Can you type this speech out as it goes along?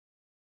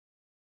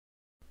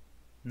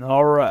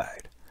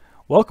Alright.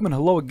 Welcome and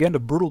hello again to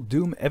Brutal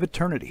Doom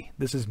Eviternity.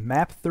 This is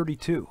map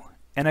 32,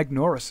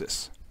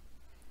 Anagnorisis.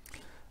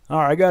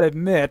 Alright, I gotta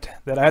admit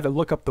that I had to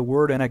look up the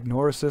word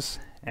Anagnorisis,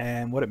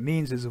 and what it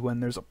means is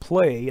when there's a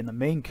play and the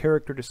main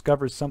character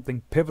discovers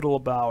something pivotal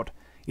about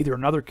either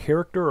another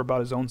character or about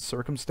his own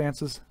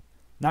circumstances.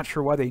 Not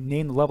sure why they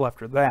named the level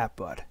after that,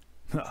 but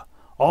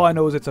all I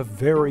know is it's a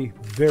very,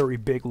 very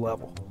big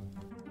level.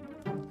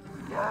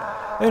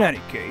 In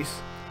any case,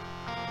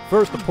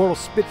 first the portal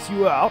spits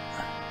you out.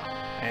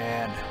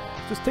 And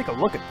just take a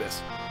look at this.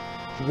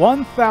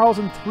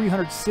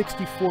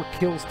 1,364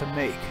 kills to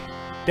make.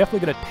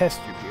 Definitely going to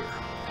test you here.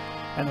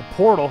 And the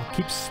portal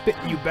keeps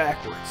spitting you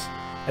backwards.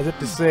 As if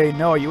to say,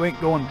 no, you ain't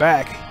going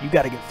back. You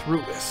got to get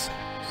through this.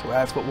 So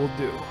that's what we'll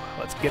do.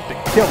 Let's get the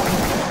killing.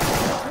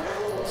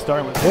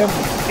 Starting with him,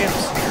 these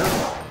imps here.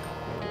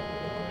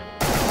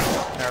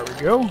 There we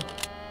go.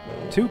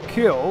 2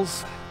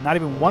 kills. Not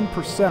even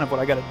 1% of what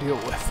I got to deal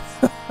with.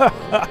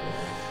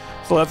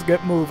 So let's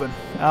get moving.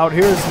 Out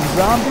here's some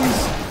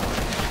zombies.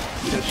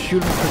 Just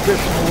shoot them the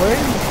traditional way.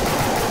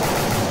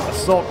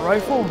 Assault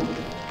rifle. A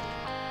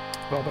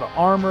little bit of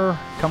armor.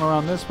 Come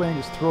around this way and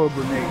just throw a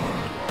grenade.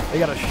 They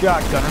got a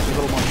shotgun, it's a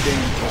little more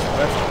dangerous.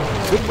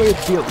 That's a good way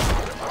of dealing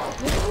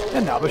with it.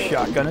 And now the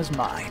shotgun is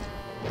mine.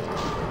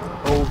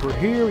 Over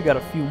here we got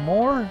a few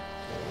more.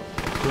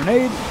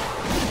 Grenade.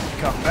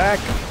 Come back.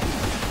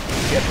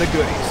 Get the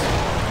goodies.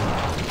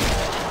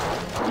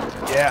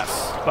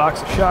 Yes.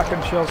 Box of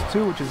shotgun shells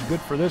too, which is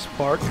good for this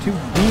part. 2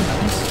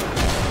 demons.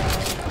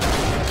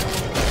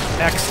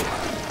 Excellent.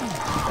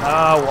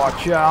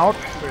 Watch out.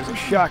 There's a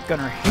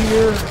shotgunner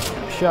here,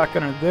 a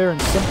shotgunner there,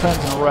 and sometimes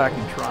an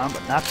arachnotron,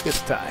 but not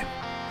this time.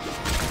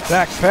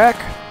 Backpack,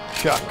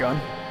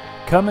 shotgun.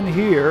 Come in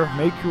here,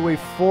 make your way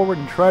forward,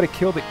 and try to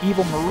kill the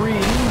evil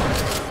marine.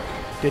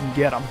 Didn't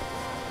get him.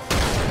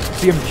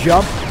 See him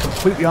jump?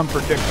 Completely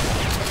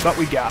unpredictable. But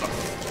we got him.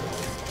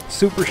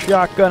 Super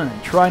shotgun,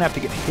 and try not to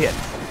get hit.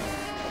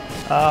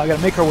 Gotta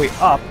make our way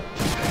up.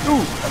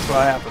 Ooh, that's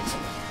what happens.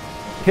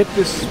 Hit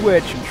this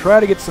switch and try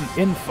to get some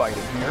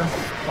infighting here.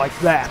 Like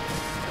that.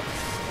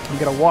 You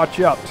gotta watch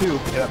out too.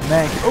 Get that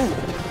Mancubus. Oh!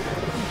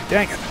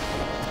 Dang it.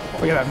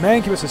 We got that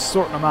Mancubus is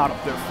sorting them out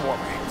up there for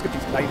me. Let's get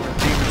these nightmare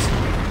demons.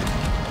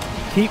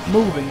 Keep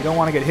moving, you don't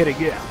want to get hit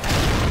again.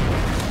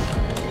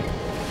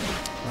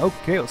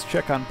 Okay, let's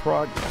check on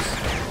progress.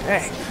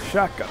 Dang,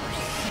 shotgunners.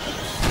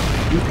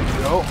 You can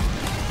go.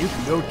 You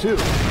can go too.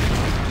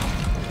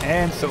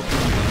 And so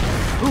can you.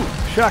 Ooh,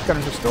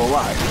 shotgunners are still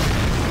alive.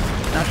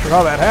 Not sure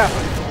how that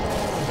happened.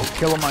 I'll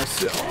kill him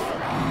myself.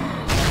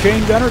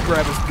 Chain gunner,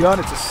 grab his gun,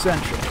 it's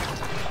essential.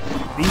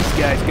 These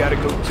guys gotta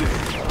go too.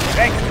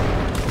 Dang it!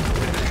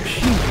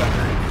 Machine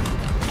gunner.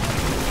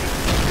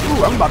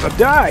 Ooh, I'm about to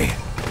die!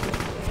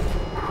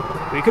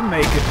 We can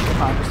make it.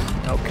 Come on, just...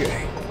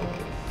 Okay.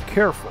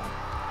 Careful.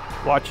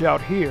 Watch out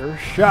here.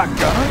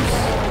 Shotgunners.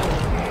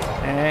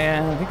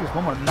 And I think there's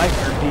one more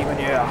nightmare demon,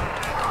 yeah.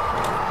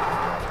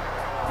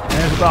 And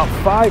there's about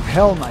 5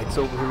 Hell Knights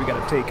over here we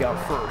gotta take out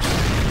first.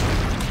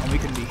 And we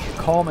can be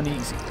calm and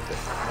easy with it.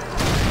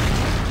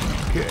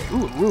 Okay,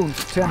 ooh, runes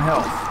for 10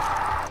 health.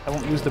 I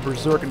won't use the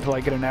Berserk until I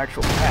get an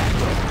actual pack,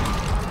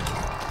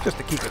 though. Just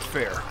to keep it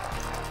fair.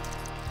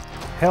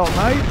 Hell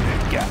Knight,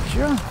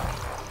 gotcha.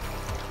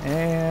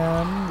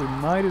 And we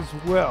might as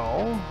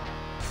well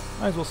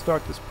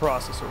start this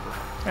process over.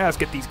 Yeah, let's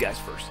get these guys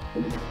first.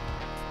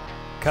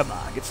 Come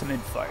on, get some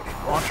infighting.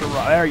 Launch a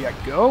rocket. There you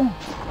go.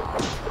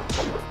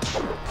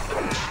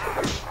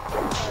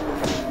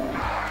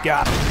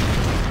 Got it.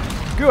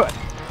 Good.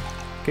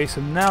 Okay,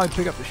 so now we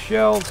pick up the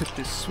shells, hit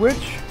this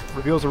switch,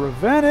 reveals a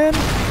Revenant.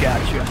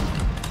 Gotcha.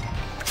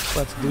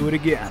 Let's do it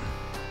again.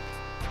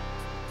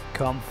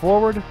 Come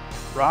forward.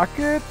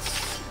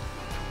 Rockets.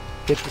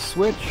 Hit the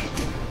switch.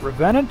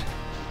 Revenant.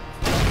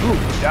 Ooh,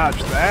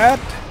 dodge that.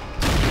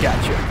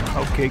 Gotcha.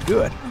 Okay,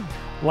 good.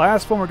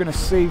 Last one we're going to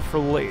save for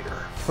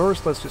later.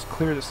 First, let's just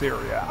clear this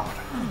area out.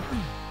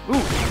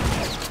 Ooh.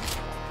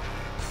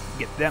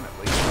 Get them at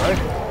least, right?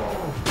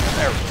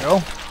 There we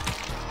go.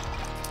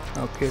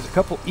 Okay, there's a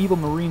couple evil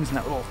marines in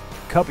that little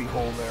cubby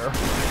hole there.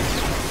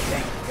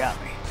 Dang, they got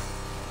me.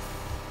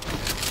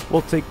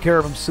 We'll take care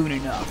of them soon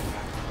enough.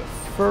 But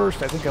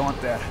first, I think I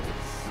want that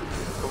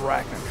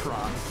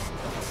arachnotron.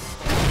 It's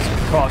going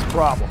to cause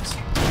problems.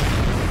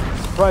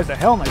 Surprised the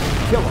Hell Knight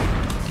didn't kill him.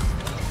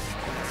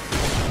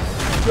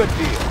 Good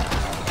deal.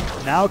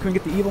 Now can we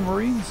get the evil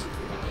marines?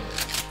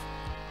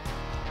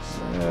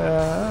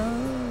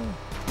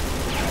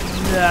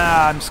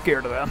 Nah, I'm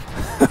scared of them.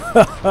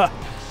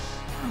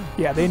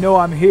 Yeah, they know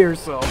I'm here,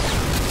 so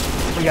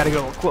we gotta get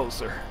a little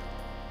closer.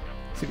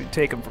 See if we can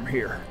take him from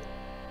here.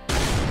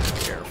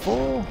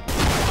 Careful.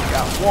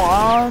 Got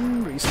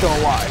one, but he's still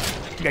alive. I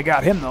think I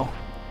got him, though.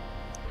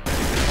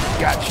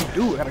 Got you.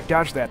 Ooh, I gotta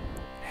dodge that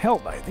Hell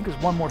Knight. I think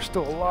there's one more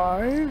still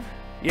alive.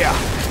 Yeah,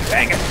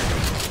 dang it.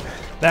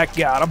 That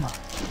got him.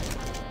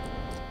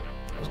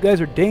 Those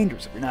guys are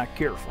dangerous if you're not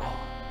careful.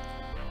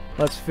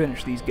 Let's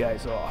finish these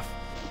guys off.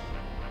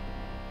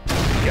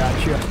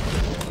 Gotcha.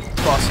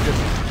 Busted.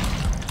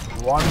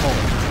 One more.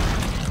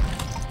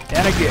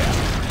 And again.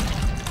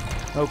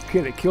 Okay,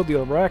 they killed the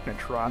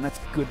Arachnotron. That's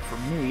good for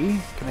me.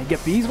 Can I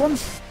get these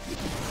ones?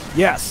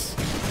 Yes.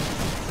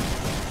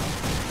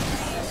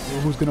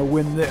 Well, who's gonna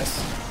win this?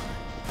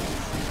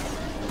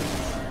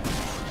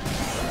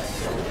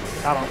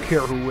 I don't care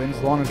who wins,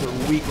 as long as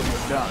they're weak when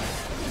they're done.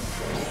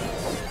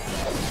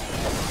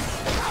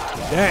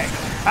 Dang.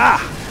 Ah!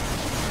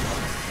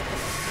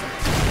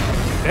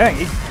 Dang,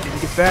 he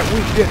didn't get that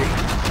weak, did he?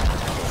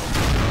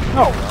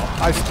 Oh well,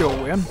 I still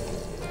win.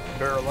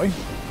 Barely.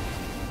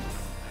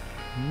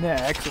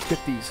 Next, let's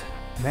get these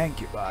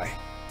Mancubi.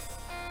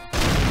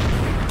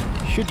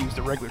 Should use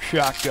the regular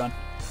shotgun.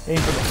 Aim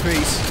for the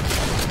face.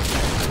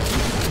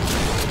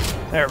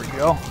 There we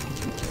go.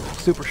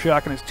 Super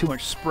shotgun has too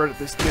much spread at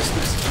this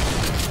distance.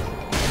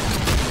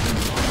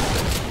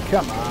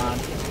 Come on.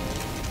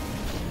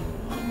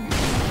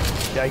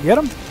 Did I get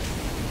him?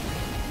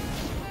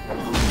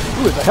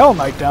 Ooh, there's a Hell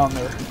Knight down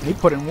there. He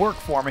put in work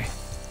for me.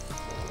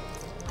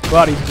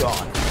 But he's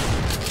gone.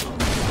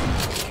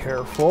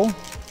 Careful.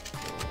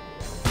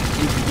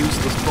 These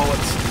useless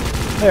bullets.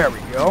 There we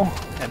go.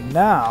 And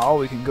now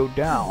we can go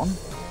down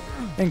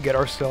and get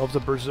ourselves a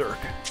Berserk.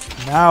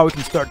 Now we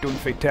can start doing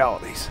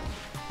fatalities.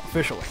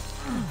 Officially.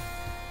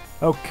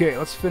 Okay,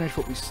 let's finish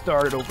what we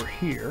started over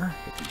here.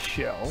 Get these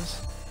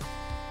shells.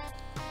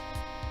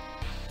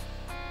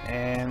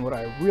 And what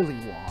I really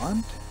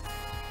want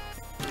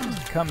is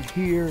to come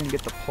here and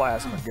get the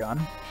plasma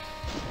gun.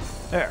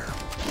 There.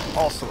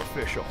 Also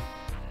official.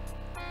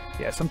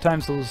 Yeah,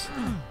 sometimes those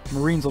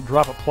Marines will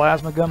drop a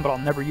plasma gun, but I'll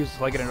never use it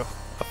until I get an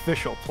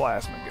official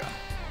plasma gun.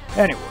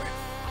 Anyway,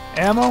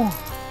 ammo,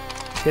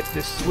 hit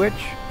this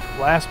switch,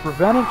 blast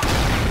prevented,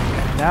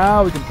 and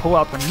now we can pull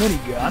out the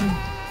minigun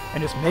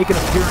and just make an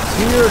appearance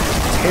here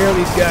and tear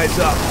these guys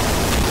up.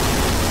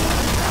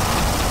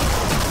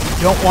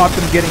 You don't want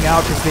them getting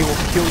out because they will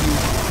kill you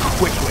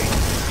quickly.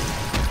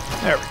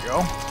 There we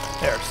go.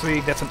 There,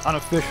 see, that's an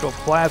unofficial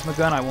plasma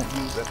gun. I won't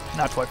use it,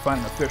 not till I find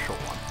an official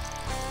one.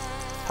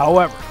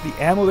 However, the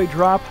ammo they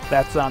drop,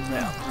 that's on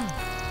them.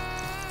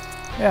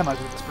 Yeah, I might as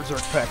well get this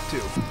Berserk pack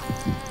too.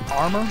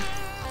 Armor.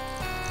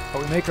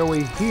 But we make our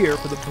way here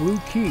for the blue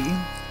key,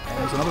 and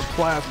there's another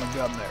plasma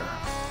gun there.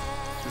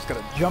 Just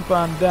gotta jump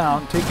on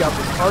down, take out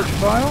this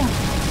Archvile.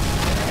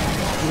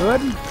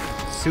 Good.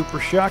 Super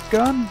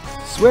shotgun.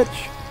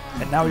 Switch.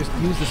 And now we just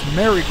use this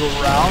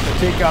merry-go-round to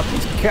take out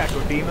these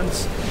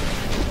Cacodemons.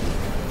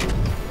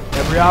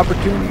 Every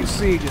opportunity you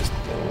see, just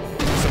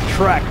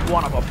subtract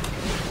one of them.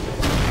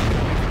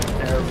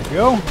 There we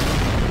go.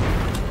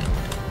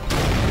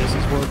 This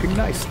is working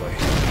nicely.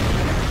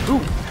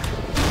 Ooh,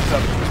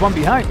 there's one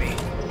behind me.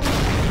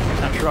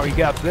 Not sure how he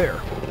got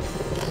there.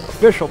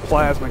 Official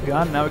plasma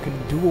gun, now we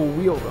can dual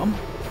wield them.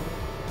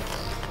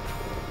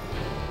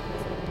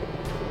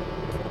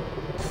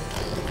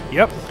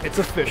 Yep, it's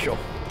official.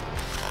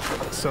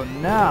 So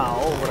now,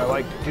 what I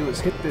like to do is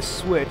hit this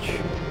switch,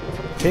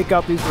 take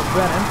out these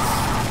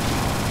Revenants,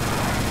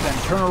 then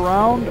turn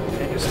around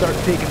and just start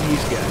taking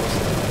these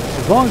guys.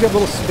 As long as you have a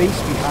little space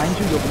behind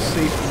you, you'll be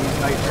safe from these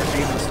Nightmare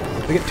Demons.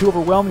 If they get too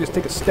overwhelmed, just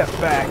take a step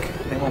back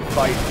and they won't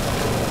fight.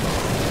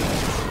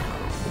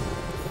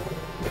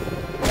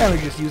 And we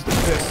just use the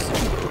fists.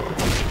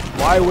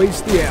 Why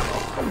waste the ammo?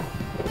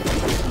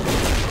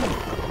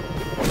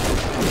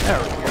 There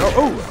we go.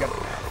 Oh, I got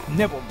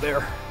nibbled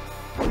there.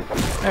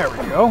 There we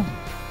go.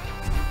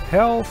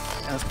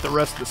 Health, and that's the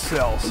rest of the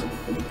cells.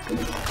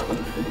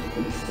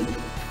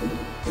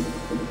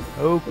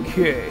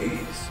 Okay,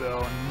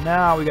 so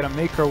now we gotta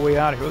make our way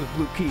out of here with the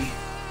blue key.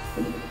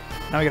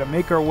 Now we gotta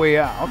make our way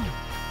out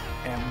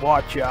and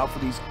watch out for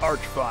these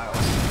Archviles.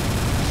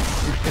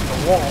 Hit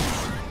the wall.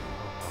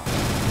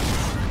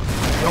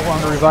 Don't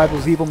want to revive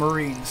those evil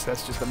Marines,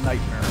 that's just a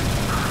nightmare.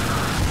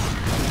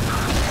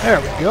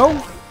 There we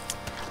go.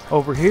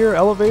 Over here,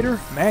 elevator,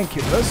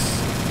 Mancubus.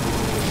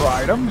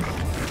 Fried them.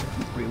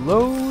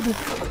 Reload.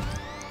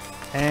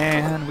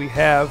 And we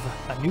have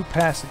a new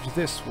passage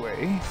this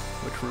way,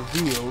 which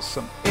reveals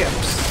some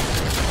imps.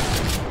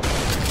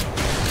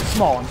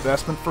 Small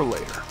investment for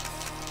later.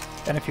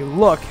 And if you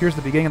look, here's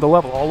the beginning of the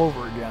level all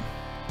over again.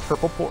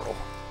 Purple portal.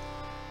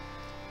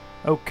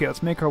 Okay,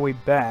 let's make our way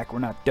back. We're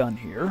not done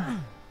here.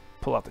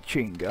 Pull out the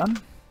chain gun.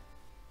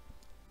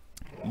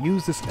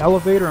 Use this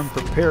elevator and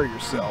prepare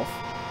yourself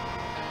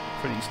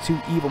for these two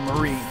evil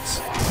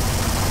Marines.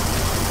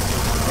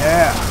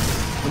 Yeah,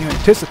 when you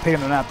anticipate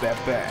them, they're not that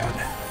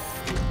bad.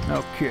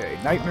 Okay,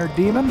 Nightmare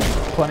Demon,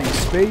 plenty of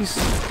space.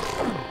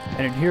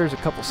 And in here's a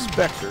couple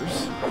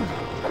Spectres.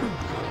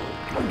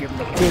 Give them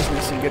the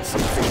business and get some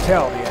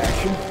fatality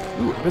action.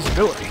 Ooh,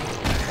 invisibility.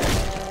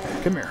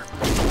 Come here.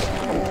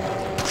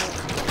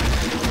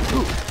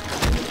 Ooh,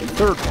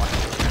 third one.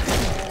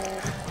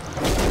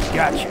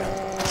 Gotcha.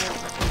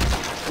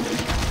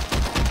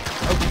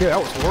 Okay, that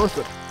was worth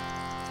it.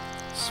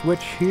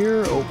 Switch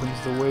here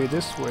opens the way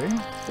this way.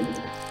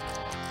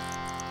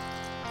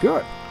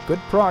 Good. Good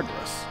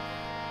progress.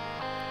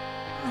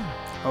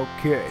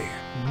 Okay,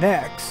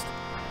 next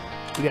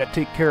we gotta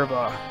take care of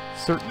a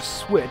certain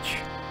switch.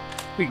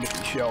 We can get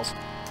these shells.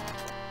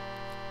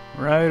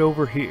 Right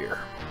over here.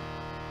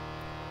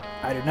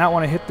 I did not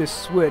want to hit this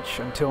switch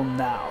until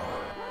now,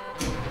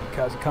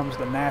 because it comes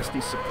with a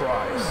nasty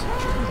surprise.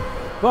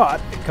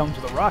 But it comes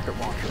with a rocket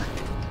launcher.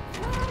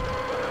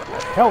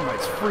 That Hell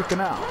Knight's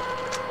freaking out.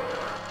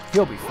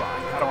 He'll be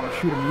fine. I don't want to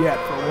shoot him yet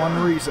for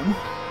one reason.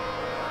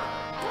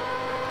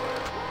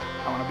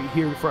 I want to be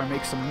here before I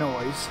make some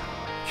noise.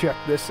 Check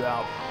this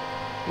out.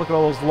 Look at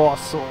all those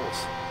lost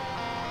souls.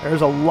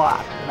 There's a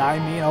lot, and I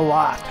mean a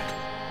lot.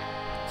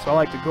 So I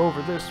like to go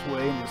over this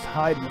way and just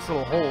hide in this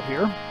little hole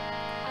here.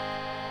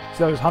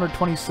 So there was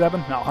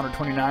 127, not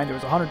 129, there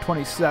was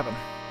 127.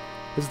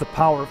 This is the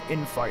power of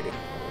infighting.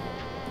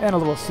 And a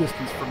little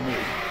assistance from me.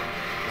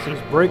 So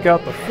just break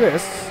out the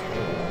fists,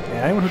 and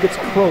anyone who gets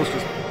close,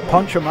 just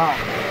punch them out.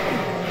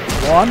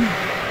 1,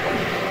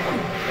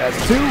 that's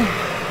 2,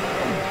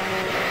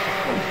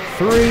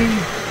 3,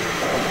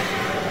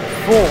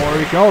 4.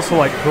 You can also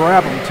like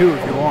grab them too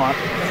if you want.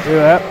 Do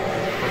that.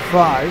 For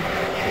 5,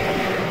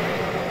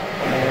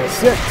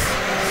 6,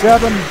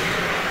 7,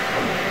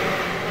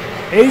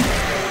 8,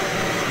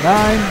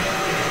 9,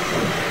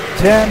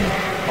 10,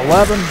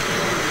 11,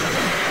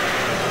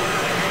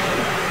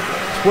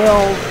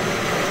 12.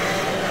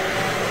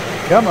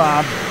 Come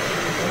on.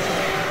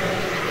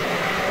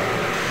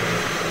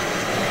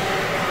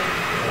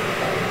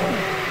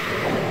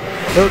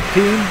 13,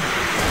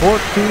 14.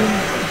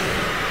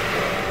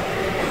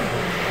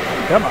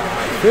 Come on.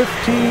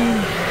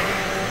 15.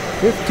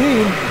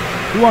 15.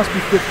 Who wants to be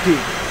 15?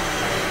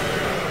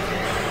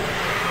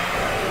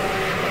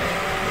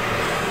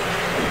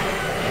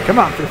 Come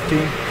on,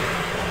 15.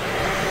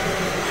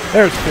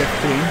 There's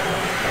 15.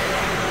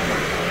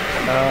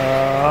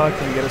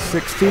 Can we get a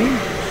 16?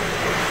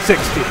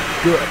 16.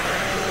 Good.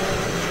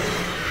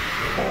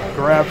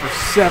 Grab for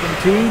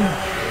 17.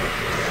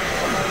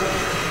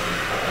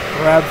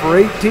 Grab for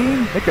 18.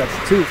 I think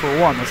that's 2 for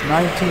 1. That's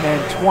 19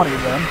 and 20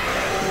 then.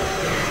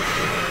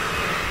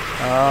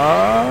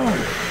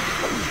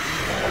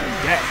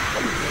 Dang.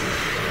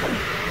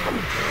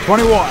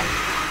 21.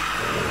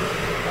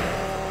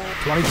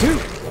 22.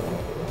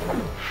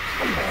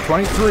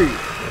 23.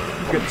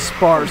 We're getting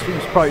sparse. We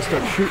should probably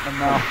start shooting them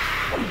now.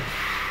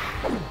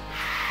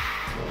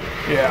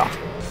 Yeah.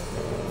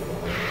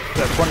 Is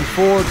that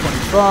 24,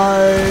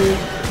 25,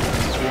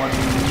 20...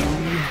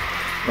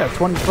 Yeah,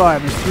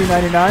 25. There's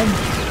 399.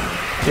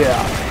 Yeah.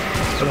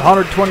 With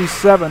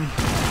 127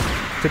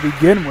 to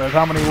begin with,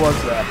 how many was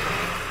that?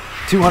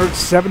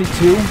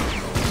 272.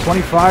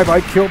 25,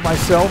 I killed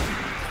myself.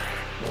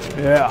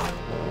 Yeah.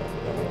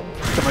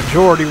 The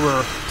majority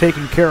were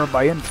taken care of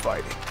by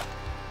infighting.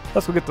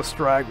 Let's go get the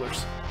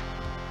stragglers.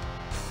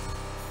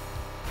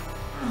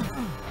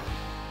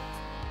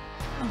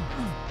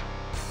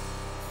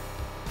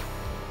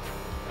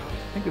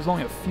 I think there's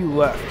only a few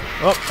left.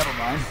 Oh, never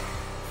mind.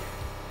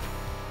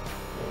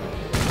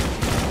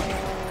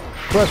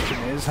 Question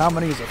is, how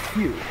many is a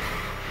few?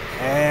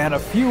 And a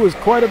few is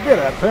quite a bit,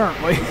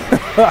 apparently.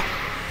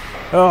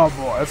 Oh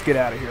boy, let's get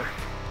out of here.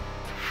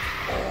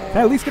 Can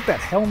I at least get that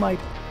Hell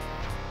Knight?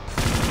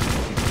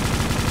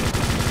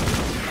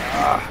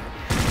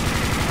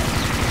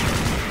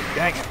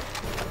 Dang it.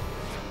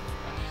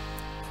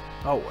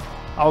 Oh well,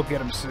 I'll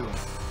get him soon.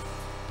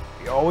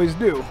 We always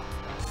do.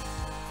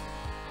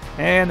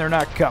 And they're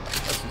not coming.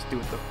 Let's just do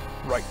it the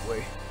right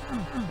way.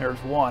 There's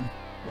one.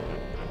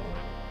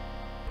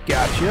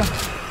 Gotcha.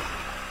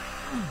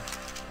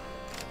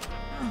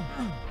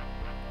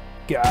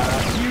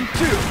 Got you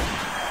too.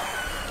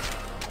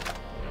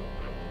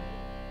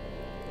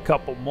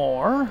 Couple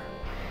more.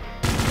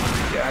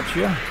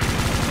 Gotcha.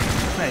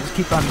 They just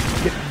keep on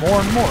getting more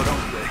and more,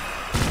 don't they?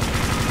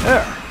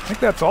 There. I think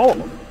that's all of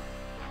them.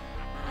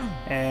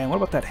 And what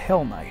about that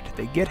Hell Knight? Did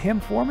they get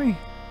him for me?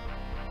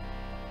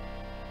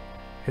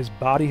 His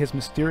body has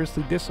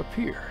mysteriously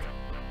disappeared.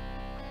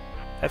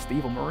 That's the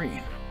evil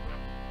Marine.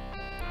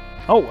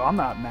 Oh, well, I'm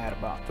not mad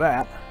about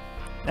that.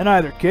 In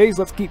either case,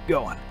 let's keep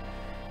going.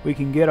 We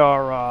can get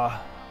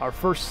our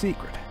first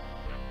secret.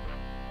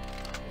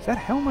 Is that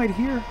Hell Knight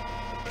here?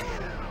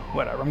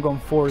 Whatever, I'm going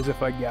forward as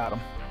if I got him.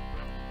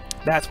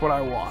 That's what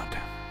I want.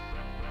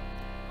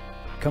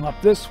 Come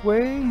up this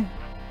way.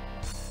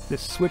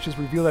 This switch is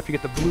revealed after you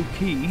get the blue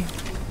key.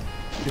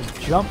 Just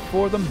jump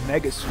for the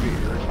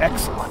Megasphere.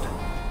 Excellent.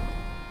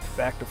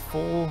 Back to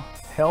full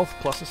health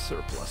plus a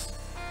surplus.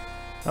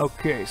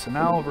 Okay, so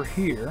now over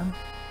here,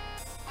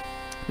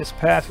 this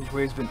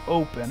passageway has been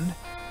opened.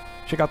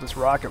 Check out this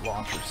rocket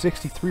launcher.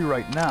 63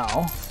 right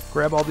now.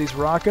 Grab all these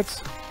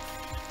rockets.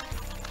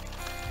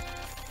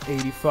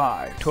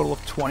 85. Total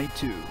of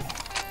 22.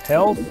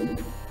 Health.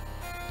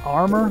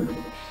 Armor.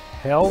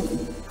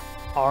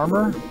 Health.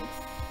 Armor.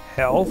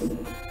 Health.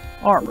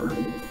 Armor.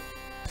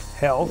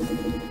 Health.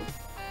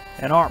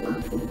 And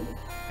armor.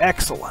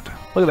 Excellent.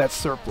 Look at that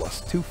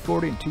surplus.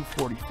 240 and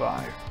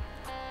 245.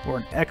 We're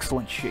in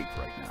excellent shape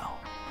right now.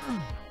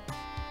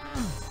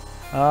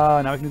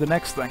 Now we can do the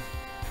next thing.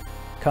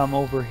 Come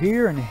over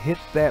here and hit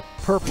that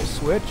purple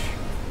switch.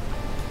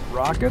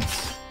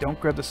 Rockets. Don't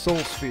grab the soul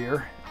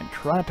sphere. And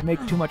try not to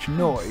make too much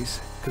noise,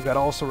 because that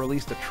also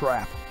released a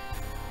trap.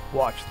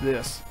 Watch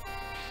this.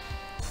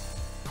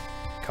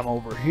 Come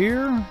over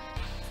here.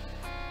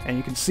 And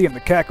you can see them,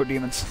 the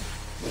Cacodemons.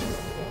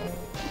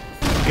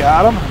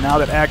 Got them. Now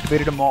that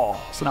activated them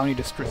all. So now we need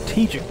to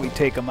strategically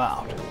take them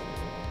out.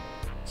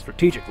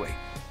 Strategically.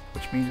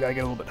 Which means you gotta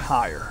get a little bit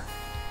higher.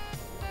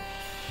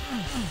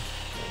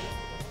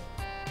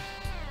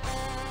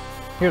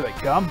 Here they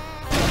come.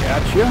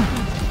 Gotcha.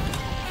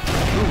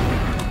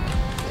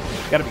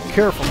 Ooh. Gotta be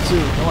careful too.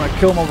 Don't want to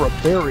kill them over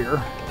a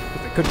barrier.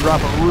 Because they could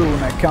drop a rune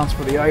that counts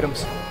for the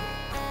items.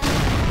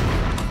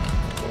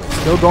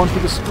 Still going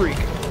through the streak.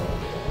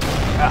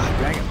 Ah,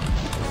 dang it.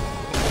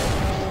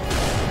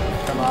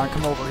 Come on,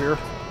 come over here.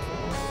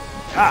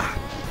 Ah!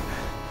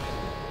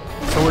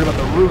 I'm so worried about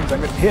the runes,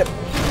 I'm getting hit.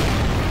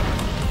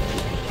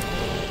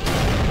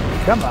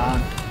 Come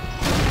on.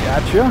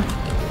 Gotcha.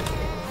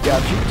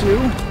 Got you too.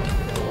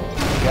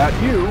 Got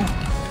you.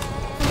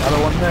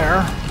 Another one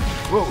there.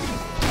 Whoa.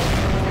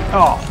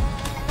 Oh.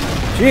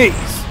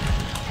 Jeez.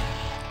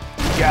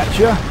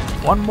 Gotcha.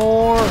 One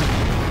more.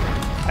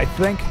 I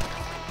think.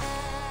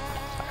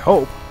 I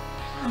hope.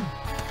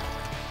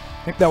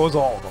 I think that was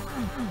all of them.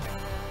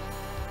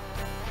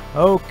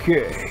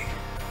 Okay.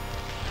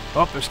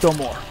 Oh, there's still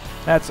more.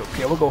 That's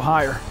okay. We'll go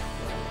higher.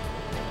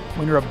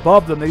 When you're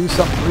above them, they do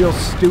something real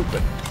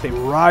stupid. They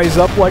rise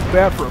up like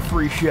that for a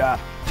free shot.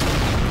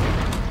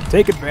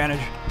 Take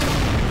advantage.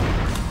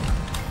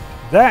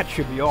 That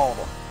should be all of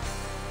them.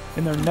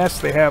 In their nests,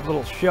 they have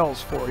little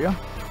shells for you.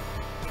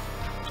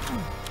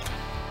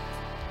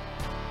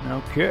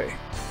 Okay.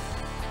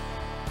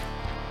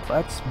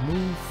 Let's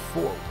move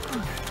forward.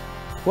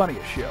 Plenty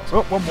of shells.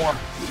 Oh, one more.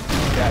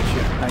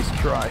 Gotcha. Nice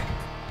try.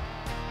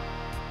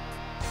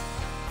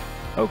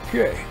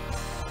 Okay.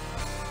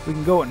 We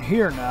can go in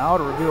here now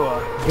to reveal a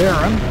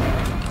Baron.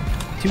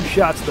 2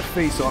 shots to the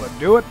face ought to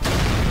do it.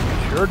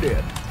 Sure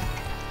did.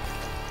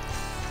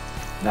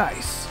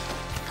 Nice.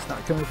 It's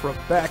not coming for a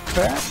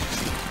backpack.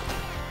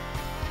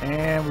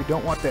 And we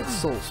don't want that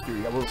soul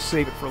spear. We'll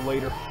save it for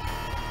later.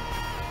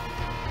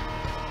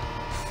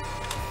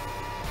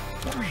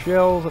 More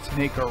shells. Let's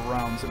make our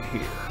rounds in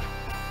here.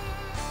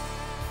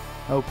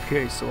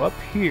 Okay, so up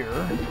here,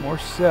 more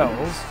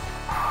cells.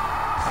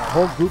 A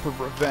whole group of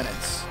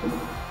Revenants.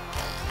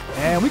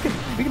 And we can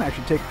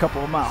actually take a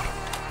couple of them out.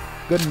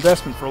 Good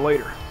investment for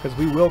later, because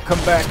we will come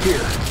back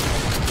here.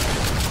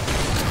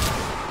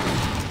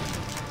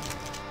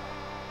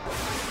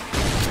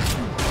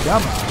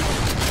 Come on.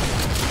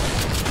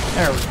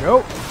 There we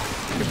go.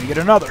 Can we get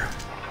another?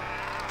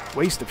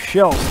 Waste of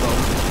shells, though.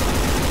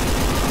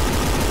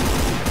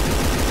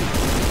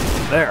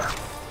 There.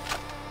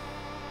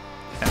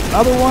 And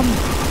another one.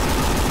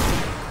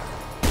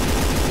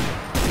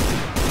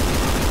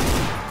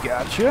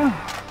 Gotcha.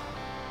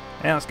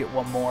 And let's get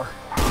one more.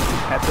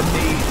 At the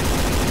knee.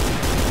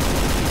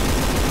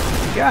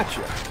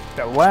 Gotcha.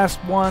 That last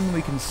one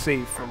we can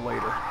save for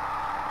later.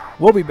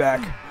 We'll be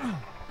back.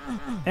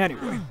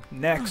 Anyway,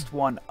 next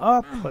one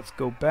up. Let's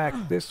go back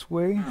this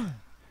way.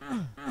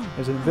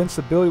 There's an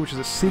invincibility, which is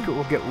a secret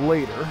we'll get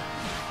later.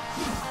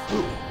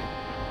 Ooh.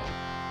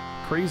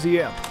 Crazy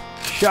imp.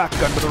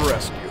 Shotgun to the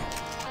rescue.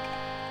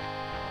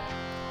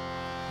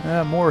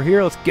 More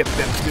here. Let's get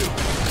them too.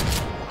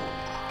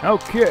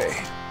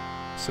 Okay.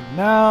 So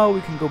now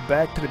we can go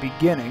back to the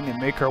beginning and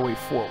make our way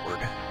forward.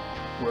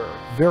 We're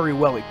very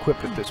well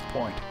equipped at this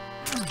point.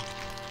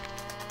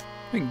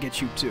 We can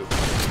get you too.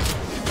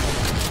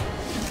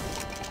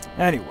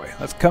 Anyway,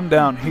 let's come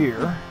down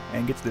here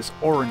and get to this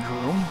orange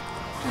room.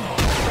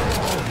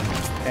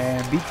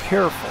 And be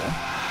careful.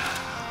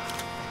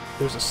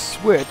 There's a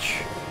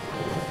switch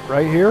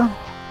right here.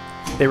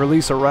 They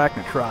release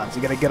arachnotrons.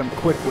 You gotta get them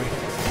quickly.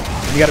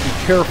 You gotta be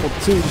careful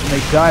too, because when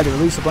they die, they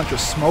release a bunch of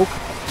smoke.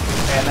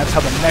 And that's how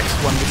the next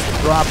one gets to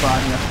drop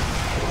on you.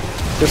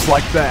 Just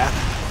like that.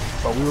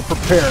 But we were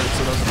prepared,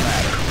 so it doesn't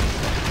matter.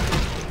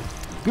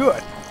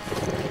 Good.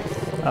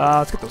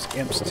 Let's get those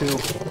imps too.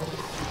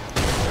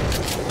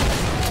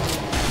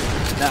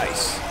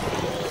 Nice.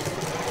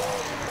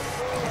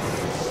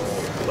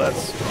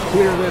 Let's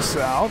clear this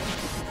out.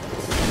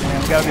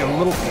 And we gotta be a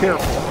little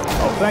careful.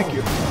 Oh, thank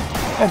you.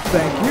 And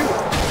thank you.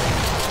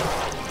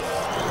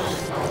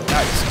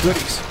 Nice.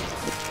 Goodies.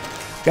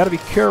 Gotta be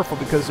careful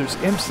because there's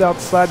imps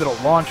outside that'll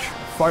launch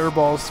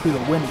fireballs through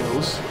the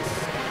windows.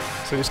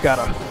 So you just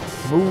gotta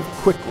move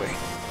quickly.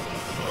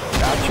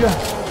 Gotcha.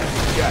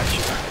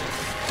 Gotcha.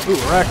 Ooh,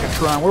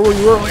 Arachnotron, where were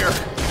you earlier?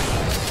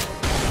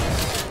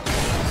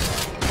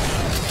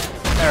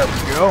 There we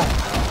go.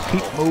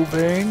 Keep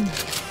moving.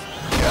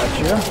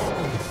 Gotcha.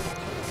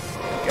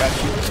 Got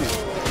you too.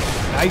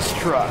 Nice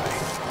try.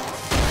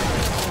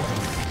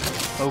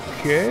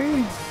 Okay. A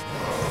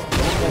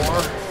little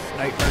more.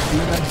 Nightmare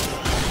Demon.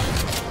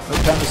 No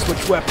time to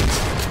switch weapons.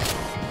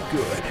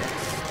 Good.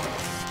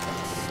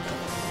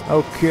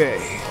 Okay.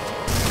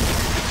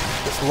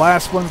 This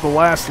last one's the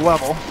last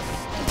level.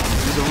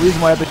 There's a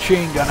reason why I have the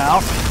chain gun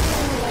out.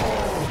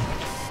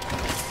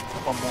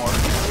 One more.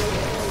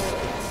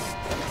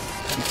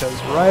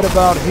 Because right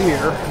about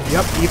here,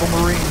 yep, evil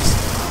Marines.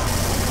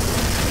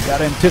 You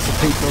gotta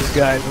anticipate those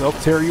guys, they'll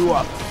tear you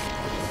up.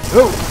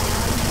 Ooh!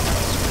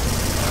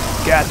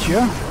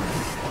 Gotcha. And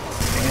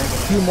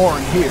a few more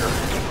in here.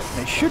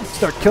 They should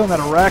start killing that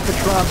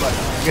Arachnotron, but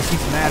I guess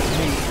he's mad at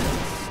me.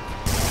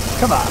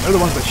 Come on, they're the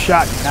ones that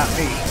shot me, not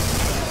me.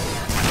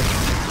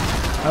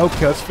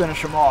 Okay, let's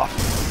finish them off.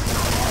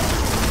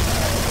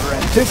 We're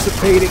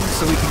anticipating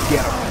so we can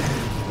get them.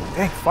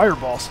 Dang,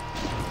 fireballs.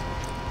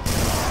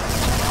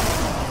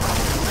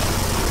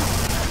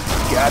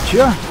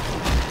 Gotcha.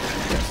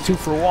 That's 2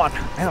 for 1.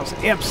 Man, those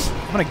imps.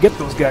 I'm gonna get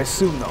those guys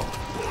soon, though.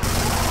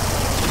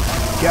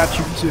 Got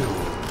you too.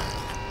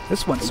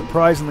 This went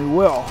surprisingly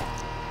well.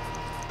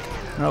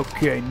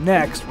 Okay,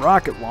 next,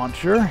 rocket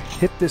launcher.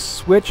 Hit this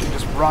switch and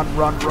just run.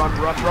 Run. Don't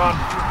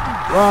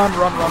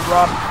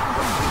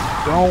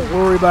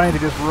worry about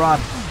anything, just run.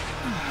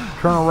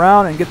 Turn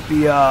around and get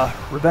the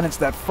Revenants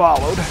that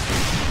followed.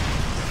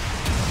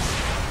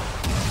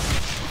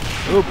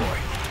 Oh boy.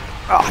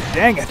 Ah, oh,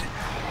 dang it.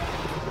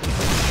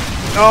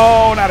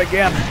 No, not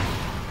again.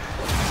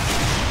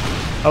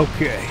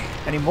 Okay.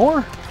 Any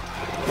more?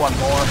 1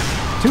 more.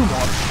 2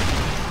 more.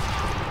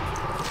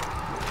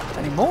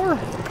 Any more?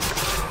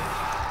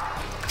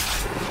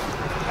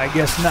 I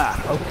guess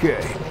not.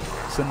 Okay.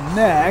 So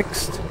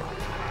next,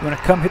 I'm going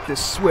to come hit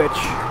this switch.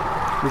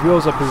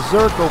 Reveals a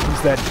berserk,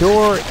 opens that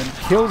door, and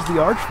kills the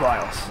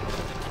Archviles.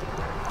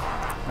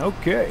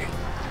 Okay.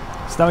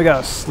 So now we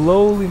got to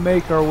slowly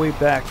make our way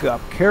back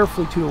up.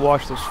 Carefully, too, to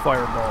watch those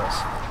fireballs.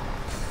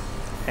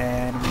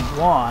 And we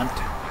want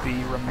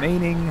the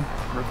remaining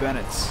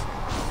Revenants.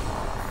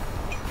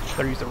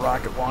 Better use the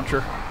rocket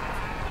launcher.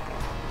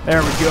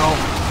 There we go.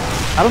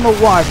 I don't know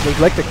why, but they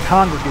like to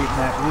congregate in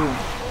that room.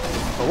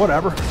 But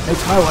whatever.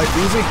 Makes my life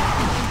easy.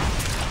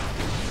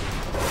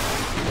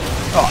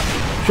 Oh,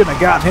 shouldn't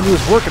have gotten him. He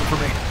was working for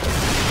me.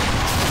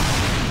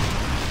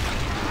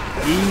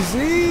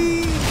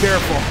 Easy.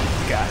 Careful.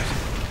 Got it.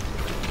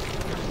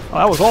 Oh,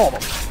 that was all of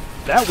them.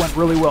 That went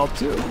really well,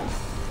 too.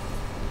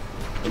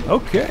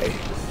 Okay.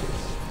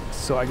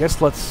 So I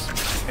guess let's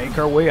make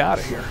our way out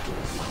of here.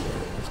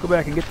 Let's go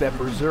back and get that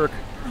berserk.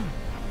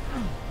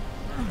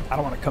 I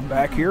don't want to come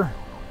back here.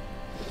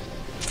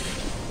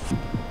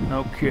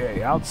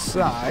 Okay,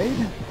 outside.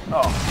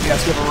 Oh,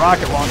 yes, we have a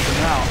rocket launcher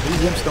now.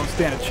 These imps don't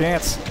stand a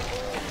chance.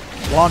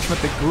 Launch them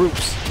at the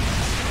groups.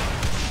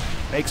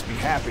 Makes me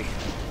happy.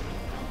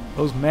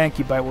 Those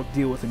Mancubi will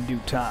deal with in due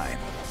time.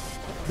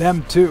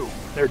 Them too.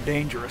 They're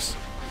dangerous.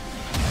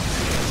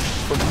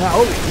 For now,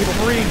 oh, evil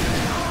Marine.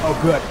 Oh,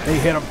 good. They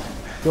hit him.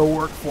 Go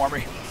work for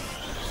me.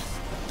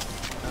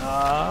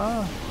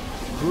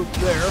 Group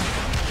there.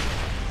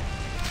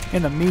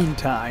 In the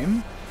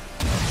meantime,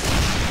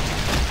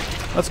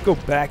 let's go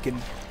back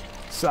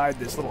inside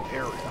this little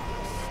area.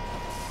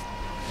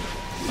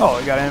 Oh,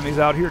 they got enemies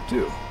out here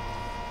too.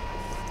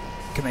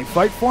 Can they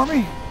fight for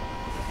me?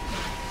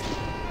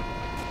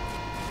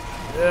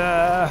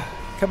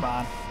 Come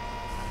on.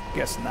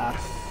 Guess not.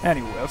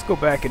 Anyway, let's go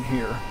back in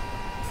here.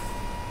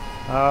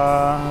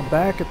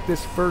 Back at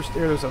this first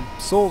area, there's a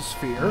soul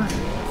sphere.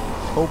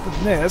 Open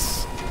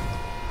this.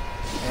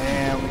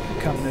 And we can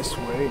come this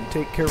way and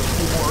take care of a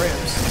few more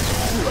imps.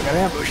 Ooh, I got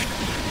ambushed.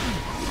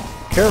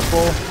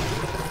 Careful.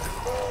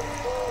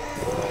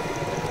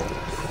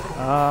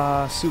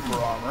 Super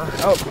armor.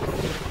 Oh.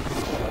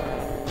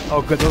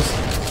 Oh, good.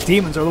 Those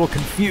demons are a little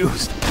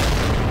confused.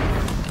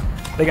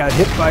 They got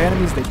hit by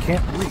enemies they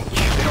can't reach.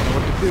 They don't know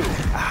what to do.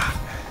 Ah.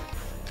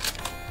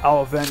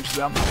 I'll avenge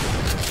them.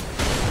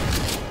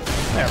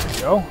 There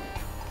we go.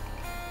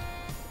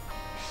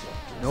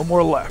 No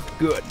more left.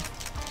 Good.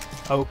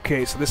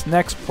 Okay, so this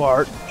next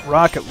part,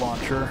 rocket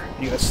launcher,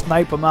 you gotta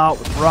snipe them out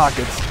with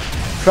rockets.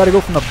 Try to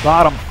go from the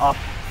bottom up.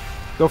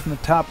 Go from the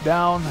top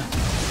down.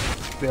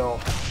 They'll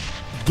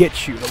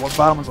get you. The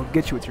bottom ones will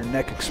get you with your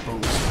neck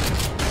exposed.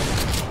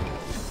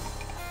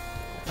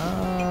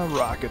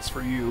 Rockets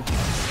for you.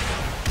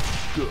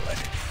 Good.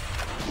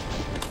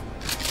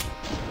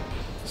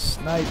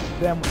 Snipe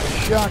them with a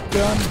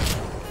shotgun.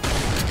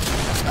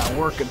 That's not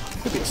working.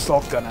 Could be a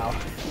assault gun out.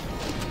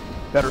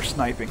 Better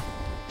sniping.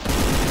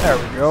 There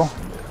we go.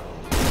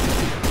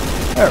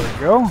 There we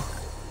go.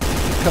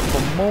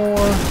 Couple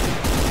more.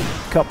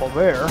 Couple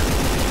there.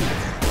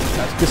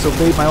 I've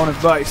disobeyed my own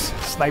advice.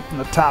 Snipe from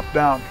the top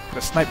down.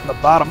 Gonna snipe from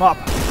the bottom up.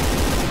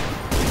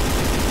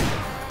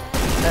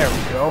 There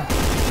we go.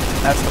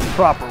 That's the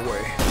proper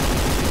way.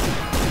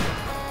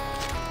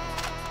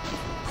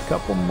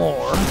 Couple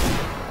more.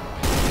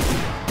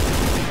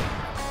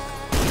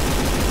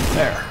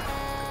 There.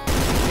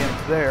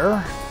 Imp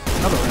there.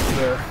 Another imp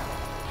there.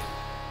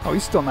 Oh,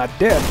 he's still not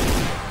dead.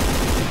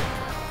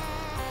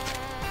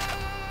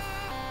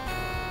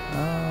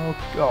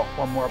 Oh,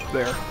 one more up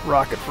there.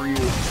 Rocket for you.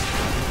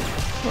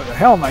 What the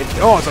hell, Knight?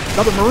 Oh, it's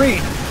another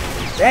Marine.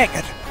 Dang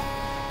it.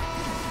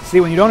 See,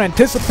 when you don't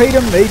anticipate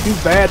them, they do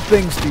bad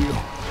things to you.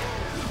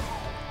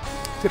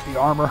 Let's get the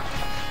armor.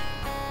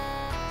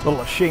 A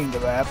little ashamed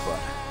of that, but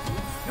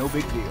no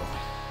big deal.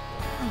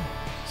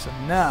 So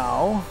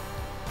now,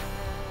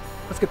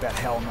 let's get that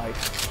Hell Knight.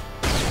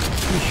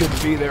 He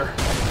shouldn't be there.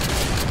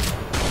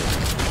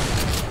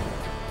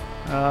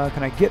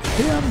 Can I get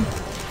him?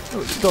 Oh,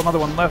 there's still another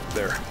one left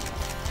there.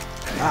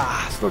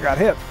 Ah, still got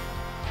hit.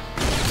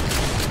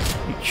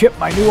 You chipped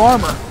my new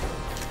armor.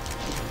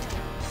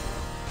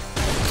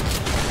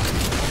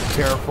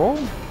 Careful.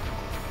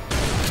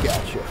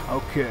 Gotcha.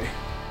 Okay.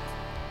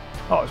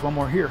 Oh, there's one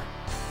more here.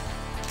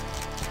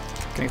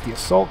 Can I get the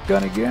assault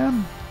gun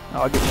again?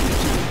 Oh, I'll get you too.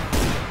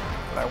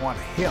 But I want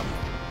him.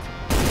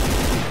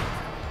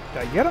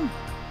 Did I get him?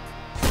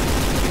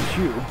 Get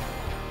you.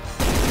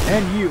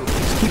 And you.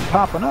 Just keep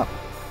popping up.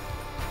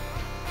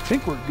 I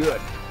think we're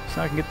good.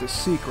 So I can get this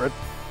secret.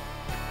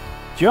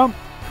 Jump.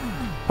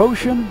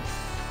 Potion.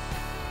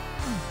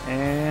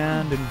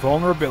 And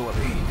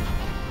invulnerability.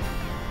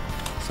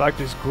 So I can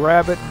just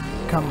grab it,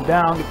 come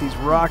down, get these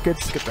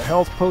rockets, get the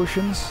health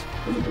potions.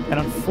 And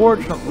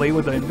unfortunately,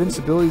 where the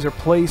invincibilities are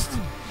placed,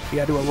 you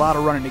gotta do a lot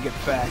of running to get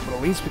back. But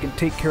at least we can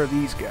take care of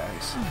these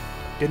guys.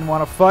 Didn't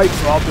want to fight,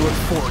 so I'll do it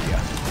for you.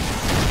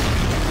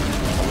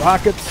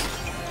 Rockets,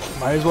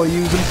 might as well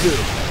use them too.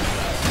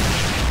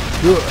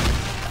 Good.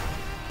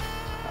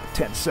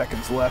 10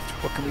 seconds left.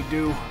 What can we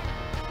do?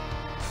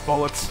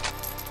 Bullets.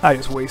 I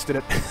just wasted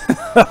it.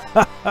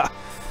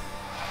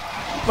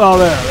 Well,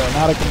 there,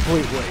 not a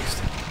complete waste.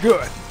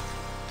 Good.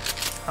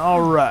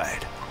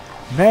 Alright.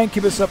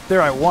 Mancubus up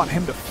there, I want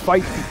him to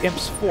fight the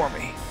imps for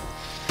me.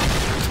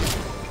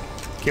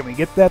 Can we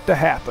get that to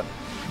happen?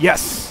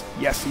 Yes!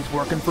 Yes, he's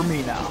working for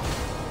me now.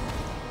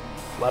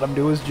 Let him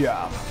do his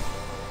job.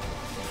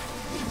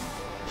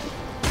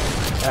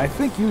 And I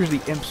think usually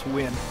imps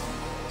win.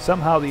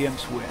 Somehow the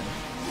imps win.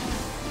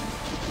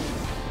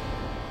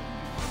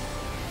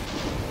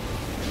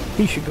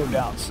 He should go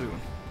down soon.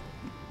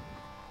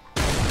 I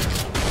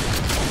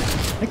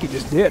think he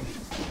just did.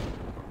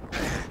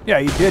 Yeah,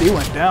 he did. He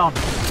went down.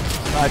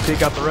 So now I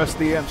take out the rest of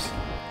the imps.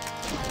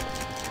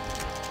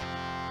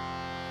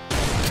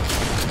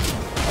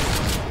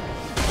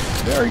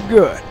 Very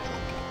good.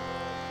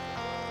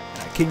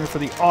 I came here for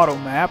the auto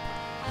map.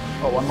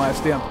 Oh, one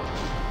last imp.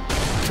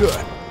 Good.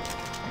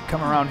 And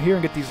come around here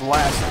and get these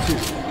last two.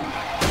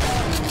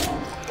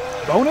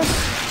 Bonus?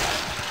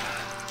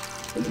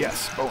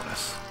 Yes,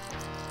 bonus.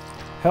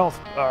 Health,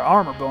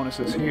 armor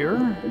bonuses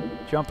here.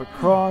 Jump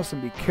across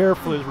and be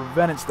careful. There's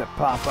revenants that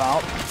pop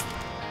out.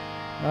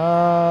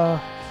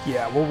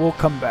 Yeah, we'll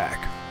come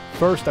back.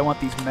 First, I want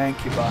these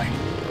mancubi.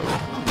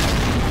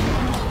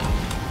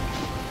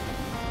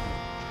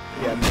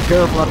 Yeah, be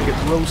careful not to get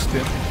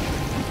roasted.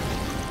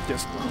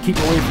 Just keep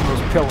away from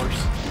those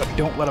pillars, but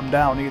don't let them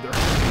down either.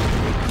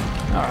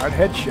 Alright,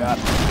 headshot.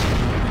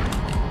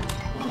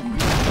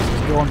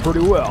 This is going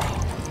pretty well.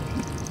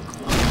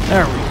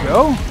 There we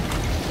go.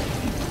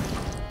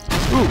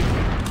 Ooh,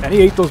 and he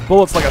ate those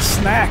bullets like a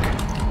snack.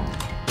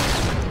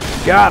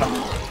 Got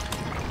him.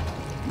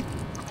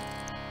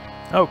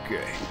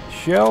 Okay,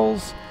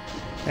 shells,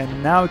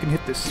 and now we can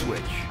hit this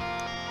switch.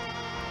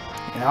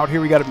 And out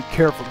here we gotta be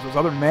careful, because those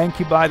other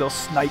mancubi, they'll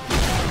snipe you.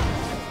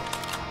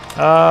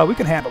 We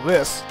can handle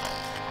this.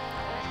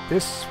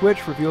 This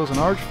switch reveals an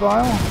arch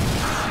file.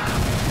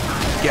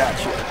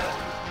 Gotcha.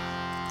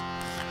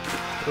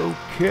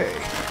 Okay.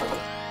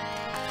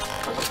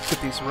 Let's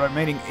get these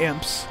remaining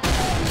imps.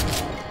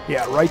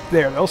 Yeah, right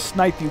there. They'll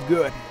snipe you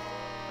good.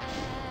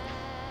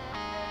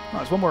 Oh,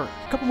 there's a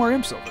couple more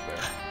imps over there.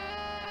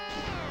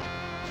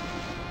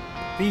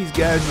 These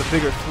guys are the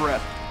bigger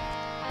threat.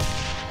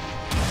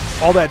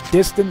 All that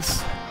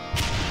distance,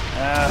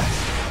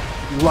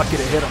 you're lucky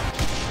to hit them.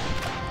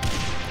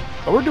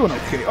 But we're doing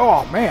okay.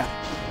 Oh, man.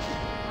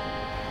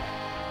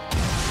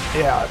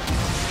 Yeah,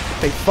 if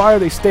they fire,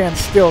 they stand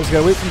still. So you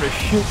gotta wait for them to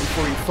shoot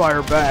before you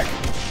fire back.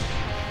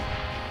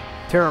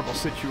 Terrible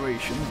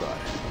situation, but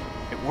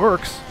it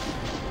works.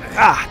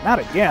 Ah, not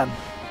again.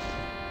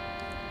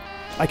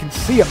 I can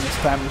see them this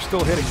time. They're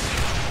still hitting me.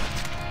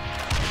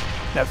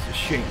 That's just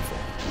shameful.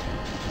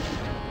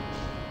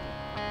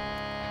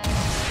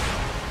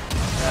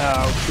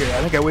 Okay,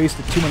 I think I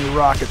wasted too many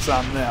rockets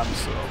on them,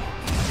 so...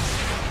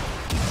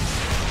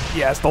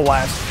 Yeah, it's the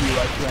last few,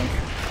 I think.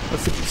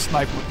 Let's see if we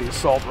snipe with the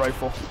assault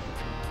rifle.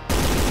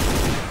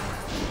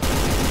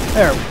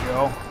 There we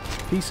go.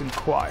 Peace and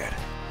quiet.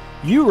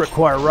 You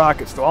require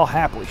rockets, though I'll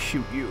happily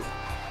shoot you.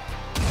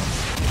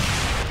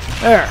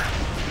 There.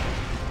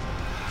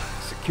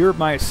 Secured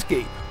my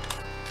escape.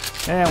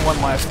 And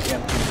one last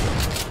imp.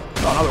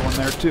 Oh, another one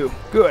there, too.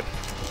 Good.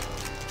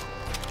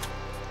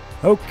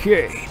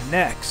 Okay,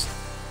 next.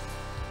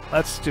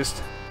 Let's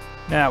just...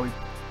 Now,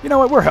 you know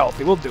what? We're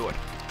healthy. We'll do it.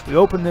 We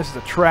open this as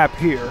a trap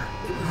here.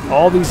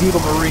 All these evil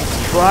marines,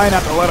 try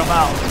not to let them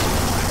out.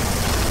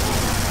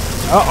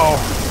 Uh-oh.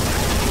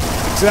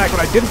 Exactly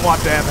what I didn't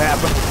want to have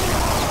happen.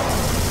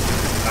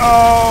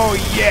 Oh,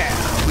 yeah.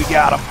 We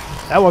got him.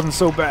 That wasn't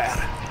so bad.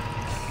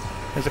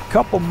 There's a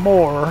couple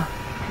more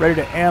ready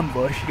to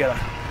ambush. You gotta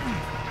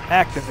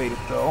activate it,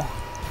 though.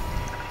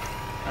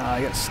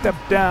 You gotta step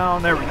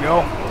down. There we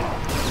go.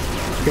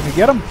 Can we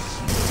get him?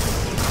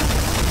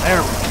 There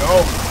we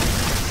go.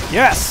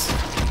 Yes!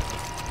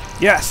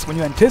 Yes, when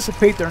you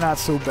anticipate, they're not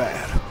so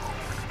bad.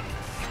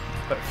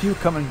 But a few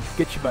come and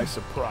get you by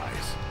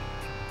surprise.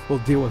 We'll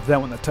deal with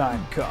them when the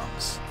time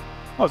comes.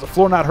 Oh, does the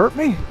floor not hurt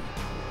me?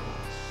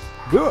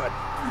 Good.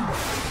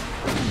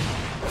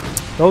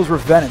 Those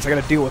Revenants, I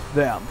gotta deal with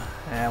them.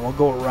 And we'll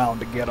go around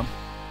to get them.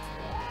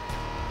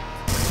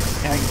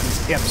 And I get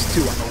these imps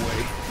too on the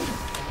way.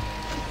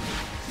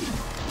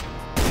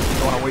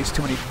 Don't want to waste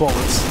too many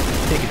bullets.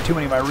 Taking too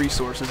many of my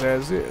resources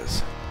as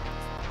is.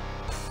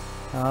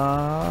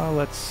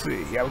 Let's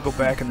see. Yeah, we'll go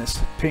back in this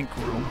pink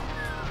room.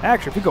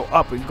 Actually, if we go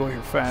up, we can go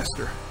here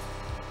faster.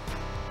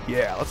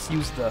 Yeah, let's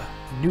use the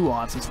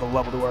nuances of the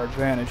level to our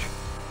advantage.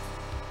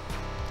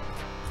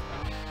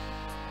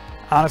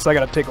 Honestly, I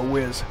gotta take a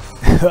whiz.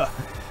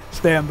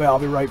 Stand by, I'll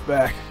be right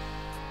back.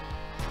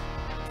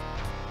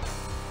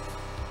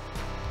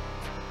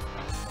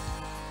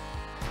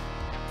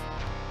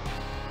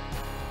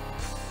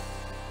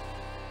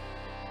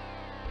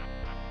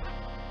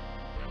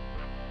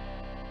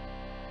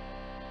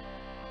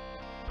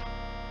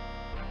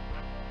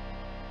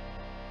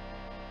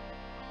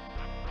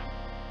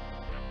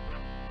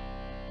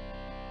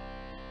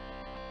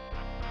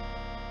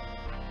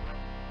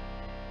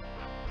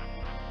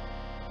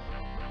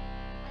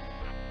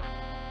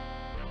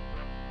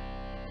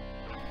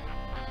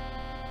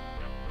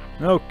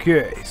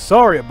 Okay,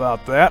 sorry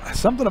about that.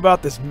 Something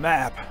about this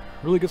map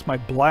really gets my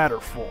bladder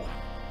full.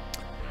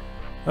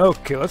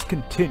 Okay, let's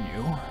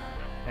continue.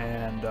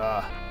 And,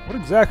 what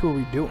exactly are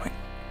we doing?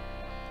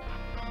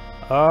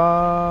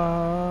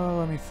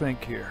 Let me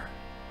think here.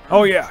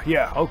 Oh,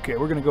 yeah, okay,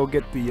 we're gonna go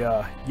get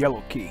the,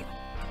 yellow key.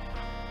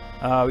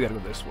 We gotta go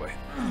this way.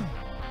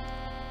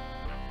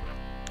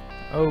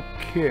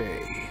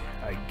 Okay,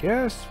 I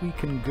guess we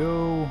can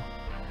go...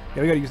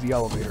 Yeah, we gotta use the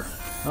elevator.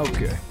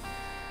 Okay.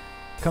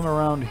 Come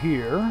around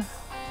here.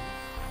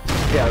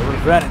 Yeah, the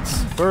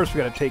Revenants. First,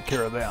 we gotta take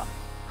care of them.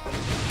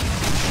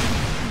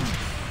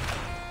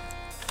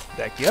 Did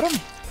that get him?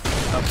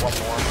 Up one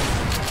more.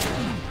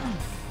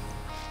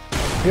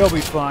 He'll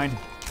be fine.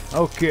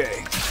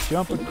 Okay,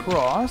 jump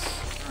across.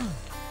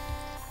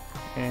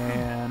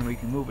 And we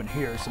can move in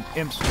here. Some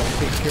imps we'll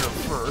take care of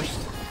first.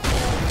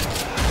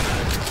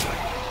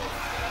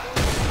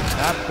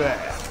 Not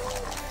bad.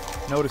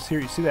 Notice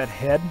here, you see that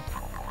head?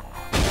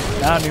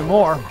 Not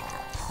anymore.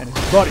 And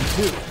his buddy,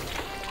 too.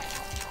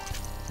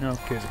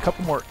 Okay, there's a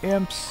couple more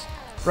imps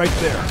right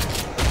there.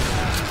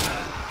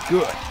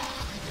 Good.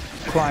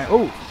 Climb.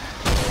 Oh,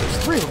 there's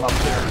 3 of them up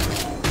there.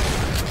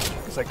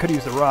 Guess I could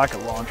use the rocket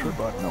launcher,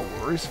 but no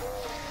worries.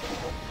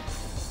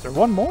 Is there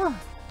one more?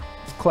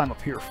 Let's climb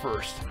up here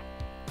first.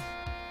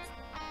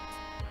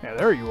 Yeah,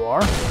 there you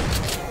are.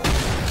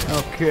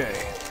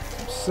 Okay.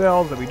 Some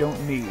cells that we don't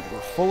need. We're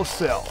full of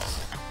cells.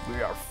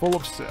 We are full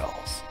of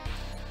cells.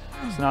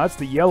 So now that's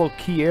the yellow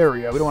key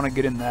area. We don't want to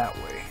get in that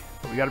way.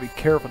 But we got to be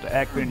careful to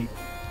activate any...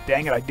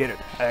 Dang it, I did it.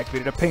 I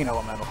activated a pain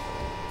elemental.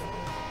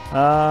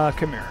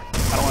 Come here.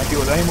 I don't want to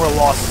deal with any more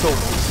lost souls.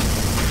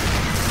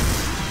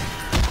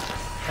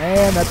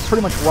 And that's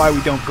pretty much why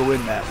we don't go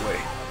in that way.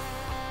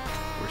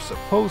 We're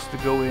supposed to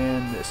go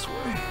in this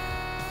way.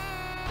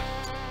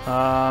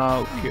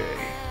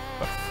 Okay.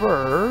 But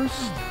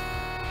first,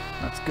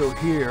 let's go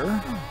here.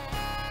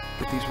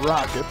 Get these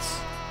rockets.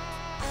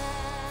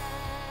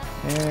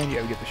 And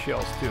yeah, we get the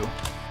shells too.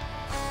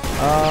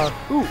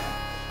 Ooh.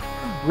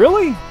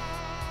 Really?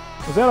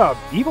 Was that a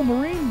evil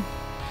marine?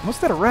 What's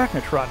that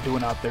Arachnotron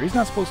doing out there? He's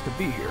not supposed to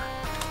be here.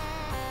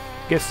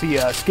 Guess he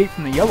escaped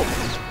from the yellow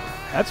room.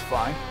 That's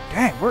fine.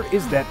 Dang, where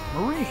is that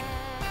marine?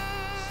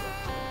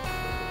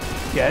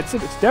 Yeah, it's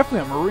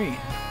definitely a marine.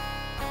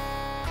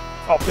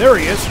 Oh, there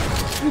he is.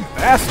 You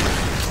bastard.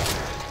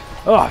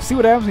 Oh, see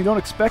what happens when you don't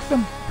expect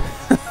them?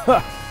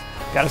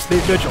 Gotta stay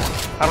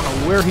vigilant. I don't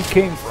know where he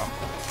came from.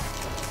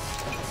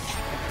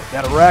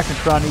 That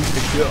Arachnotron needs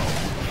to go.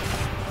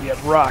 He has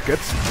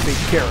rockets. Take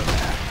care of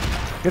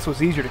that. Guess it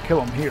was easier to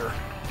kill him here.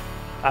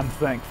 I'm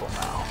thankful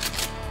now.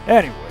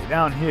 Anyway,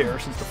 down here,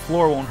 since the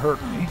floor won't hurt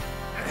me...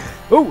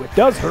 Ooh, it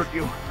does hurt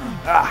you.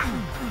 Ah,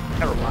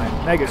 never mind.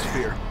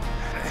 Megasphere.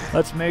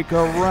 Let's make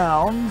our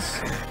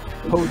rounds.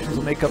 Potions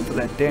will make up for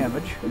that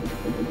damage.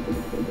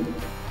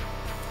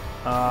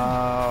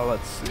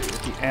 Let's see.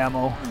 With the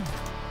ammo.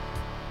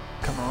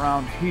 Come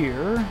around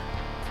here.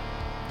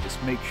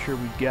 Just make sure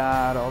we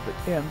got all the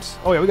imps.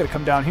 Oh yeah, we gotta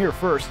come down here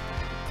first.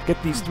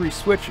 Get these 3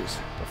 switches.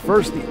 But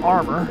first the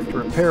armor to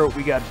repair what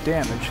we got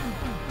damaged.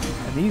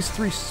 And these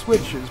 3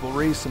 switches will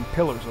raise some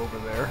pillars over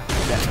there.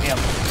 That imp.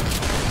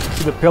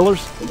 See the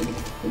pillars?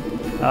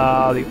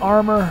 The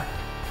armor.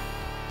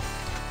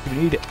 Do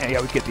we need it?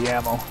 Yeah, we get the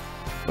ammo.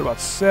 What about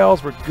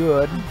cells? We're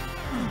good.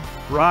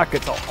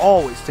 Rockets, I'll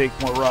always take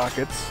more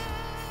rockets.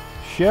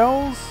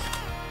 Shells?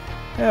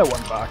 Yeah,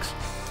 1 box.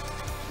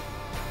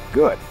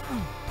 Good.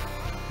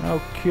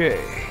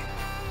 Okay.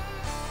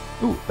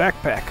 Ooh,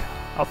 backpack.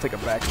 I'll take a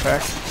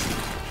backpack.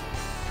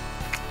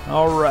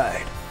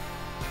 Alright.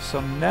 So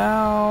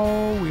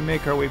now we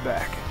make our way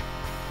back.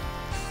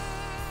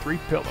 3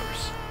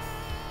 pillars.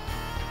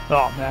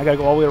 Oh man, I gotta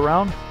go all the way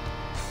around?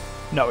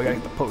 No, we gotta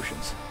get the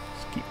potions.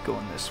 Let's keep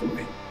going this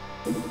way.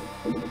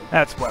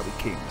 That's why we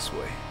came this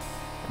way.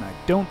 And I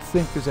don't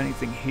think there's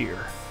anything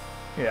here.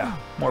 Yeah,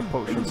 more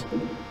potions.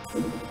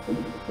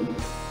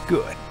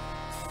 Good.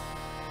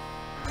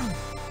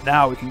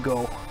 Now we can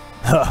go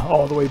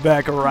all the way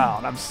back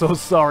around. I'm so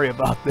sorry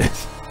about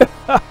this.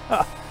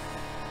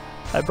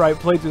 I probably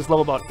played this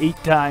level about 8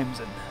 times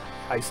and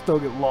I still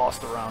get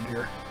lost around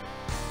here.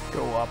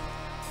 Go up.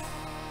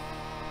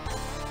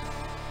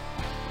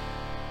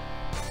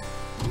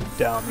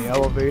 Down the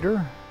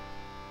elevator.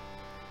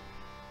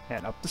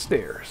 And up the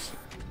stairs.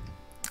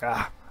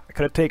 Ah, I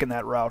could have taken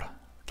that route.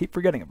 Keep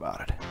forgetting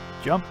about it.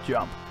 Jump,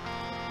 jump.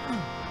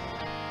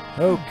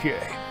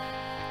 Okay.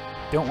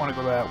 Don't want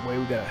to go that way.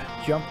 We gotta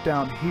jump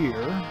down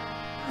here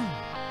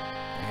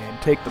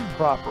and take the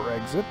proper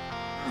exit.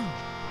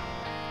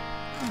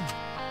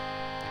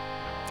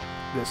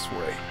 This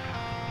way.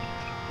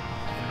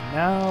 And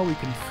now we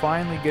can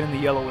finally get in the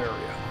yellow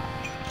area.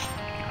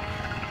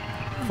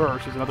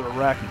 First, there's another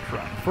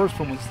Arachnotron. The first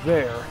one was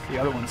there, the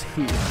other one's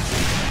here.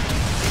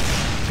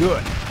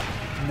 Good.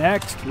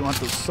 Next, we want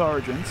those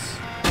sergeants.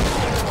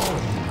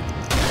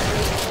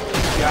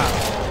 Got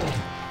it.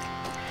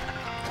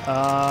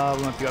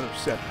 We want the other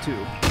set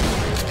too.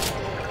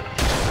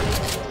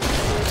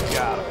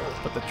 Got it.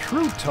 But the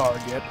true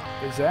target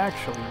is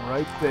actually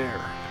right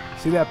there.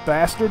 See that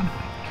bastard?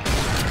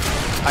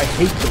 I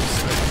hate those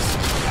things.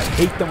 I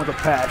hate them with a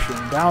passion.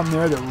 Down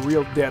there, they're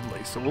real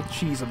deadly, so we'll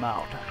cheese them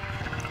out.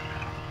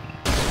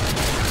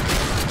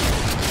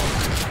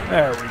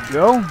 There we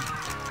go.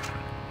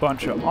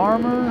 Bunch of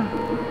armor.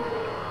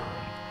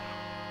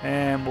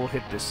 And we'll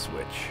hit this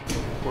switch.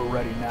 We're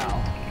ready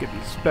now. Get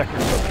these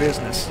specters of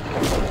business.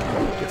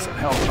 Get some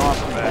health and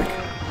armor back.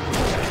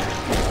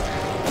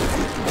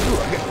 Ooh,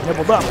 I get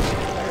nibbled up.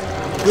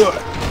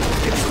 Good.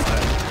 Get some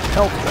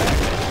health back.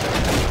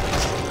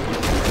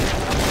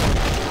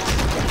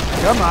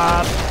 Come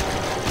on.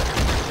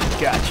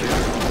 Gotcha.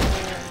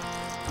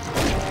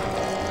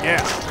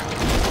 Yeah.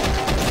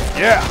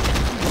 Yeah.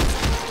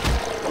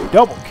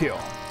 Double kill.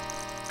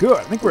 Good.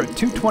 I think we're at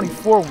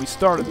 224 when we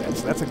started that,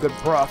 so that's a good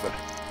profit.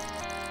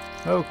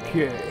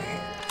 Okay.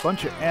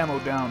 Bunch of ammo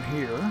down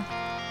here.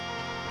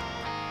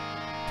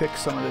 Pick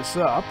some of this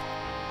up.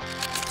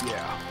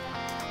 Yeah.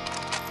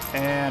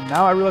 And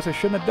now I realize I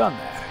shouldn't have done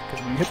that,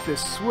 because when you hit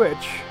this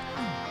switch,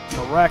 the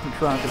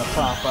Arachnotron's gonna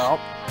pop out.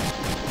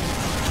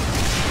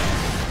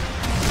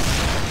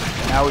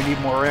 And now we need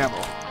more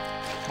ammo.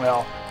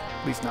 Well,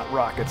 at least not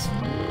rockets.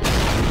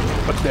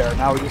 But there,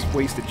 now we just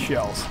wasted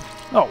shells.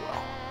 Oh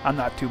well. I'm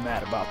not too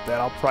mad about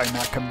that. I'll probably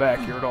not come back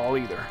here at all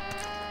either.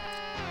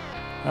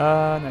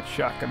 And that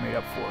shotgun made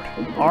up for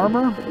it.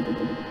 Armor.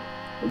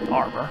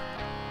 Armor.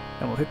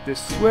 And we'll hit this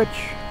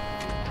switch.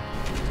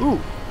 Ooh,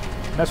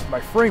 mess with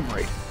my frame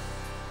rate.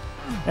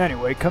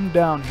 Anyway, come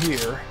down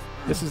here.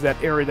 This is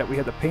that area that we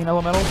had the pain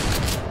elementals.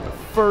 But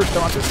first, I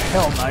want this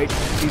Hell Knight.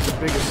 He's the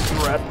biggest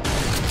threat.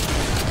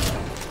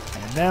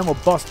 And then we'll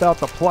bust out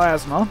the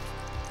plasma.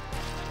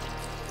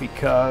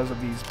 Because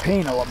of these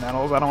pain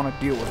elementals, I don't want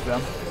to deal with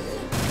them.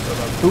 So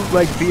the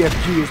bootleg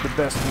BFG is the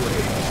best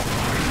way.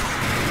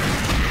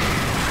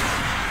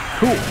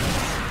 Cool.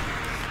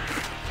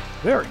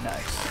 Very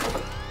nice.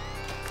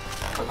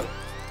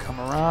 Come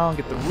around,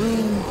 get the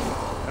room.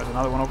 There's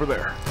another one over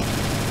there.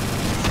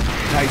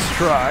 Nice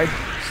try.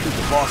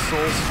 Stupid boss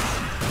souls.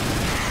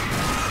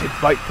 They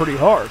bite pretty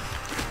hard.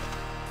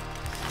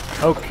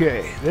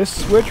 Okay,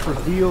 this switch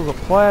reveals a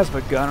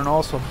plasma gun and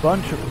also a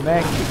bunch of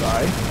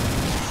magnifi.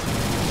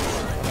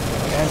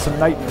 And some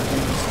nightmare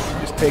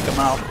things. Just take them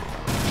out.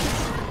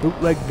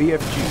 Bootleg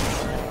BFG.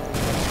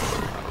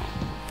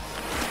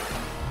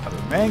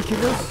 Another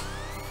Mancubus.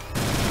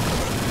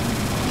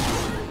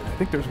 I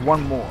think there's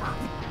one more.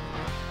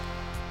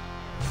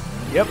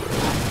 Yep.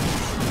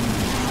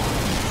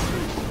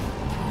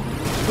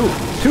 Ooh,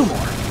 2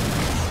 more.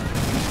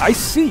 I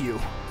see you.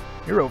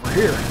 You're over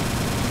here.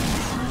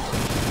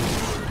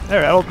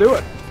 There, that'll do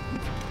it.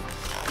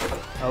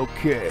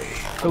 Okay.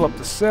 Fill up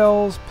the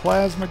cells.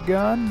 Plasma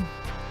gun.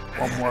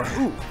 One more.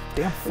 Ooh,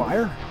 damn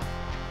fire.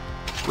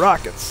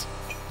 Rockets.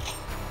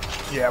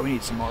 Yeah, we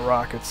need some more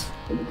rockets.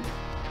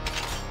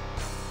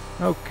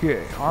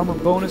 Okay, armor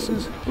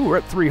bonuses. Ooh, we're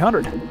at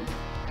 300.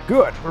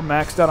 Good, we're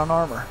maxed out on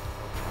armor.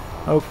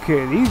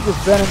 Okay, these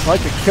Revenants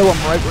like to kill them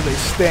right where they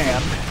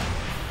stand.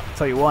 I'll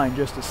tell you why in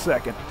just a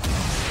second.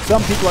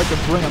 Some people like to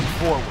bring them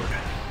forward.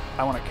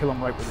 I want to kill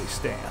them right where they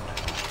stand.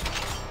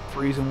 The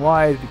reason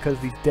why is because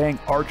these dang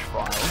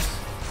archviles.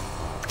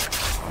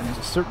 And there's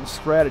a certain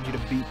strategy to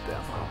beat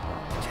them.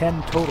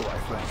 10 total, I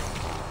think.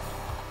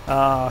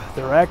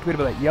 They're activated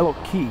by that yellow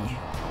key.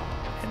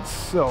 And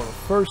so, the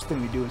first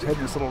thing we do is head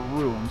in this little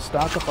room,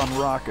 stock up on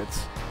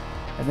rockets,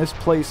 and this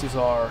place is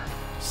our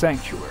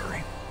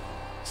sanctuary.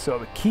 So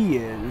the key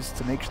is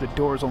to make sure the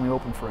door is only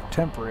open for a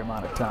temporary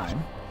amount of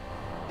time.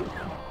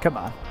 Come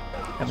on.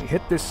 And we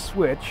hit this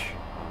switch.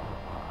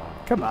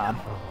 Come on.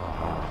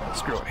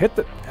 Screw it. Hit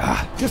the...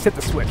 just hit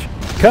the switch.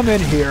 Come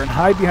in here and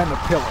hide behind the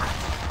pillar.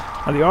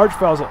 Now the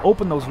archviles will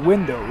open those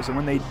windows, and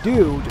when they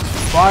do, just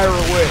fire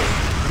away.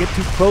 Get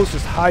too close,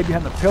 just hide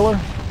behind the pillar.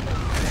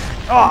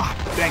 Ah,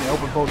 dang, I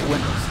opened both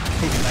windows.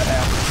 Hate when that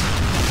happens.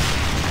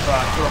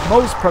 For the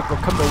most part, they'll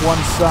come to one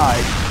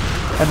side,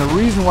 And the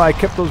reason why I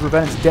kept those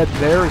revenants dead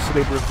there is so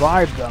they'd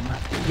revive them.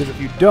 Because if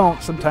you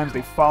don't, sometimes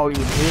they follow you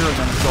in here and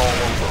then it's all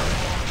over.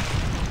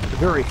 It's a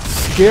very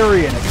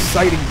scary and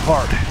exciting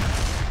part.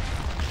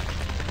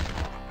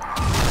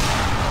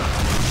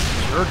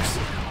 Jerks.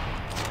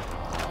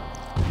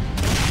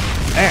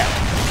 Man.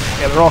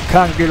 Yeah, they're all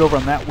congregated over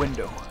on that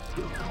window.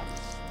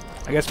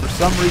 I guess for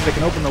some reason I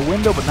can open the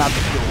window, but not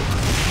the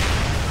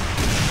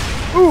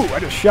door. Ooh, I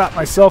just shot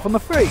myself in the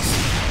face.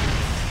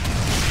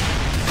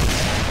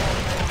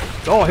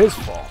 It's all his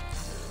fault.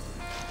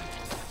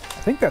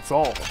 I think that's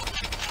all of them.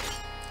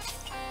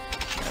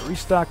 Yeah,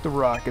 restock the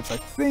rockets, I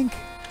think.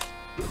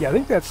 Yeah, I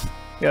think that's...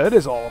 Yeah, that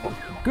is all of them.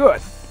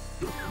 Good.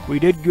 We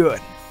did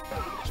good.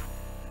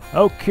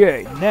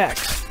 Okay,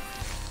 next.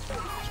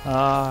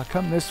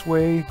 Come this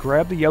way,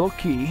 grab the yellow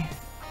key,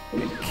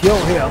 and kill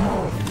him.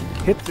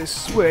 Hit this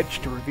switch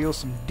to reveal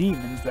some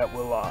demons that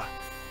will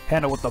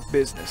handle with the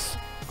business.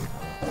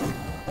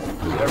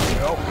 Ooh, there we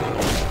go.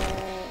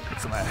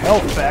 Get some of that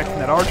health back from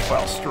that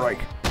Archvile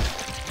strike.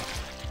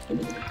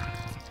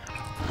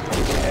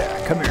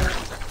 Yeah, come here.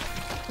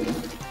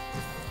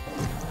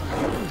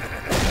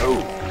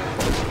 Oh.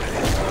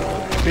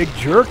 Big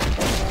jerk.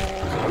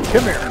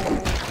 Come here.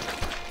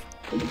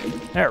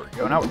 There we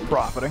go, now we're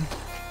profiting.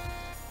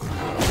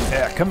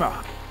 Yeah, come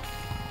on.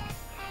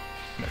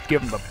 I'm gonna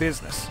give him the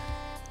business.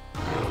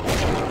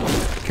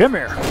 Come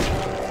here.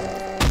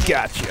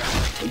 Gotcha.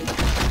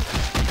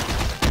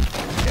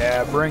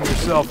 Yeah, bring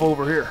yourself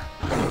over here.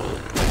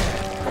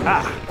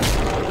 Ah,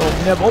 little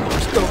nibble, but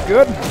still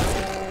good.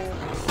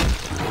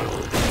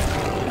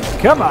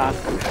 Come on.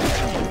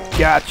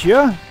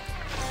 Gotcha.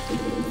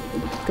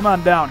 Come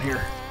on down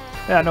here.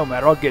 Yeah, no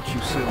matter, I'll get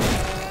you soon.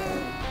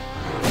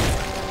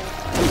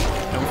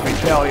 No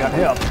fatality on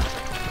him.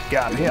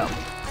 Got him.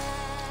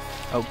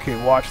 Okay,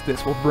 watch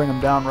this. We'll bring him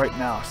down right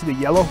now. See the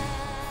yellow?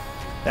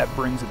 That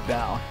brings it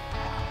down.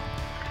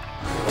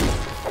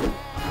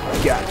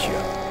 Gotcha.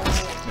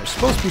 There's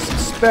supposed to be some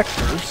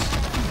specters.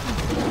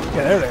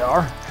 Yeah, there they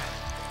are.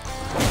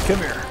 Come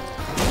here.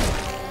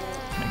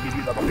 I'm gonna give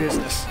you the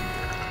business.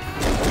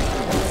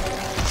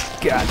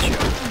 Gotcha.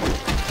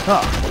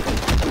 Huh.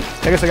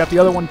 I guess I got the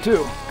other one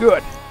too.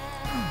 Good.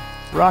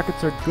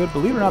 Rockets are good.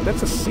 Believe it or not,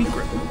 that's a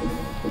secret.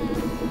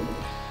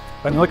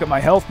 If I can look at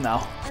my health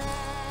now.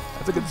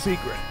 That's a good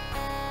secret.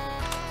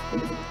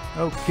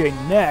 Okay,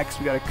 next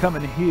we gotta come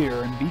in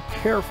here and be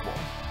careful.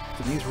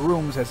 So these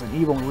rooms has an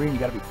evil marine, you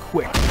gotta be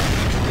quick.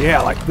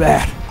 Yeah, like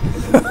that.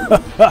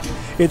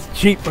 It's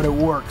cheap, but it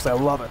works. I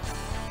love it.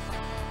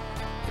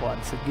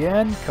 Once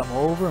again, come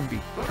over and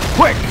be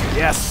quick.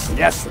 Yes,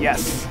 yes,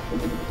 yes.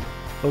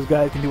 Those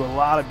guys can do a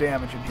lot of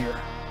damage in here.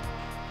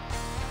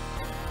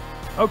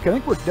 Okay, I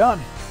think we're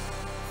done.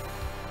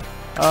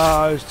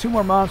 There's 2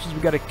 more monsters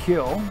we gotta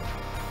kill.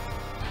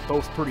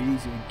 Both pretty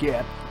easy to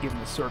get, given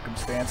the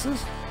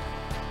circumstances.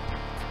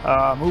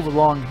 Move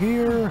along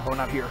here. Oh,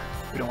 not here.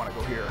 We don't want to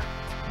go here.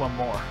 One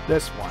more.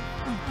 This one.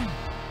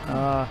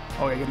 Oh,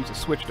 yeah, I gotta use a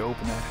switch to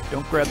open that.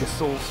 Don't grab the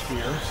soul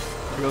sphere.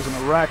 He goes an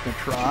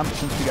Arachnotron, but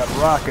since we got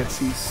rockets,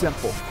 he's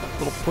simple.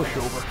 A little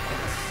pushover.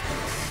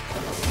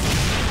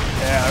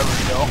 Yeah, there we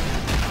go.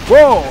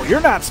 Whoa,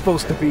 you're not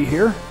supposed to be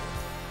here.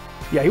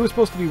 Yeah, he was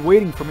supposed to be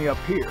waiting for me up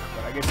here,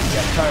 but I guess he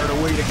got tired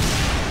of waiting.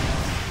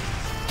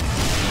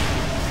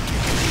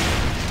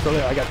 So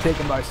there, I got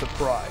taken by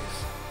surprise.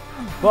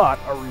 But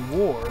a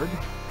reward is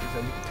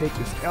that we can take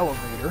this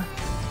elevator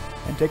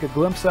and take a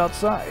glimpse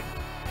outside.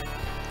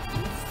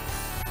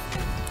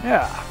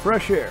 Yeah,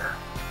 fresh air.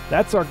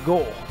 That's our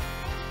goal.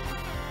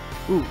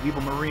 Ooh,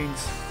 evil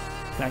marines.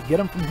 Can I get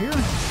them from here?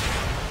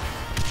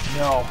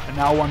 No, and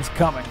now one's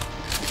coming.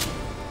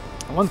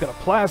 And one's got a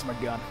plasma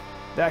gun.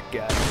 That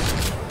guy.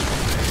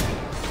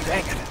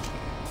 Dang it.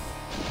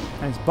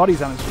 And his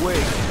buddy's on his way.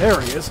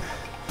 There he is.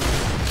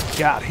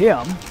 Got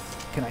him.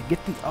 Can I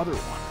get the other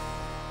one?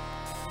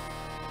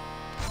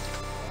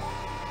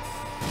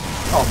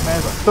 Oh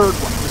man, there's a third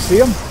one. You see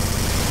him?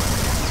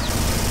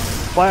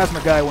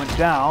 Plasma guy went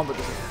down, but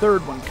there's a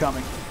third one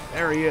coming.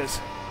 There he is.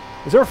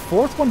 Is there a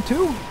fourth one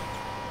too?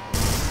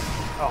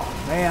 Oh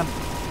man.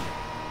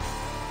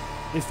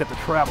 At least have to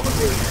travel to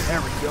there.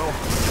 There we go.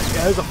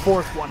 Yeah, there's a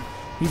fourth one.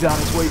 He's on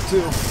his way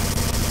too.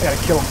 I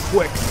gotta kill him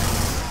quick.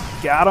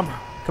 Got him.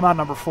 Come on,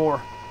 number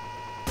 4.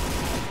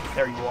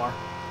 There you are.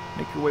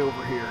 Make your way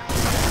over here.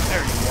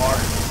 There you are.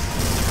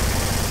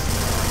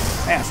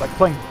 Man, it's like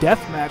playing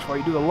deathmatch while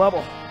you do the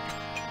level.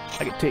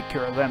 I can take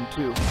care of them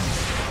too.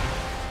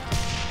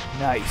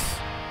 Nice.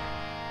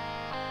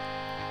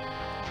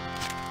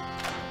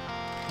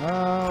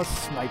 Let's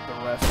snipe the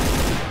rest.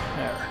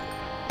 There.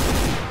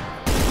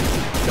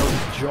 That was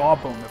his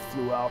jawbone that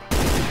flew out.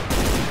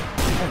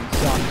 And these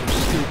zombies are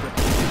stupid.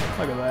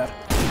 Look at that.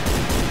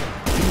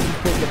 Easy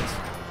pickings.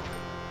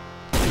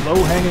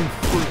 Low-hanging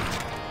fruit.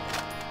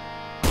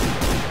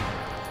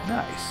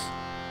 Nice.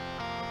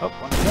 Oh,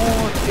 one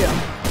more. Yeah.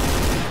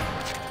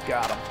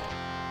 Got him.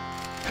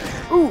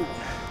 Ooh!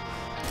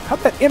 How'd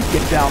that imp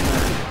get down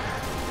there?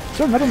 Is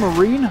there another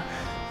marine?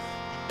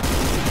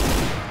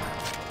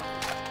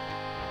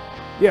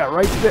 Yeah,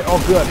 right there. Oh,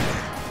 good.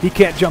 He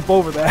can't jump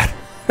over that.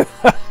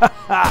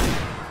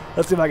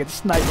 Let's see if I can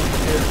snipe him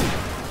from here.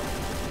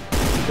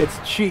 It's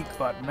cheap,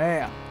 but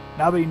man,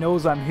 now that he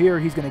knows I'm here,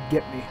 he's gonna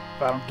get me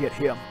if I don't get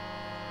him.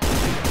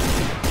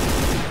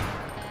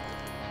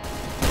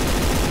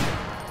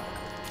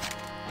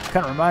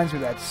 Kind of reminds me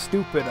of that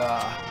stupid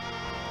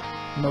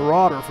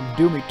Marauder from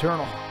Doom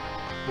Eternal.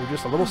 They're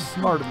just a little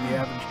smarter than the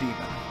average demon.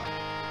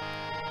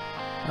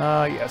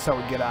 Yeah, that's how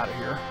we get out of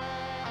here.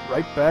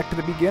 Right back to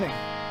the beginning.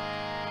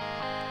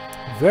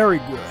 Very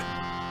good.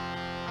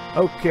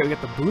 Okay, we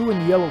got the blue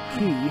and yellow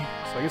key.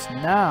 So I guess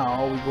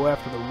now we go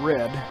after the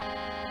red.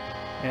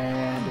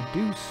 And to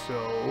do so...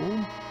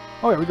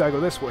 Oh yeah, we gotta go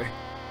this way.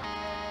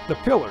 The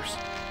pillars.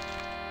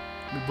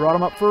 We brought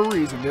them up for a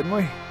reason, didn't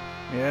we?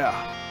 Yeah.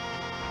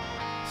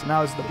 So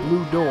now it's the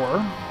blue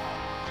door.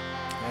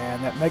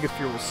 And that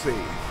Megasphere will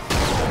save.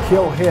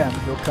 Kill him,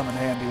 he'll come in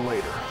handy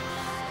later.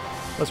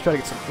 Let's try to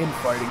get some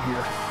infighting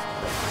here.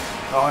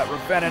 Oh, that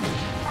Revenant.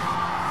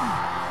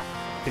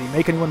 Did he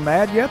make anyone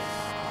mad yet?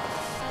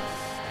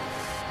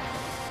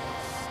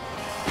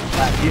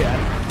 Not yet.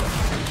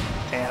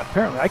 And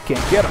apparently I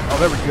can't get him. Oh,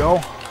 there we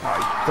go. Oh,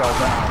 he fell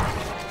down.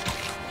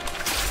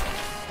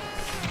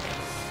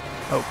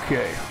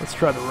 Okay, let's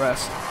try the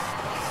rest.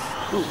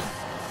 Ooh.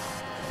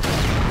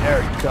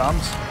 There he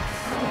comes.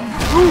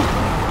 Ooh.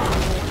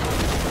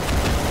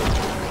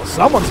 Well,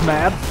 someone's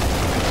mad.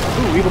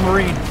 Ooh, Evil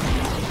Marine.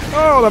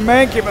 Oh, the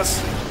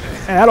Mancubus.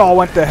 And that all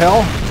went to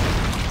hell.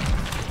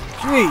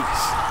 Jeez.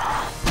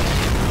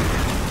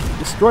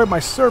 Destroyed my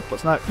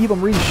surplus. Now Evil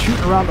Marine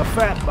shooting around the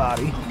fat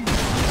body.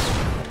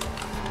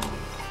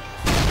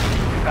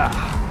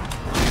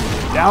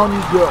 Ah. Down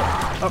you go.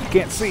 Oh,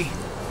 can't see.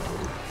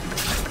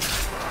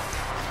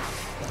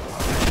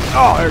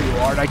 Oh, there you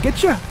are. Did I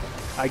get you?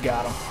 I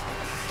got him.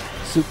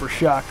 Super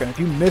shotgun. If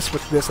you miss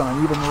with this on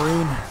an Evil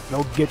Marine,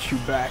 they'll get you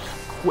back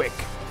quick.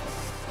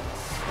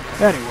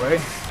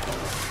 Anyway.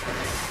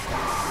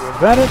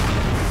 Prevent it.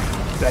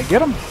 Did I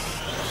get him?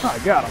 Oh, I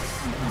got him.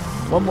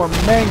 One more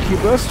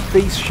Mancubus.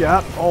 Face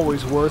shot.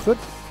 Always worth it.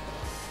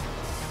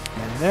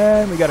 And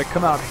then we got to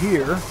come out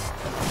here.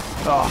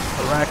 Oh,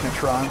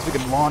 Arachnotrons. We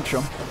can launch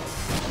them.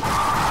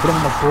 Put them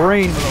in the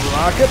brain with a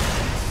rocket.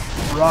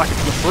 Rocket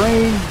to the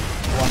brain.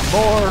 One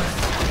more.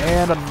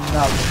 And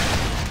another.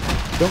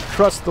 Don't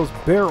trust those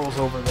barrels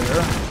over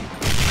there.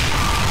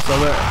 So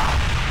there.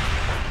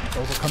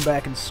 Those will come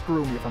back and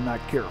screw me if I'm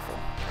not careful.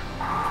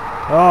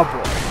 Oh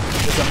boy.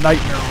 It's a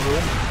nightmare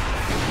room.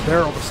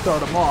 Barrel to start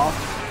them off.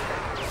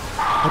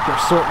 I think they're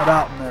sorting it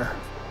out in there.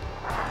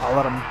 I'll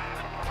let them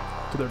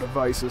to their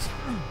devices.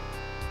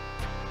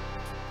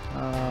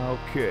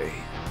 Okay.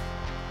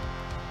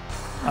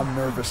 I'm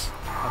nervous.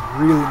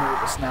 I'm really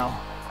nervous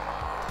now.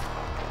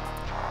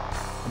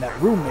 And that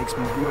room makes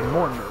me even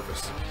more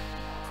nervous.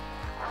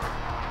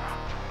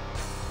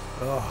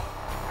 Oh.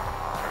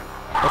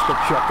 Let's go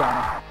check on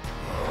him.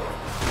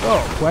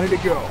 Oh, plenty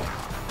to go.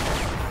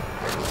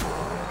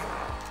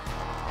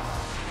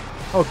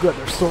 Oh good,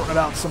 they're sorting it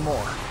out some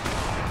more.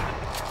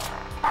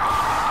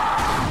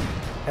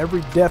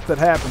 Every death that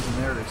happens in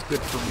there is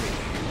good for me.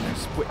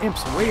 There's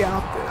imps way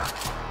out there.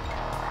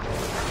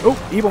 Oh,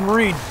 Evil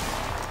Marine.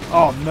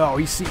 Oh no,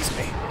 he sees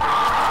me.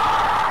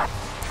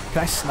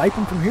 Can I snipe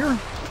him from here?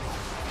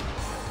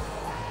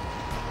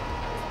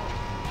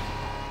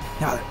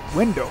 Now that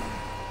window.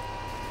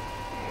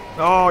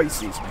 Oh, he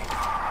sees me.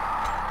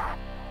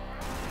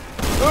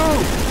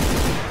 Oh!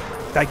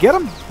 Did I get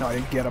him? No, I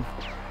didn't get him.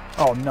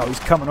 Oh no, he's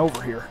coming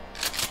over here.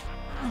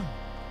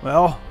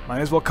 Well,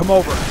 might as well come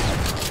over.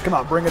 Come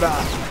on, bring it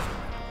on.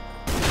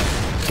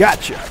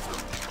 Gotcha.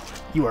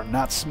 You are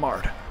not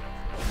smart.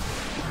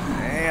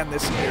 And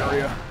this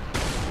area.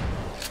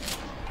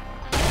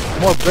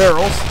 More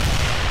barrels.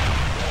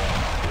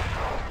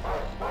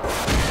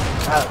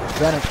 Ah,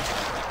 Venom.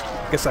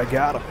 Guess I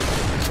got him.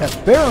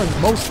 That Baron's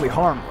mostly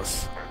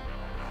harmless.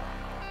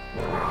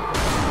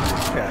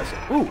 Yes.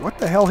 Ooh, what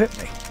the hell hit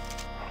me?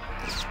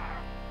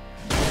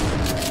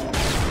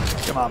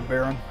 Come on,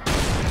 Baron.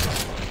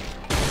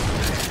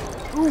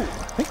 Ooh,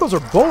 I think those are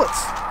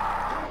bullets.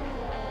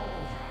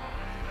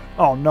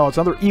 Oh no, it's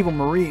another Evil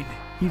Marine.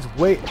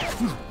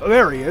 Oh,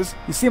 there he is.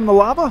 You see him in the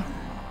lava?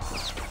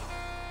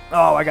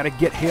 Oh, I gotta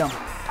get him.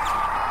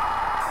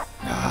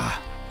 Ah,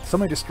 so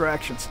many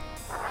distractions.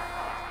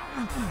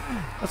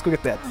 Let's go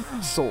get that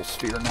soul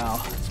sphere now.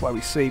 That's why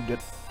we saved it.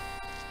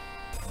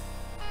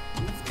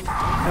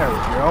 There we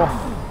go.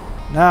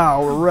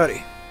 Now we're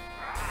ready.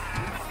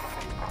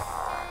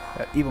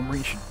 That Evil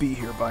Marine should be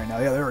here by now.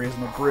 Yeah, there he is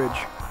on the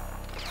bridge.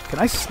 Can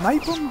I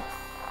snipe him?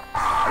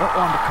 I don't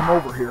want him to come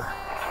over here.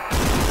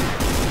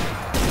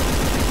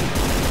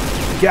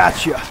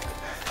 Gotcha!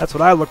 That's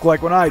what I look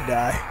like when I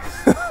die.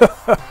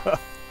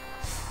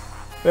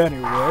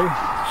 Anyway,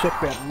 check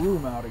that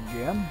room out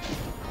again.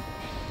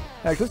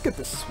 Actually, let's get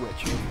this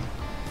switch.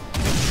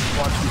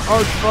 Watch the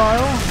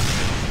Archvile.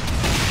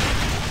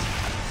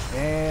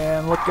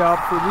 And look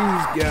out for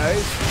these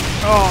guys.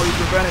 Oh, these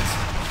are Venets.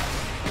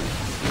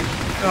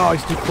 Oh,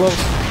 he's too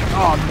close.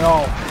 Oh,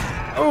 no.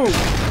 Oh!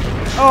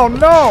 Oh,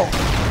 no!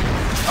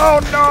 Oh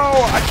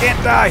no! I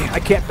can't die! I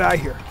can't die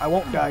here. I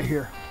won't die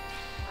here.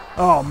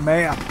 Oh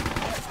man.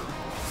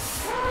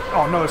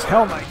 Oh no, it's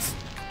Hell Knights.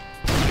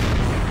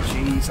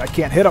 Jeez, I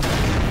can't hit them.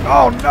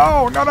 Oh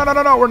no! No, no, no,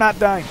 no, no! We're not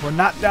dying. We're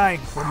not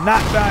dying. We're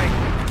not dying.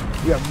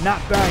 We are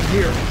not dying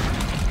here.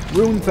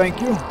 Rune,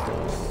 thank you.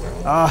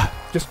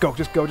 Just go,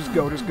 just go, just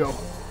go, just go.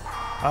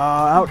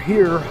 Out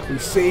here, we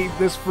saved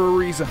this for a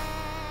reason.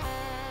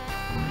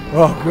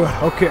 Oh, good.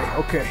 Okay,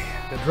 okay.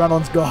 The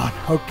adrenaline's gone.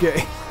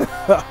 Okay.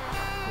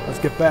 Let's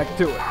get back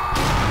to it.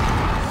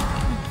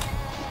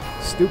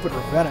 Stupid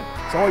Revenant.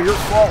 It's all your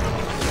fault.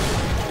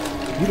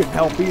 You didn't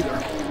help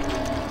either.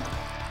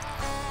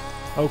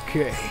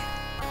 Okay.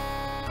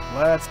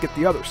 Let's get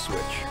the other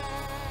switch.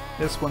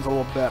 This one's a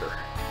little better.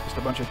 Just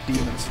a bunch of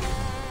demons.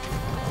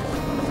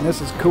 And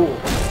this is cool.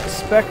 The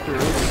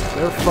Spectres,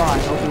 they're fine.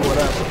 They'll do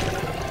whatever.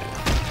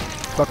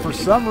 But for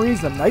some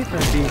reason,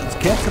 Nightmare Demons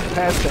can't come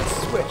past that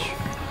switch.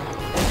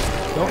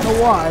 Don't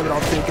know why, but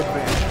I'll take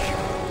advantage.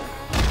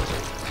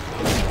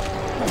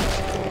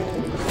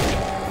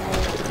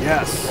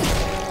 Yes.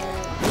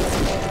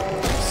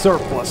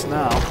 Surplus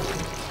now.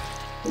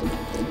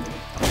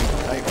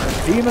 Nightmare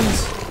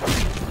Demons.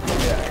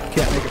 Yeah,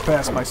 can't make it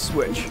past my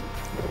switch.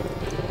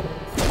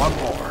 One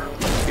more.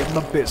 Give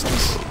them the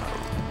business.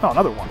 Oh,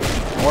 another one.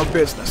 More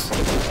business.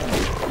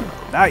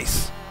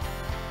 Nice.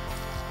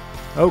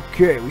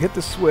 Okay, we hit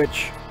the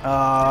switch.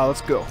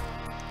 Let's go.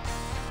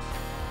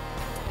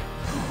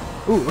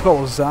 Ooh, look at all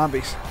those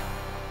zombies.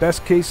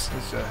 Best case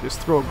is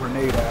just throw a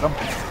grenade at them.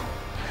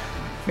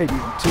 Maybe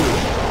even two.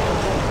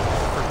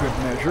 For good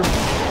measure.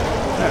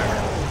 There.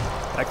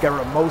 That got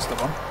rid of most of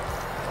them.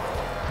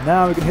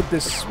 Now we can hit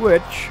this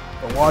switch,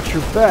 but watch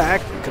your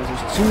back, because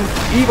there's two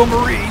evil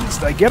marines.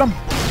 Did I get them?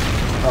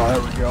 Oh,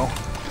 there we go.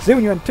 See,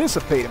 when you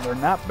anticipate them, they're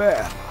not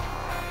bad.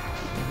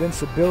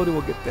 Invincibility,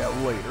 we'll get that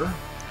later.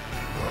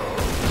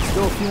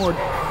 Still a few more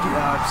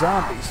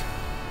zombies.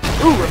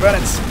 Ooh,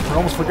 Revenants! I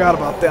almost forgot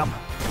about them.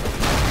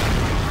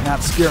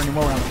 Not scared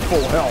anymore when I'm at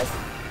full health.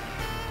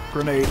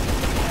 Grenade.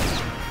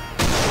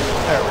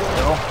 There we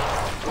go.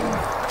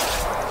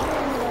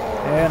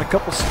 And a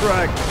couple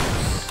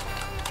stragglers.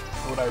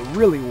 What I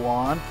really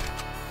want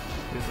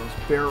is those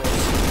barrels.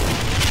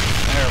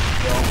 There we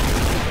go.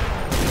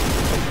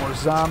 Some more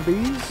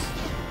zombies.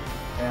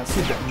 And let's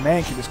see if that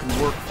Mancubus can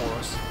work for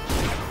us. Is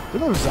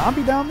there another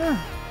zombie down there?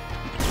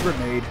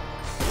 Grenade.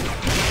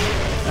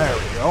 There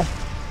we go.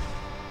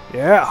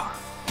 Yeah.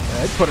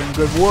 They put in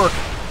good work.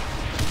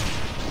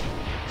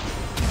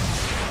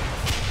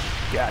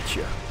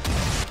 Gotcha.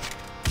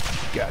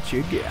 Gotcha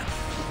again.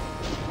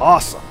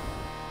 Awesome.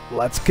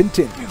 Let's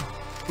continue.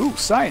 Ooh,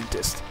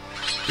 Scientist.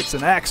 It's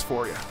an axe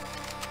for you.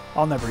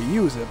 I'll never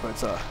use it, but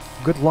it's a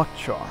good luck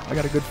charm. I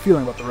got a good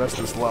feeling about the rest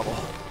of this level.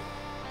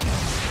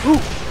 Ooh,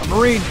 a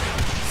Marine.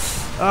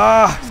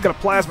 He's got a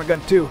plasma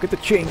gun too. Get the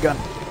chain gun.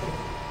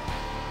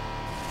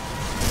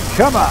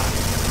 Come on.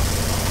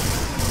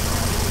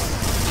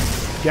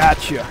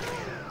 Gotcha.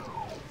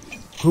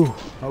 Ooh,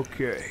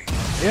 okay.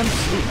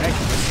 Imps. Ooh,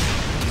 Mancubus.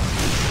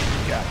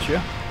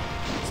 Gotcha.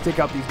 Let's take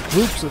out these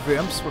groups of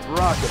imps with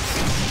rockets.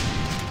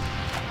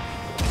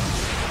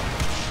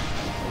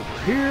 Over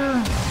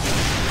here.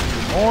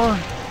 Two more.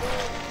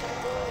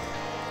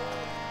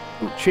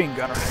 Ooh, chain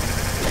gunner.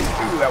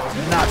 Ooh, that was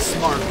not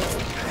smart.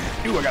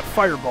 Ooh, I got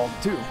fireballed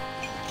too.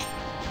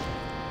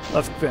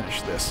 Let's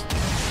finish this.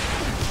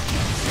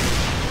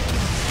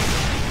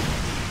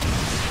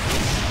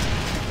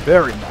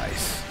 Very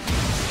nice.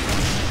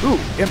 Ooh,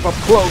 imp up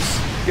close.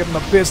 Give him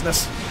the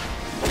business.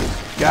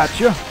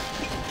 Gotcha.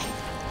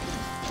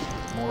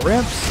 More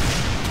imps.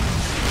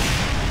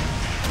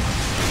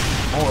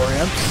 More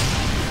imps.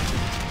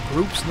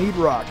 Groups need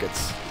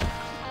rockets.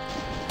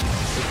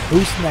 They're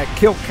boosting that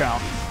kill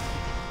count.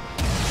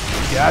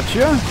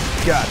 Gotcha.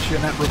 Gotcha.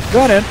 And that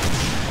Revenant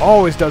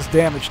always does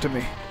damage to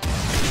me.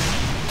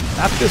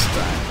 Not this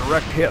time.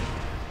 Direct hit.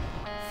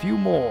 A few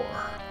more.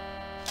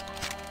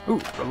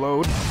 Ooh,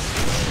 reload.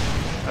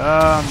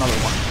 Another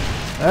one.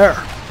 There.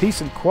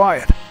 Peace and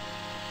quiet.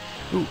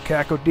 Ooh,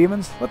 Caco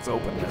Demons. Let's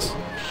open this.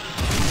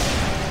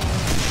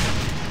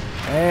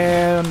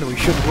 And we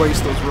shouldn't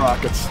waste those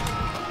rockets.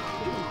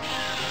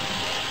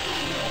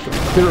 Can we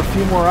clear a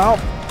few more out?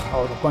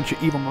 Oh, there's a bunch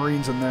of evil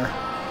Marines in there.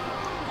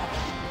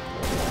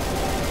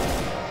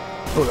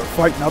 Oh, they're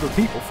fighting other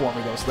people for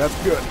me, though, so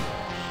that's good.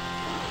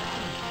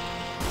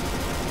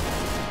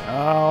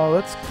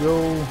 Let's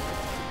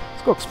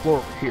go explore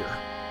over here.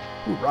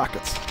 Ooh,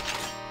 rockets.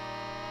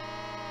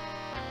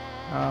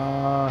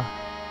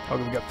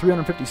 Okay, we got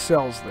 350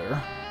 cells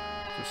there,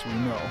 just so we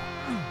know.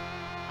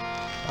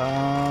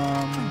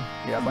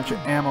 Yeah, a bunch of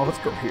ammo. Let's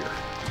go here.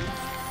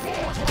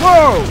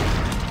 Whoa!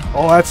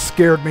 Oh, that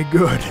scared me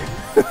good.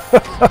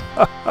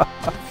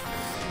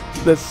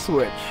 The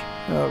switch.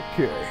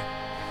 Okay.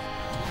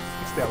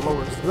 Guess that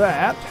lowers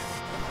that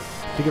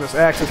to give us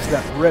access to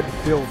that red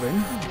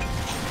building.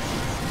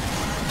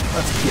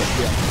 Let's get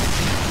him.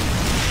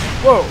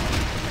 Whoa!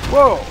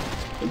 Whoa!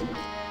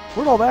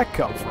 Where'd all that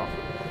come from?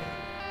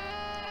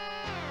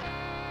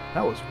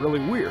 That was really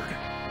weird.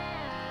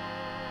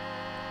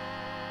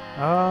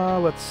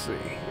 Let's see.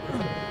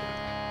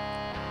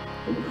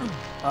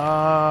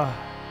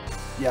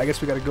 Yeah, I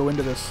guess we gotta go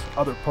into this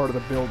other part of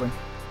the building.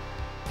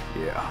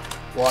 Yeah,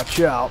 watch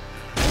out.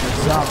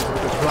 The zombies are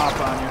gonna drop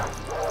on you.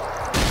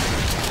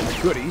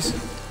 Goodies.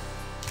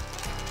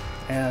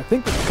 And I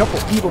think there's a couple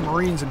evil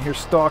marines in here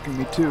stalking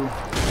me too.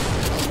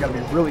 You gotta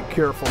be really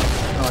careful.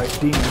 Alright,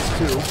 demons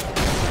too.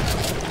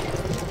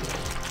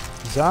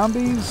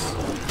 Zombies.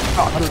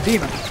 Oh, another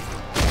demon.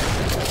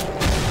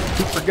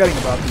 Keep forgetting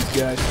about these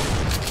guys.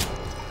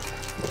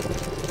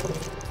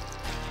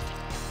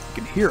 You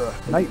can hear a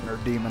nightmare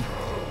demon.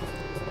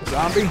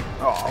 Zombie?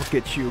 Oh, I'll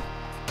get you.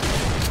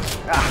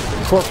 Ah,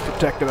 the corpse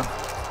protected him.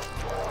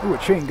 Ooh, a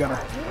chain gunner.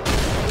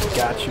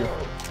 Got you.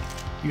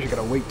 Usually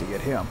gotta wait to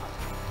get him.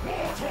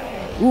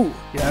 Ooh,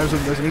 yeah,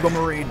 there's an Eagle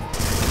Marine.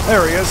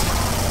 There he is.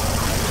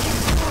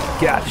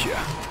 Gotcha.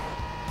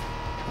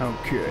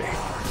 Okay.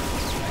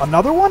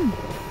 Another one?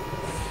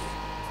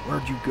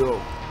 Where'd you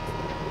go?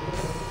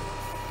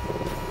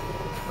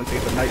 Let's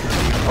get the nightmare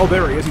demon. Oh,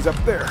 there he is. He's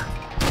up there.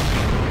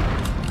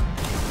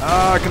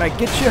 Can I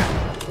get you?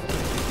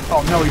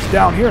 Oh no, he's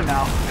down here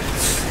now.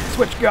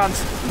 Switch guns.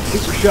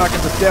 Super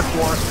shotguns of death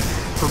warrant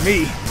for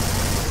me.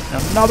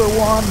 Another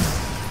one.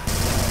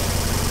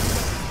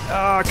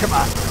 Come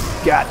on.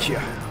 Gotcha.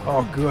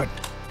 Oh, good.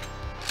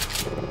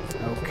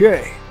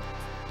 Okay.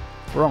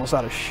 We're almost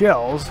out of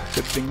shells.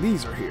 Good thing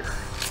these are here.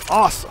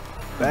 Awesome.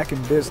 Back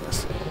in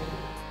business.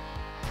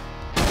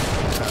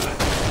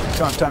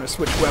 Don't have time to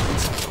switch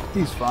weapons.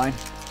 He's fine.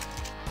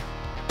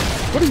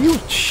 What are you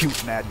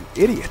shooting at, you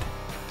idiot?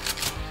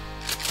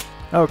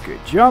 Okay,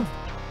 jump.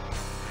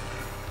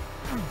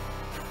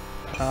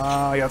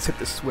 Yeah, let's hit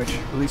the switch.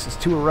 Releases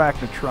 2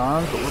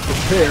 arachnotrons, but we're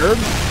prepared.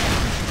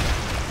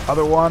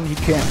 Other one, he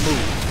can't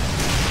move.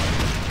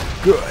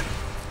 Good.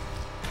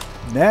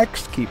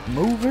 Next, keep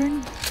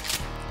moving.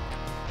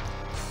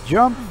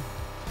 Jump.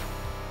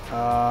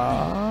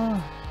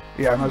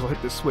 Yeah, I might as well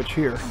hit this switch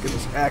here. Give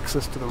us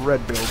access to the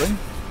red building.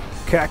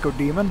 Caco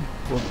Demon,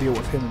 we'll deal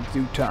with him in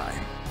due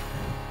time.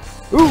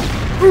 Ooh!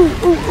 Ooh!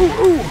 Ooh! Ooh!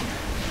 Ooh!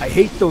 I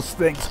hate those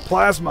things.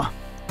 Plasma.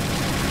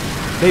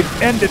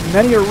 They've ended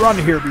many a run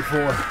here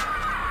before.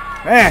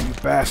 Man, you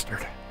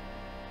bastard.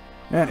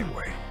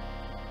 Anyway.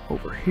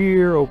 Over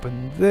here,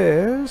 open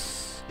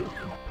this.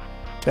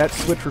 That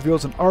switch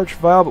reveals an arch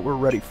vial, but we're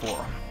ready for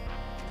him.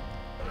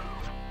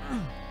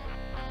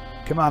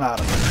 Come on out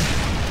of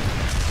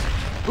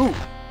there. Ooh.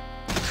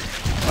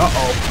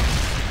 Uh-oh.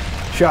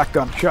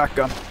 Shotgun,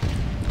 shotgun.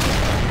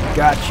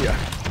 Gotcha.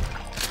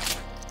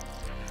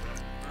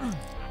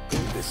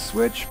 This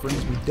switch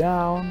brings me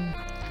down.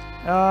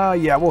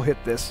 Yeah, we'll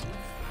hit this.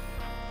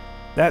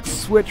 That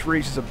switch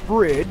raises a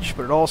bridge,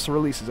 but it also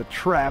releases a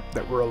trap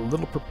that we're a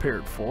little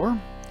prepared for.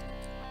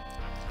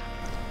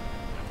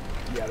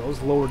 Yeah,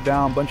 those lowered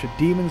down a bunch of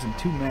demons and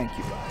 2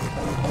 mancubi.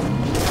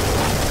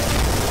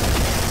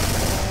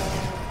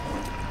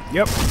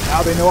 Yep,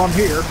 now they know I'm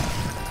here.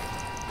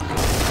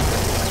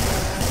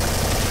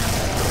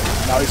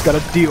 Now he's got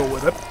to deal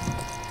with it.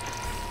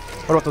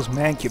 What about those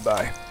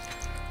mancubi?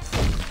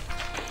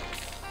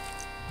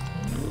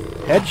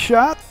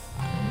 Headshot?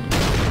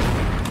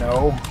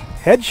 No.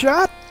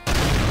 Headshot?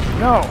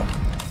 No.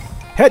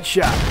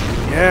 Headshot.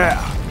 Yeah.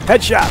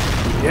 Headshot.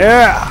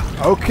 Yeah.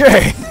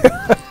 Okay.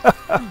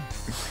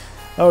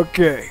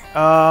 Okay.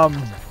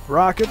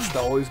 Rockets,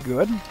 always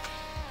good.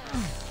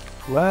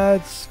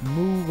 Let's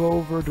move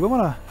over. Do we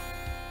want to...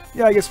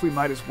 Yeah, I guess we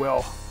might as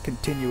well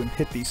continue and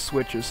hit these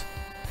switches.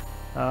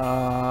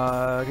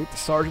 Get the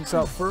sergeants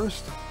out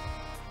first?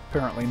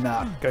 Apparently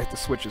not. Gotta hit the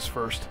switches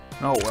first.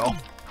 Oh well.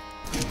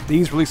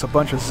 These release a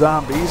bunch of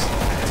zombies.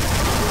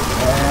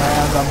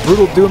 And on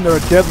Brutal Doom, they're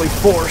a deadly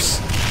force.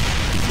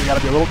 We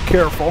gotta be a little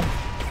careful.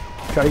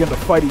 Try to get them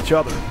to fight each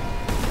other.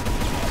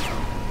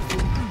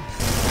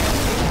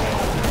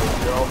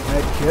 Go,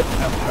 med kit,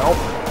 have help.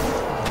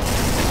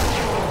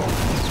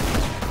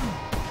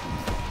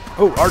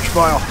 Oh,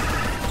 Archvile.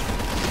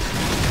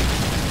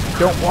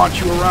 Don't want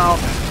you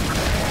around.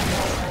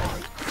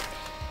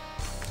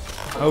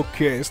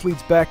 Okay, this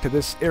leads back to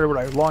this area where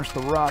I launched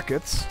the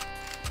rockets.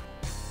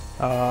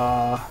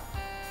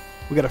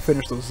 We gotta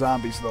finish those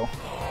zombies, though.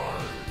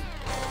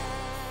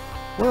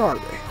 Where are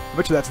they? I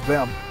bet you that's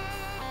them.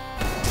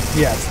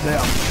 Yeah, it's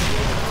them.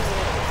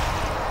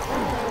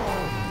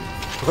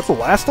 Was that the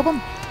last of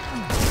them?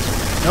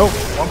 Nope,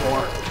 one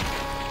more.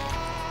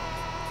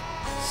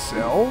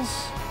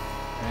 Cells.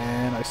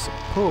 And I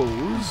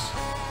suppose...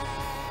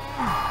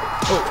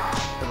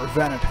 Oh, they're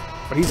revented.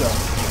 But he's a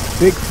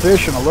big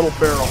fish in a little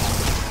barrel.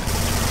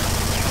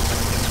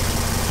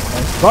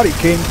 And his buddy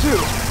came too.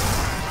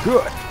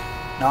 Good.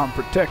 Now I'm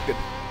protected.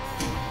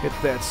 Hit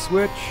that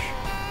switch.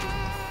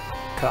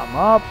 Come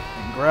up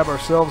and grab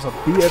ourselves a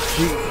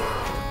BFG,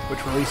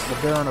 which releases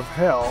a Baron of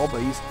Hell,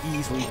 but he's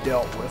easily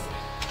dealt with.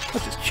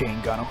 Let's just chain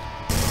gun him.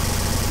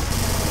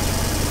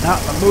 Not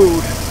in the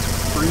mood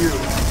for you.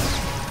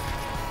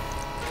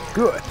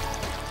 Good.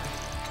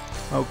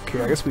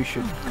 Okay, I guess we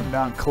should come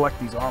down and collect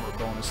these armor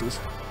bonuses.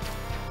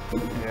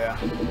 Yeah.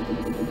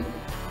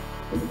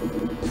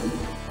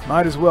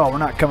 Might as well. We're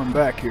not coming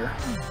back here.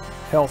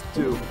 Health,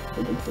 too.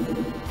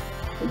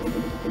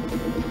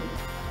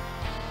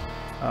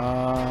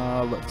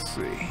 Let's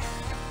see.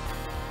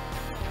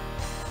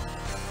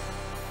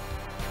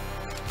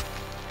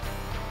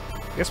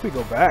 Guess we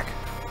go back.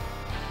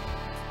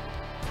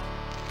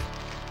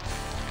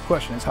 The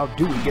question is, how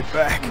do we get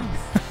back?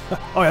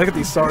 Oh yeah, look at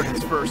these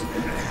sergeants first.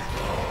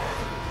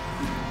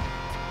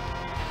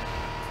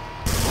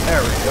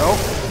 There we go.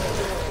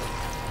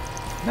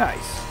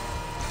 Nice.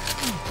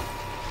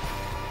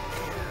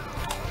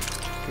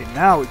 Okay,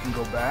 now we can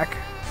go back. I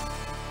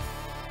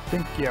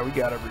think, yeah, we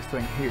got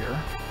everything here.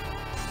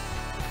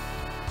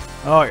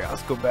 Oh yeah,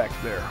 let's go back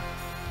there.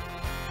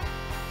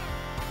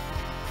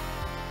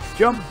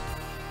 Jump!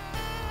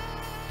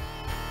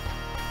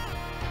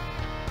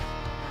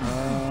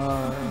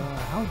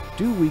 How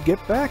do we get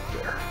back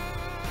there?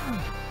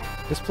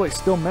 This place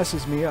still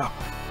messes me up.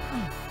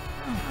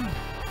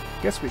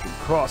 Guess we can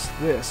cross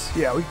this.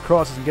 Yeah, we can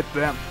cross this and get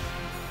them.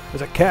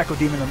 There's a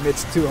cacodemon in the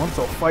midst too. I want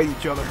them to fight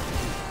each other.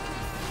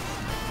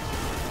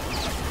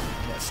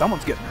 Yeah,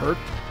 someone's getting hurt.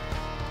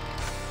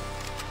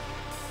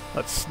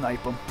 Let's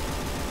snipe them.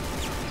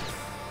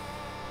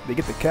 They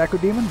get the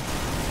cacodemon?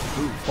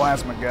 Ooh,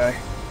 plasma guy.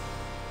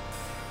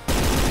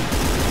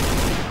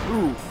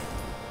 Ooh.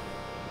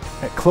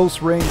 At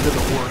close range are the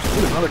worst.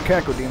 Ooh, there's another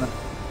cacodemon.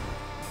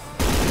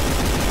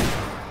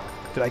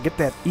 Did I get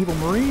that evil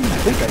marine? I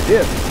think I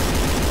did.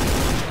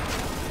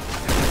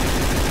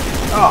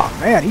 Oh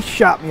man, he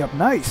shot me up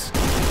nice.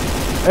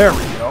 There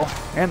we go.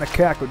 And the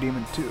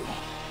cacodemon too.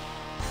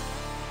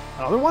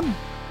 Another one?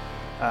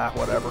 Ah,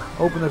 whatever.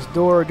 Open this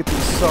door, get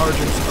these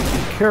sergeants, but be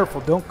careful,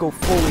 don't go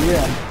fully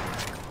in.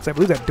 Because I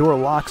believe that door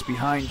locks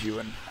behind you,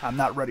 and I'm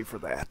not ready for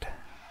that.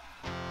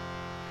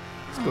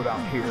 Let's go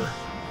down here.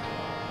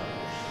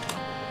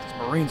 These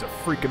Marines are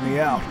freaking me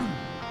out.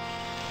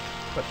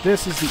 But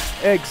this is the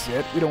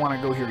exit. We don't want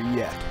to go here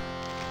yet.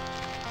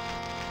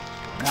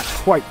 Not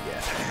quite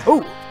yet.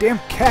 Oh, damn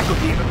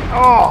cacodemon.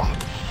 Oh,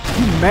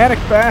 you manic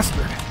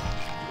bastard.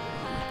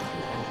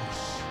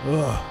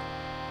 Ugh.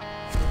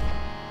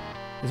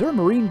 Is there a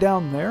Marine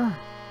down there?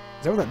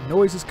 Is that where that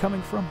noise is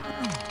coming from?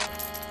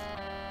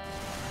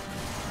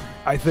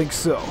 I think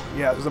so.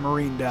 Yeah, there's a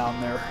Marine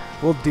down there.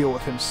 We'll deal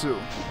with him soon.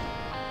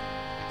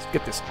 Let's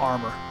get this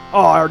armor.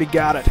 Oh, I already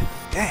got it.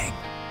 Dang.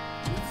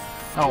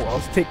 Oh, well,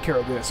 let's take care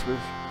of this. We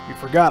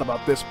forgot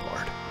about this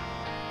part.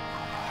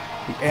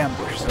 The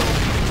ambush zone.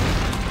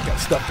 We got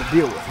stuff to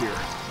deal with here.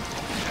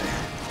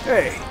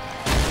 Hey.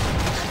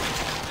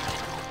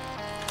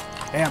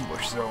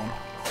 Ambush zone.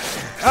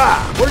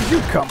 Ah, where'd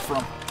you come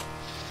from?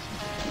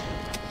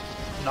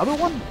 Another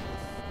one?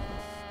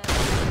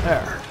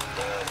 There.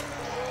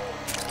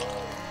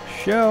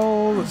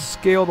 Shell,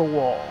 scale the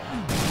wall.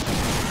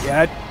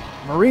 Yeah,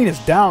 Marine is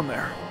down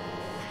there.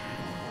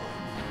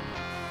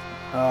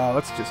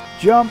 Let's just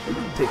jump,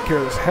 take care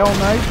of this Hell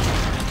Knight,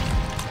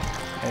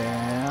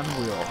 and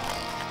we'll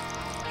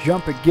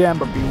jump again,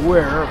 but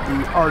beware of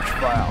the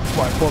Archvile. That's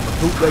why I pulled the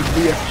bootleg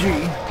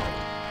BFG.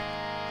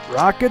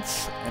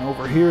 Rockets, and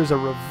over here is a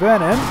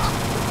Revenant.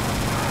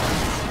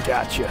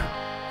 Gotcha.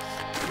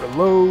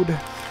 Reload.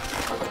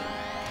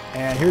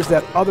 And here's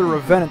that other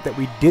Revenant that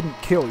we didn't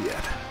kill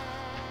yet.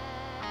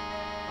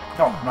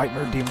 Oh,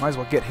 Nightmare Demon. Might as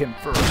well get him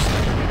first.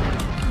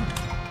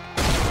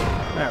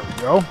 There we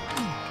go.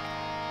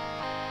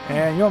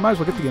 And, you know, might as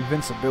well get the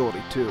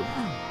invincibility, too.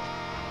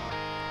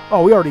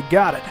 Oh, we already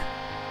got it.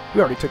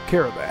 We already took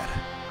care of that.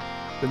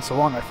 Been so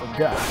long I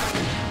forgot.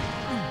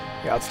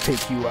 Yeah, let's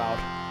take you out.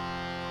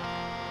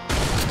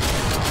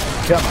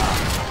 Come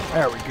on.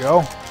 There we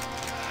go.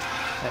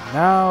 And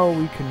now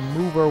we can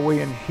move our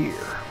way in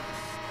here.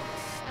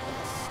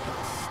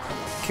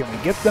 Can we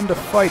get them to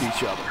fight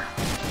each other?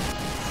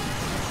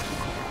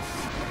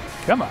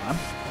 Come on. I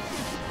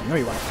know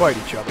you want to fight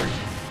each other.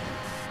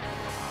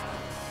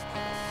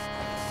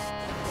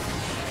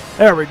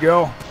 There we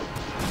go.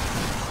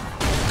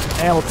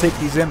 And we'll take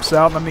these imps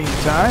out in the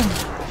meantime.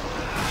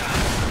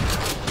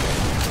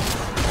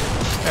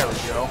 There we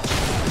go.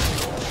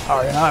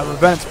 Alright, now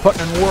Revenant's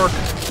putting in work.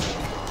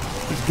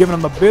 He's giving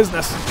them the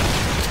business.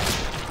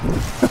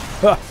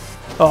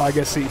 Oh, I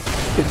guess he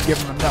didn't give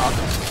them enough.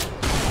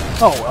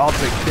 Oh, well, I'll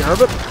take care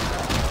of it.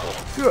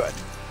 Good.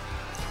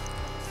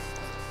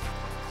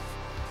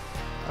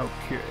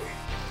 Okay.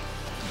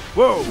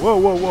 Whoa, whoa,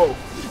 whoa, whoa.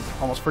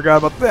 Almost forgot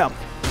about them.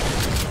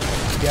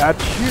 Got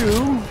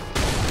you.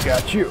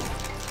 Got you.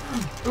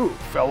 Ooh,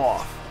 fell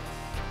off.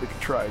 We can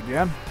try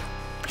again.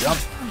 Jump,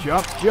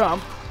 jump,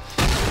 jump.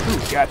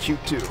 Ooh, got you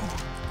too.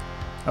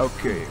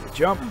 Okay,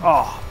 jump.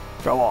 Oh,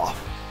 fell off.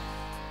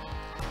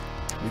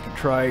 We can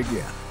try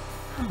again.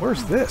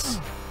 Where's this?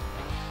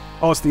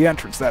 Oh, it's the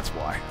entrance, that's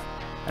why.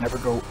 I never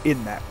go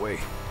in that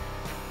way.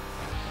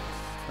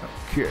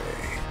 Okay.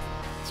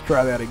 Let's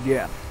try that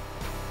again.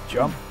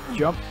 Jump,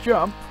 jump,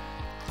 jump.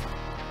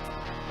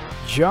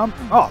 Jump.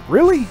 Oh,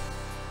 really?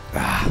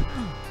 Ah,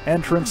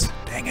 entrance.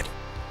 Dang it.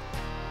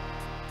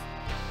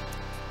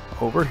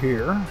 Over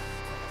here.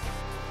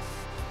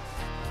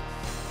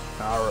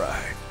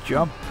 Alright.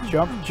 Jump,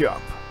 jump,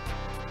 jump.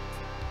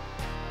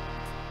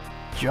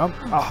 jump.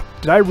 Oh,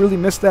 did I really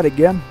miss that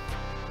again?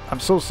 I'm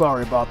so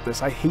sorry about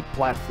this. I hate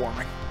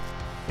platforming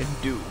in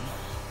Doom.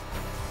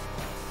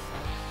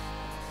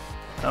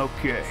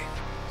 Okay,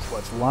 so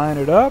let's line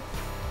it up.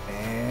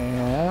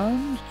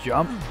 And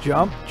jump,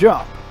 jump,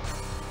 jump.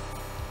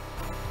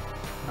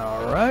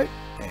 Alright,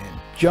 and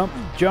jump,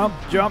 jump,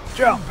 jump,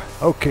 jump.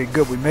 Okay,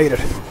 good, we made it.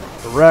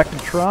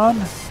 Arachnotron.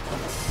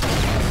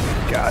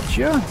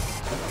 Gotcha.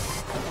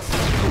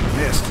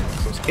 Missed.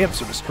 Those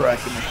imps are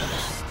distracting me.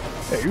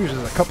 Hey, usually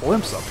there's a couple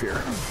imps up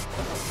here.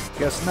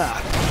 Guess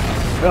not.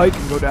 Well, you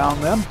can go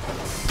down then.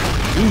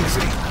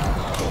 Easy.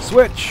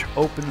 Switch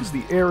opens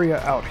the area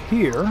out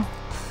here,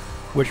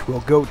 which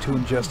we'll go to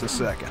in just a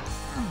second.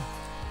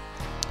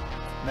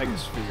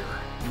 Megasphere.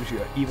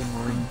 Usually an even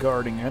marine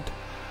guarding it.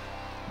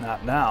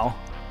 Not now.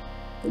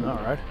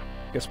 Alright.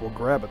 Guess we'll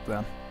grab it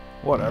then.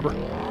 Whatever.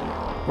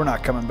 We're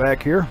not coming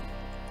back here.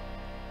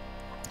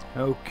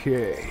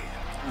 Okay.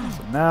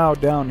 So now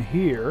down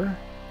here,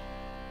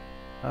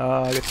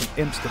 I got some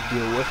imps to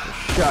deal with. The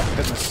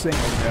shotgun the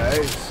single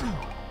guys.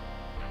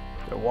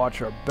 Gotta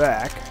watch our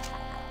back.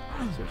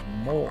 There's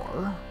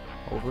more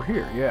over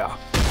here. Yeah.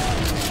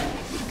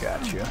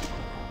 Gotcha.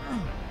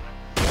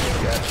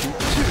 Got you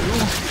too.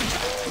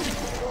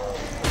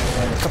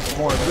 And a couple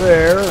more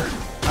there.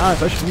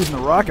 Nice. I should be using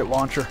the rocket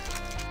launcher.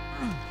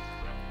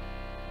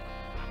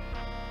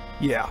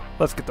 Yeah,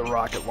 let's get the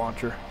rocket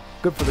launcher.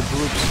 Good for the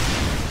groups.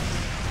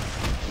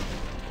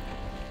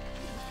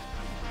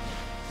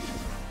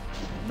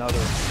 Another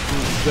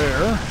group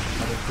there.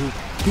 Another group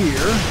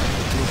here.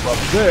 Another group up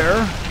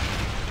there.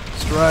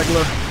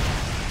 Straggler.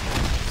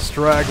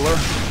 Straggler.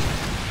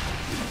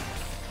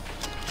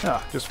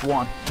 Ah, just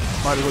one.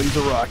 Might as well use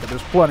a rocket.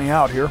 There's plenty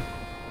out here.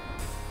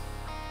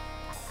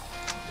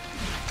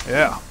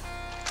 Yeah.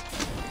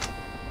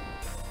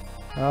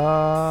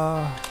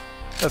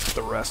 Let's get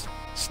the rest.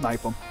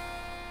 Snipe them.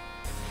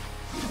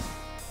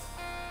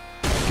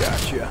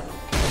 Gotcha.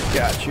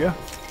 Gotcha.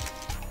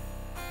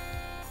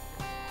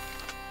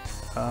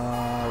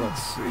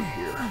 Let's see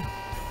here.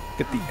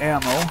 Get the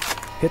ammo.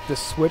 Hit the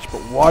switch,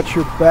 but watch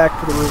your back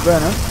for the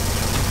Revenant.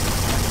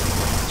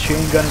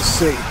 Chain gun is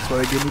safe. That's why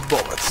they give me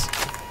bullets.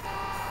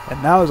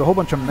 And now there's a whole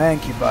bunch of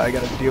Mancubi I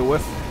gotta deal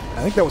with.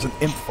 I think that was an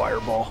imp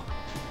fireball.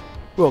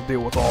 We'll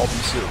deal with all of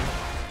them soon.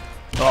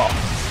 Oh,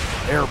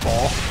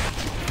 airball.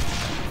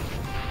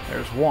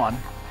 There's one.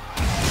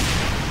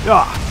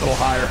 Ah, a little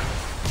higher.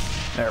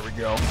 There we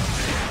go.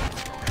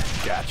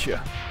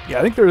 Gotcha. Yeah,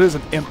 I think there is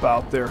an imp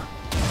out there.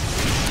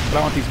 But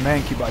I want these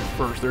Mancubi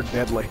first. They're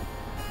deadly.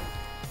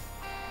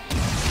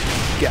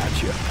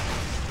 Gotcha.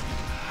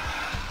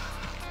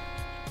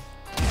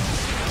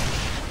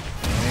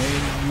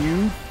 And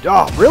you...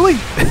 Oh, really?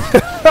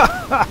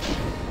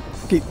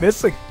 Keep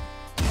missing.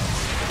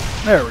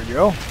 There we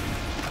go.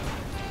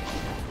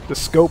 The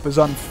scope is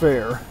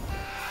unfair.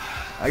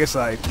 I guess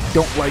I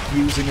don't like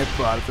using it,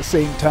 but at the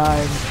same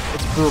time,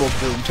 it's brutal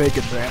to take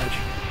advantage.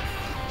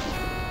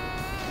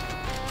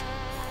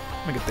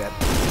 Look at that.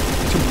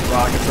 Too many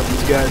rockets on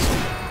these guys.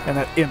 And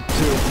that imp,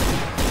 too.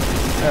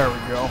 There we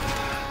go.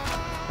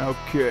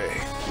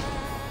 Okay.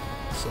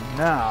 So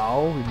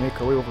now, we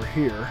make our way over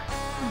here.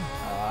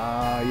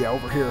 Yeah,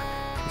 over here.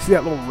 You see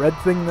that little red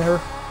thing there?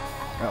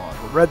 Oh,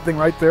 the red thing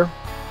right there?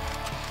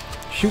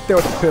 Shoot that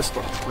with a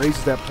pistol.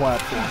 Raises that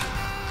platform.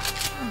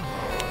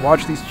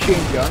 Watch these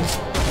chain guns.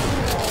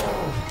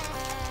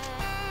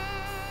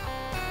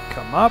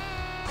 Come up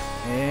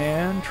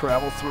and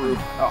travel through.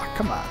 Oh,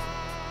 come on.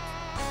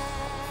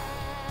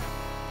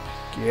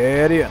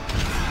 Get in.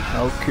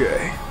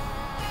 Okay.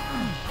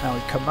 Now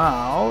we come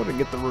out and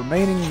get the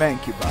remaining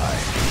Mancubi.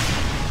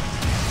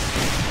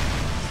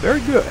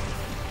 Very good.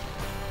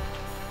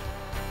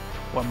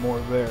 One more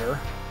there.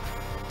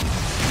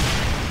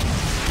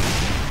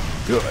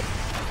 Good.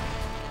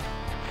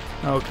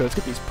 Okay, let's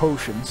get these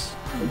potions.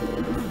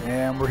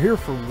 And we're here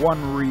for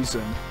one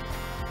reason.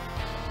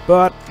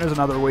 But there's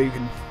another way you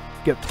can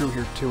get through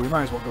here too. We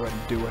might as well go ahead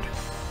and do it.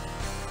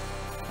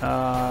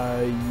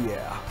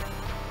 Yeah.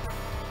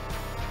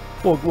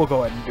 We'll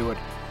go ahead and do it.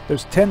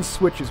 There's 10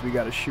 switches we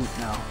gotta shoot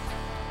now.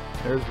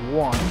 There's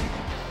 1,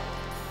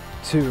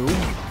 2,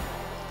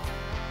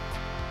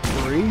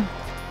 3,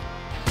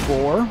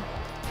 4,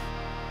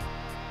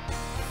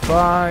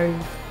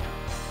 5,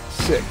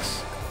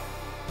 6,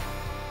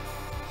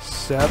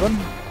 7,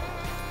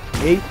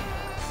 8,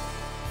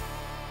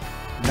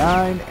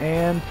 9,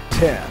 and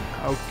 10.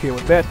 Okay,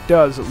 what that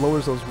does, it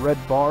lowers those red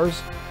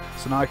bars,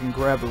 so now I can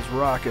grab those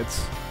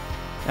rockets.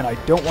 And I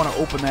don't want to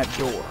open that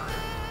door.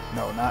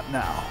 No, not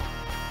now.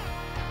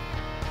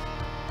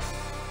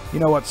 You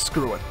know what?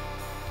 Screw it.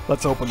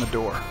 Let's open the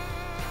door.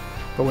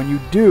 But when you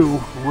do,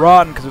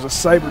 run, because there's a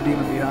cyber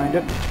demon behind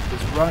it.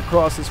 Just run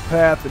across this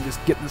path and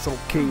just get in this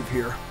little cave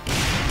here.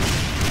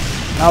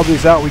 Now that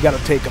he's out, we got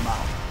to take him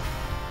out.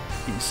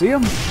 Can you see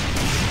him?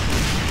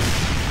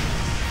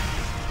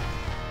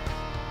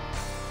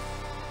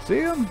 See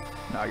him?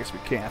 No, I guess we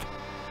can't.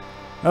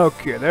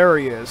 Okay, there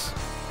he is.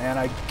 And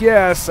I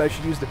guess I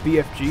should use the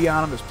BFG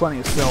on him. There's plenty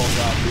of cells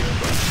out here,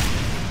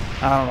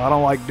 but I don't know. I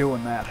don't like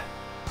doing that.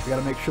 We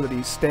gotta make sure that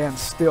he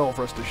stands still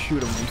for us to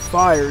shoot him. When he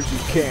fires, you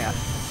can't.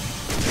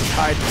 Just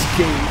hide in this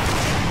cave.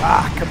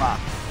 Ah, come on.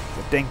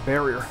 The dang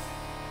barrier.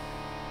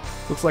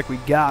 Looks like we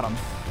got him.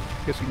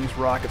 Guess we can use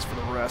rockets for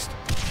the rest.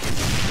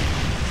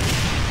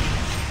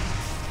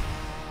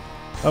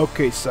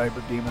 Okay,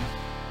 Cyber Demon.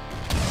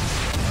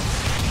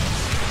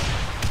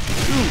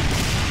 Ooh.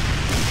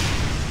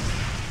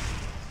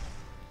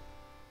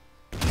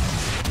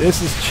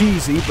 This is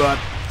cheesy, but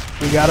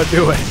we gotta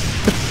do it.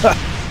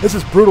 This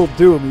is Brutal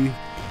Doom. He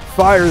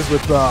fires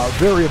with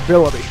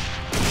variability.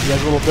 He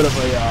has a little bit of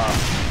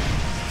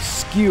a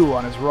skew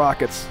on his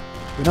rockets.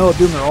 Vanilla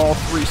Doom are all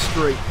 3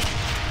 straight,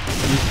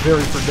 and he's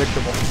very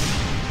predictable.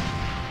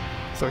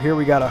 So here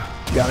we gotta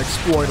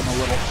exploit him a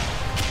little.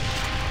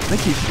 I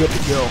think he's good to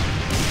go.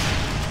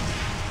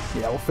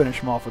 Yeah, we'll finish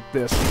him off with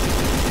this.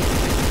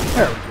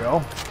 There we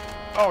go.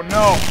 Oh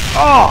no!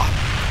 Oh!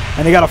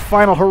 And he got a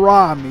final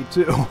hurrah on me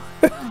too.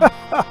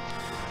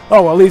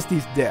 Oh, well, at least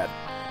he's dead.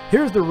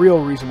 Here's the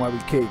real reason why we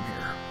came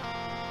here.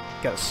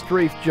 Got a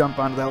strafe jump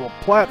onto that little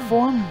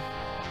platform.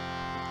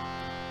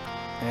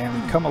 And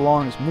we come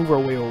along and just move our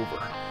way over.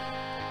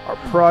 Our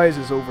prize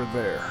is over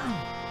there.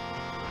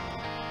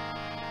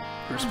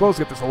 We were supposed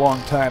to get this a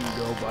long time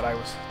ago, but I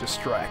was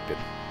distracted.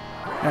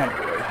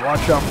 Anyway,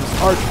 watch out for this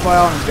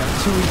Archvile, and he's got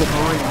 2 evil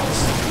Marines.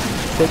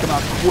 Take him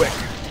out quick.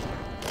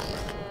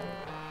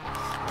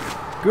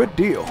 Good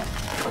deal.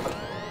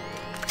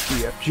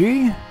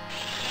 EFG.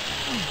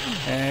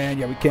 And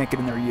yeah, we can't get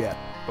in there yet,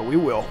 but we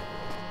will.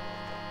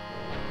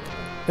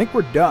 I think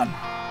we're done.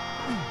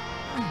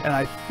 And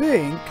I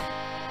think...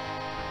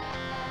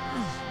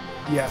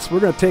 yes, we're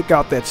going to take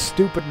out that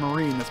stupid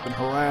Marine that's been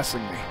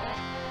harassing me.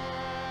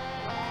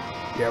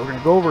 Yeah, we're going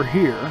to go over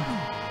here,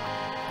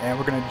 and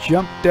we're going to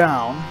jump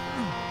down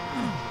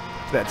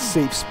to that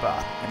safe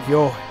spot.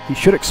 And he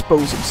should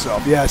expose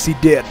himself. Yes, he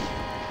did.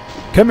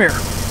 Come here.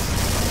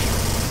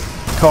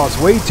 Caused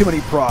way too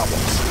many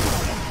problems.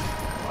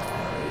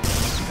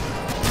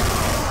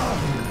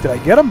 Did I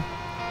get him?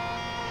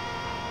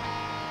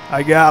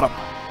 I got him.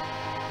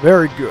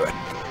 Very good.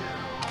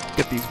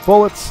 Get these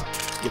bullets.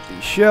 Get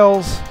these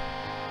shells.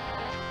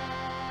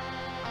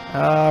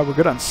 We're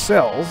good on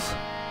cells.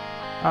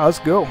 Ah, let's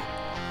go.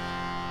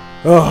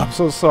 Oh, I'm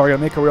so sorry. I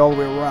gotta make our way all the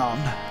way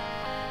around.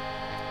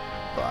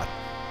 But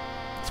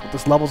that's what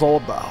this level's all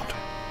about.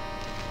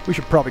 We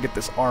should probably get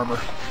this armor.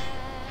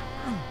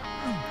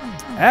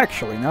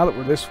 Actually, now that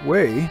we're this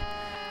way,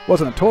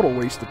 wasn't a total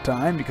waste of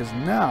time, because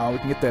now we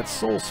can get that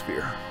soul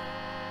sphere.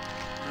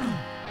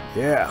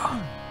 Yeah.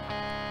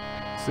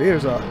 See,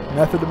 there's a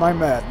method to my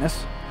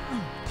madness.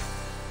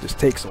 Just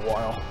takes a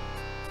while.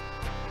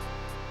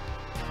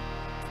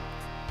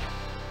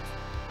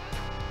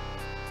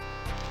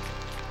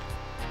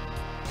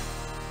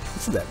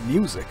 Listen to that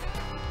music.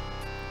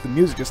 The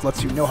music just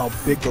lets you know how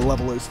big the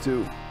level is,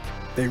 too.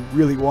 They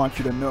really want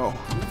you to know.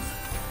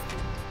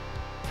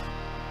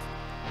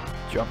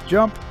 Jump,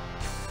 jump.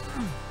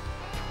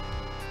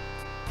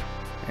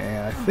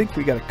 And I think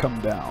we gotta come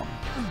down.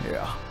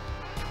 Yeah.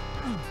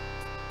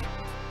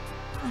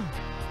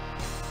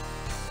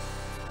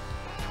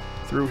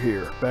 Through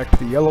here. Back to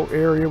the yellow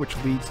area, which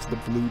leads to the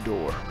blue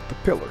door with the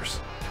pillars.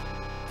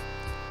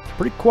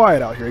 Pretty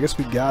quiet out here. I guess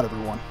we got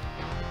everyone.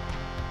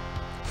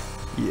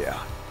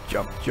 Yeah.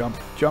 Jump, jump,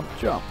 jump,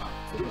 jump.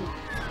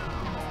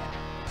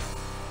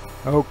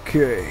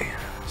 Okay.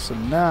 So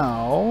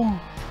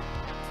now...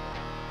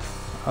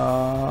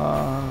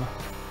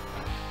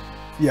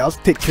 yeah, let's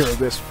take care of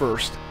this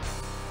first.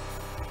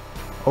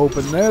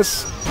 Open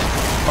this.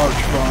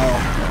 Archvile.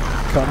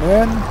 Come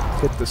in,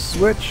 hit the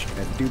switch,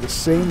 and do the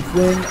same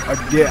thing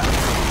again.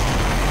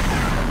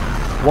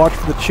 Watch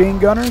for the chain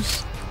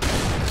gunners.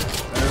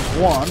 There's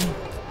one.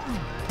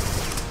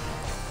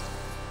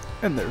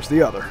 And there's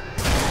the other.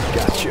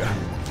 Gotcha.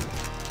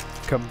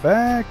 Come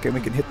back, and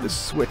we can hit this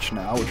switch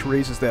now, which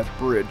raises that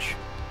bridge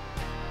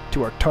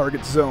to our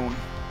target zone.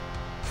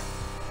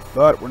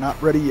 But we're not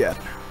ready yet.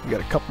 We got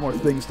a couple more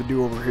things to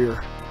do over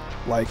here,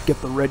 like get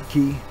the red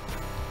key.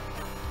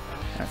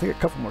 And I think a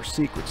couple more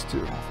secrets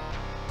too.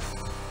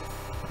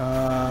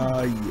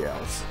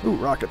 Yeah. Ooh,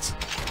 rockets.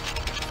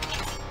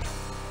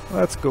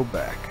 Let's go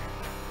back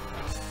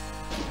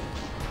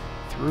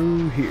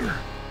through here,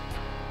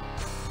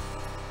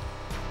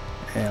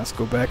 and let's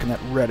go back in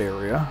that red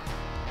area.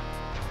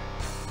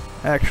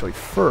 Actually,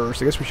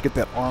 first, I guess we should get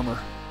that armor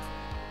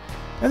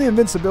and the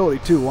invincibility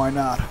too. Why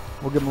not?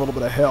 We'll give him a little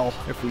bit of hell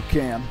if we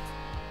can.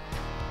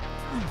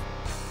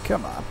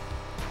 Come on.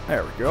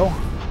 There we go.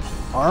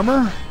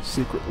 Armor,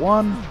 secret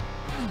 1,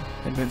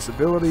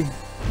 invincibility,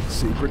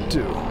 secret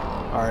 2.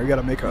 Alright, we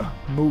gotta make a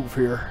move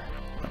here.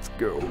 Let's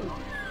go.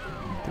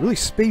 They really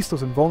space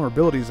those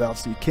invulnerabilities out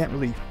so you can't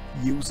really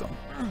use them.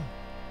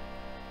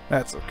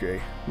 That's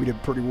okay. We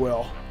did pretty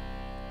well.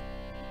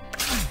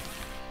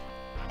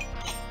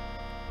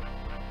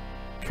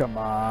 Come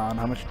on,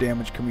 how much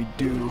damage can we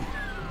do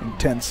in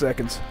 10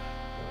 seconds?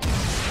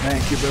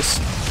 Incubus.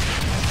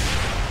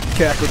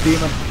 Caco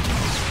Demon.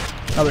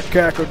 Another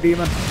Caco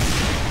Demon.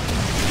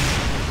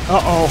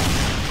 Uh-oh.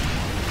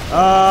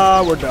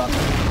 We're done.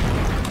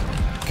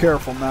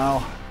 careful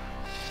now.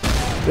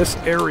 This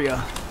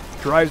area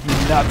drives me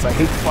nuts. I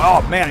hate...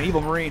 Oh, man, an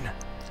evil marine.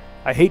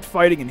 I hate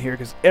fighting in here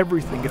because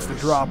everything gets to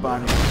drop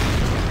on you.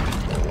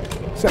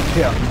 Except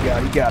him.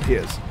 He got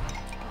his.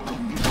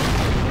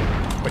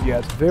 But yeah,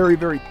 it's very,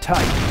 very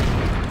tight.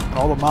 And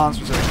all the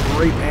monsters are at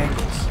great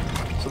angles.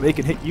 So they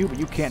can hit you, but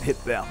you can't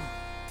hit them.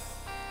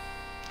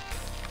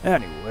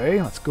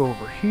 Anyway, let's go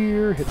over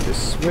here, hit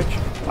this switch.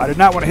 I did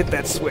not want to hit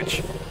that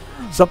switch.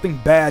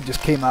 Something bad just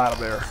came out of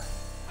there.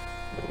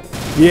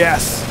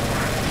 Yes!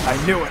 I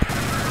knew it.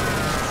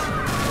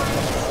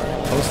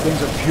 Those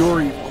things are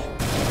pure evil.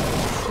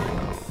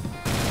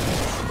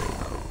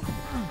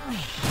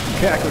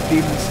 Cackler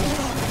demons.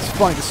 It's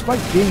funny, despite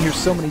being here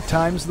so many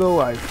times though,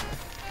 I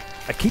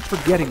keep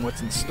forgetting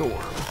what's in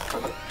store.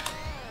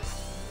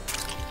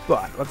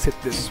 But let's hit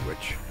this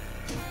switch.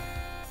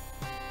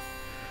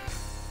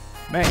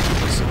 Man, it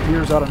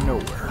disappears out of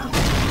nowhere.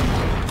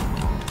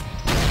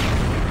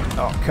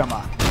 Oh, come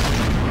on.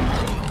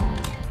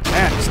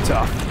 Man, it's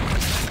tough.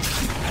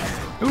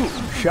 Ooh,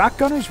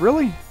 shotgunners?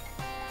 Really?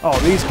 Oh,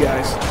 these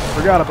guys.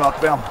 Forgot about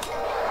them.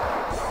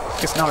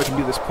 Guess now we can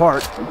do this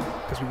part,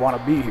 because we want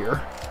to be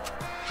here.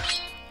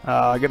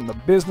 Get in the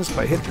business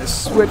by hitting this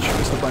switch.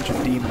 Just a bunch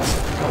of demons.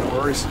 No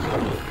worries.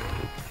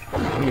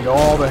 We need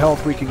all the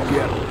health we can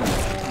get.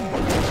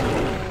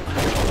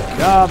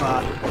 Come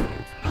on.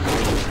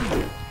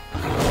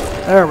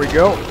 There we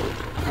go.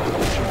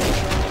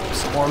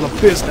 Some more of the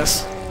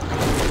business.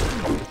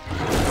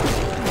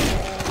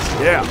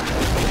 Yeah.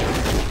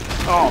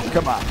 Oh,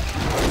 come on.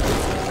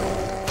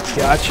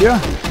 Gotcha.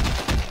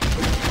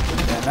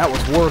 And that was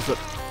worth it.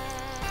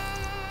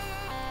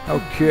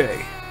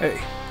 Okay.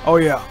 Hey. Oh,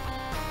 yeah.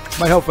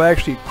 Might help if I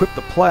actually equip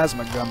the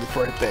plasma gun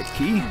before I hit that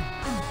key.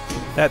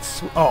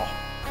 That's... Oh.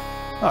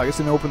 Oh, I guess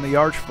I didn't open the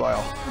arch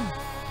file.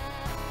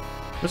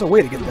 There's a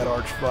way to get that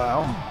arch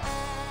file.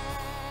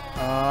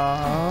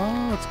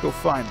 Let's go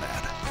find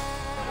that.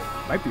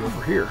 Might be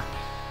over here.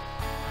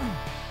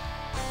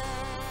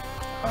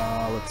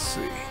 Let's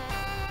see.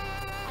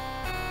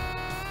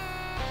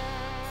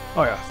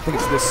 Oh yeah, I think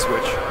it's this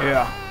switch.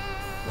 Yeah.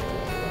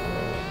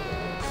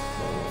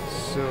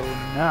 So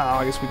now,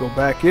 I guess we go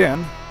back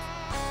in.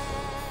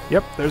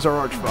 Yep, there's our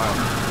arch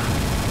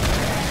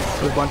file.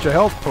 There's a bunch of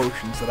health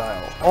potions that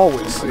I'll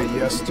always say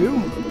yes to.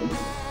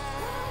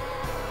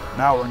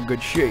 Now we're in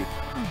good shape.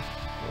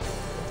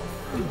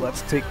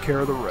 Let's take care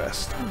of the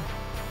rest.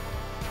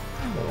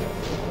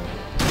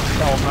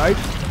 Hell Knight.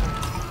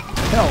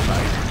 Hell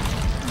Knight.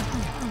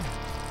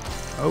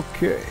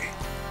 Okay.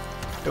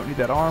 Don't need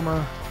that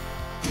armor.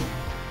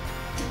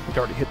 We've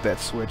already hit that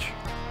switch.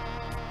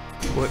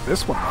 We'll hit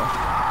this one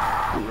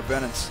though. Ooh,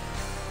 Revenants.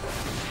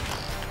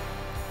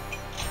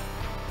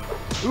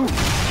 Ooh.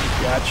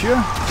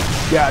 Gotcha.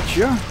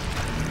 Gotcha.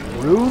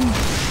 Rune.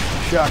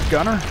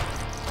 Shotgunner.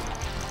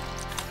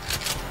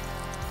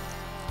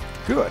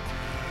 Good.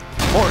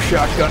 More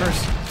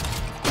shotgunners.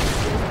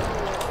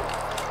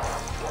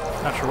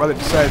 Not sure why they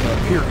decided to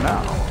appear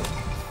now.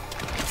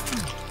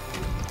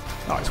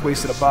 Oh, it's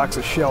wasted a box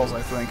of shells,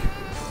 I think.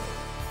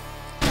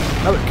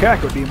 Another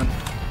Caco demon.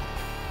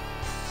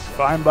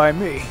 Fine by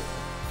me.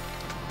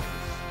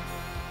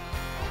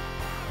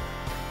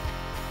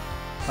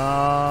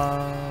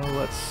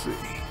 Let's see.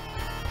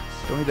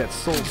 Don't need that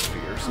soul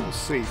sphere, so we'll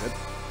save it.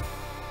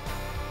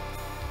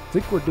 I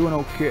think we're doing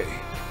okay.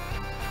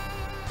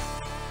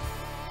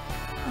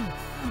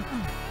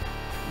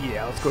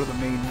 Yeah, let's go to the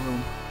main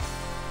room.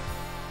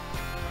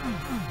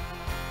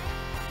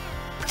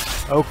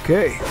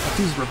 Okay, let's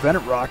use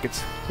Revenant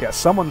rockets. Yeah,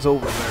 someone's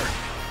over there.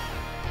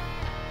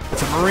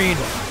 It's a Marine.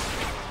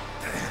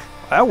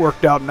 That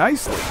worked out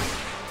nicely.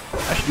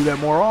 I should do that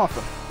more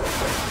often.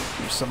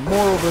 There's some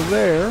more over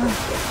there.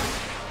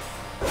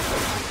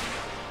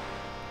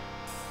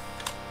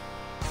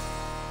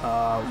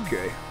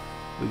 Okay.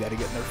 We gotta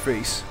get in their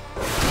face.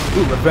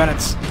 Ooh,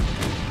 Revenants.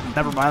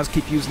 Never mind, let's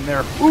keep using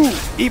their... Ooh!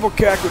 Evil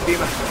Caco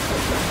demon!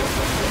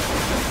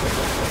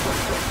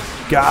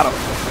 Got him.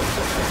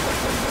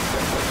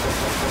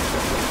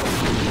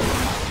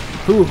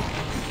 Ooh.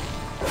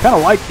 Kinda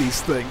like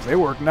these things. They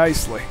work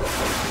nicely.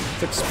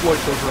 Let's exploit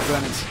those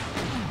Revenants.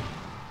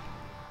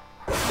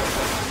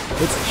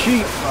 It's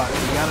cheap, but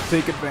you gotta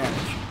take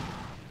advantage.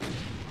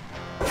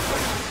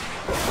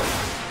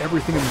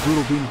 Everything in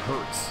Brutal Doom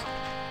hurts.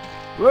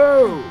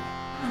 Whoa!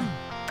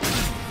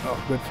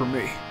 Oh, good for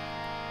me.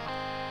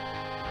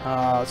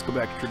 Let's go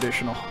back to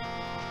traditional.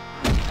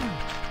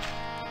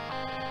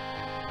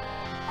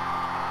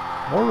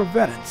 More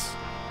Revenants.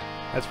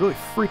 That's really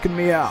freaking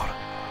me out.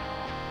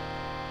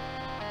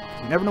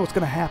 You never know what's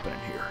going to happen in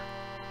here.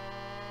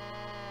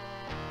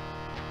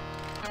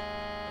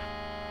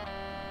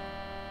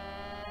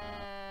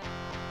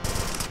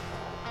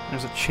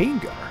 There's a chain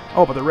gunner.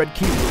 Oh, but the red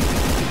key.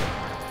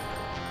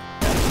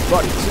 That's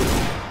funny too.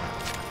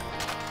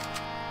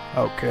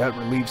 Okay, that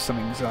relieves some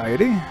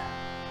anxiety.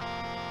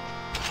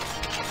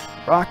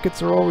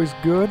 Rockets are always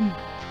good.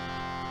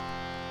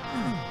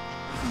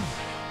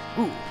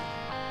 Ooh.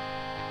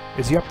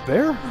 Is he up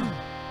there?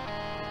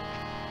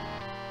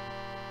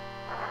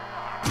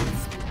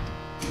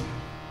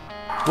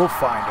 We'll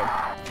find him.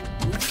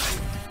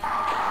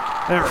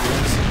 There it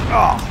is.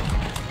 Oh!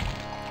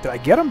 Did I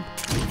get him?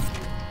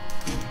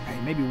 Hey,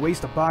 maybe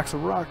waste a box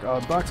of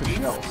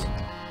shells.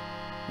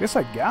 I guess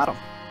I got him.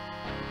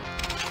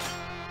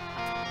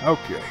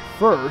 Okay,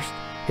 first,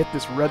 hit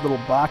this red little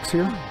box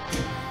here.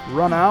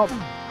 Run out,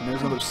 and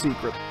there's another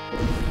secret.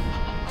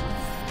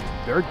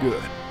 Very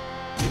good.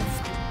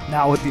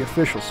 Now with the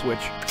official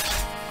switch.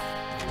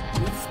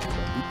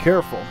 Be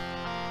careful.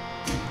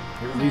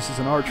 It releases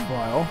an arch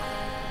file,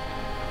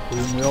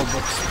 whom we'll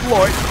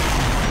exploit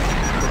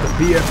with the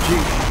BFG.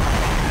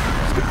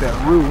 Let's get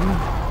that room,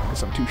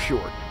 because I'm too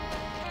short.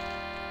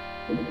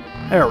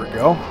 There we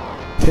go.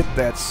 Hit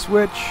that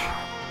switch.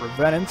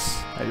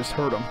 Revenants. I just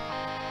heard him.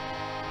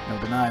 No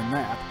denying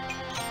that.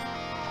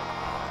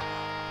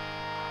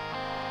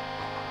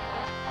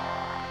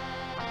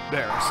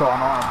 There, I saw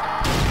an arm.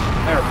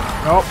 There we go.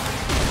 Nope.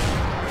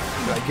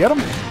 Did I get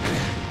him?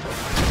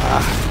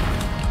 Ah.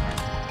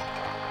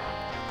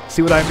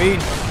 See what I mean?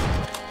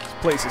 This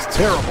place is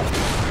terrible.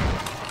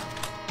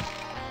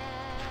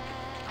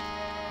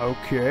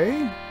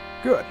 Okay,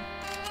 good.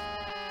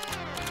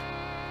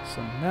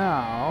 So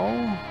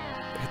now,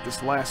 hit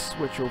this last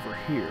switch over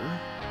here.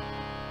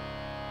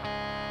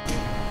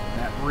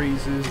 That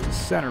raises the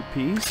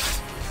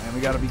centerpiece, and we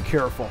gotta be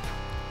careful.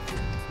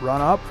 Run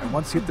up, and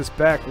once you hit this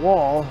back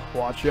wall,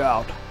 watch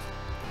out.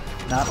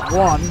 Not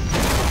one,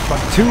 but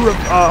two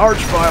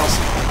arch files.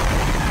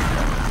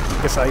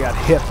 Guess I got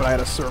hit, but I had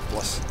a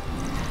surplus.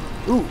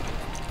 Ooh,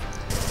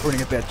 we're gonna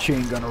get that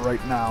chain gunner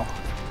right now.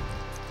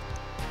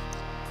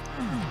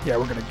 Yeah,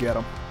 we're gonna get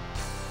him.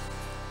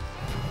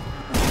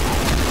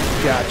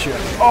 Gotcha.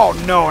 Oh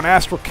no, an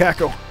astral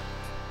caco.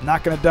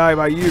 Not gonna die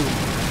by you.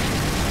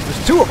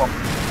 There's two of them.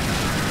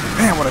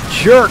 Man, what a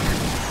jerk.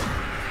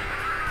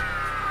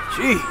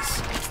 Jeez.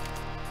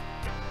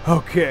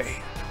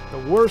 Okay, the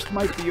worst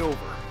might be over.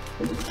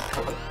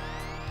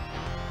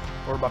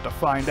 We're about to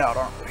find out,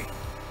 aren't we?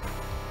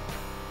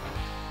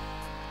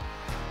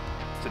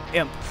 It's an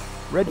imp.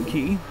 Red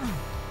key.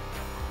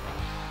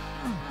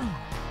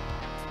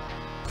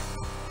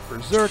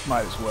 Berserk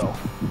might as well.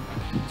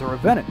 It's a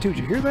Revenant too, did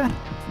you hear that?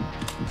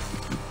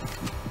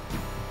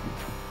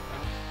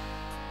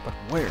 But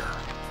where?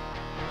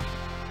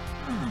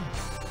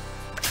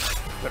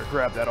 Better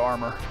grab that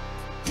armor.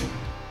 Yeah,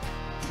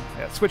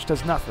 that switch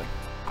does nothing.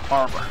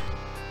 Armor.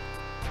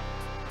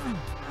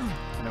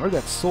 And where'd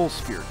that soul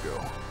sphere go?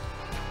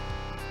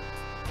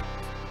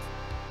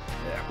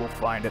 Yeah, we'll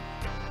find it.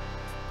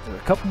 There's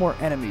a couple more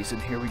enemies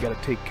in here we gotta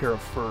take care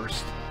of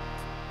first.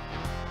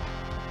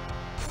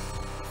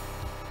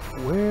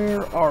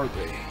 Where are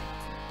they?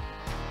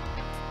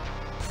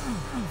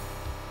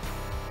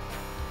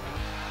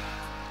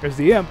 There's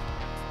the imp.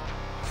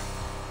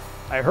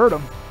 I heard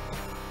him.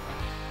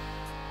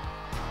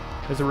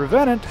 There's a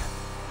Revenant.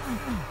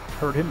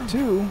 Heard him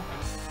too.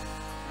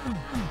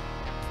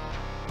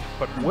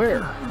 But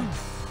where?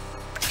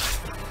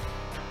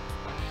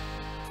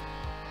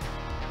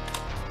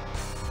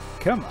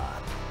 Come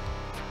on.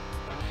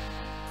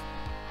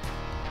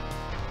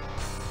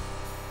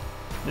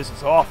 This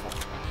is awful.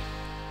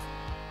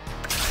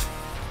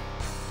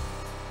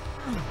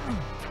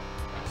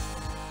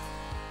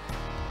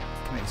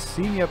 Can they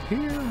see me up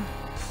here?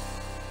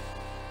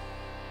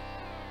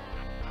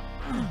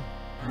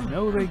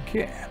 No, they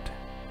can't.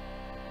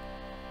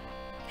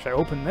 Should I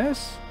open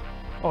this?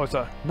 Oh, it's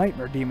a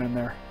nightmare demon in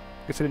there.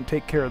 Guess I didn't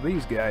take care of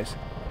these guys.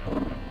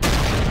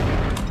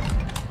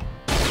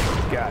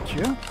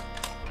 Gotcha.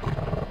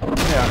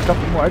 Yeah, a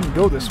couple more. I didn't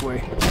go this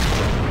way.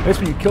 I guess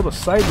when you kill the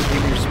cyber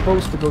demon, you're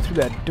supposed to go through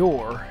that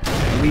door.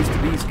 And it leads to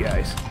these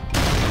guys.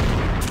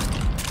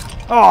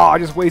 Oh, I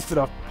just wasted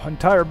an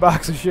entire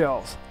box of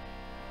shells.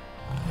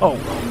 Oh,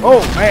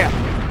 oh man.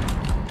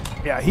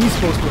 Yeah, he's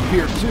supposed to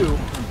appear too.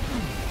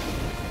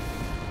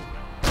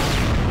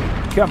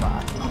 Come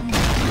on.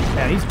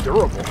 Man, he's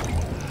durable.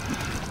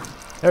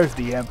 There's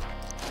the imp.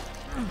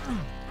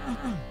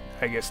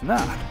 I guess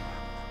not.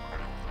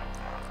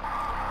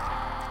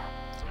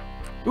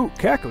 Ooh,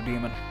 Caco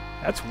Demon.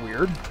 That's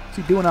weird. What's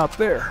he doing out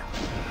there?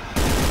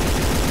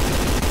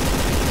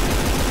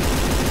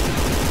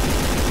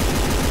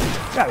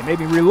 God, he made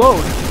me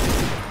reload.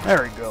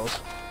 There he goes.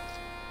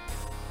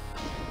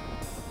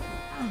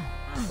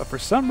 But for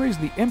some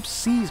reason, the imp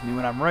sees me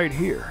when I'm right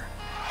here.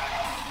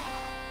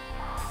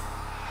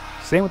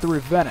 Same with the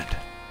Revenant.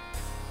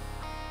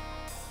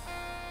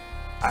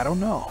 I don't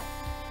know.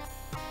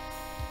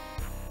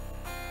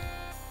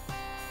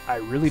 I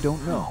really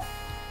don't know.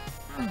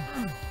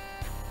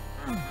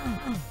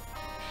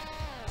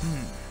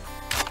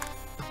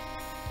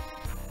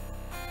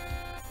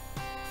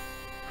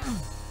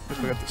 Guess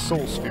we got the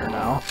soul sphere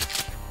now.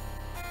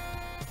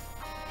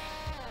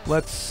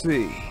 Let's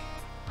see.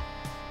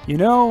 You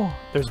know,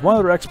 there's one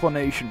other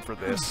explanation for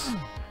this.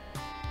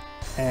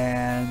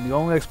 And the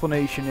only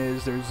explanation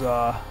is there's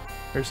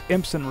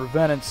imps and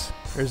Revenants.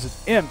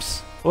 There's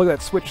imps. Look at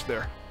that switch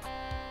there.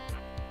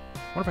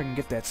 I wonder if I can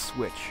get that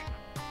switch.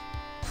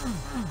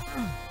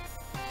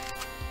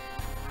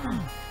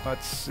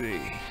 Let's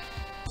see.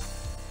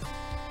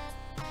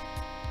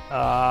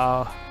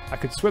 I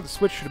could swear the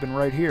switch should have been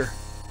right here.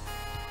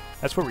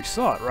 That's where we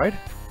saw it, right?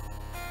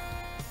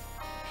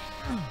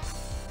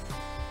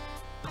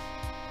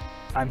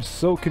 I'm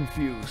so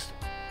confused.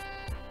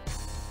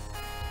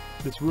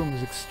 This room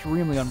is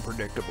extremely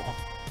unpredictable.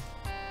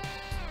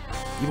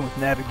 Even with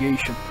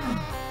navigation.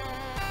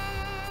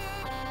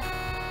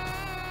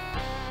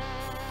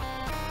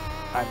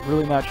 I'm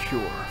really not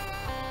sure.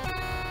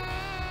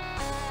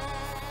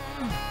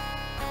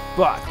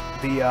 But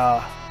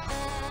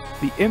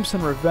the imps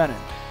and Revenant.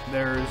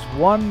 There's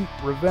one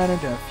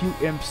Revenant and a few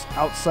imps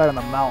outside on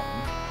the mountain.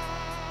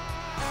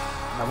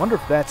 And I wonder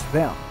if that's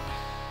them.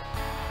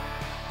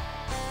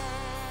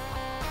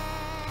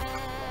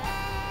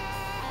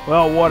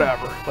 Well,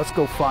 whatever. Let's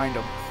go find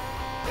them.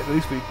 At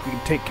least we can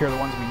take care of the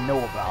ones we know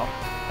about.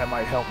 That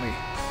might help me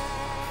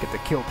get the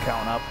kill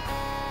count up.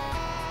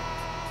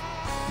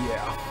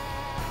 Yeah.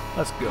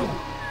 Let's go.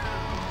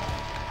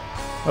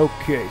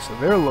 Okay, so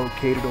they're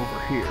located over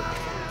here.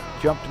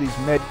 Jump to these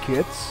med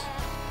kits.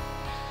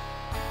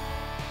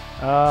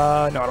 No,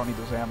 I don't need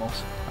those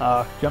ammos.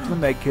 Jump to the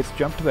med kits,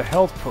 jump to the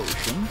health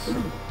potions.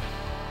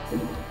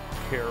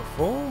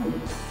 Careful.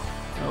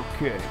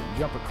 Okay,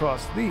 jump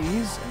across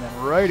these, and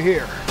then right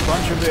here,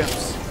 bunch of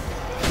imps.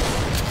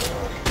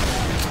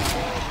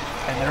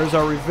 And there's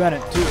our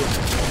Revenant, too.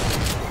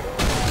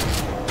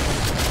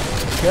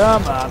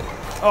 Come on.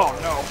 Oh,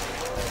 no.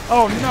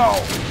 Oh, no!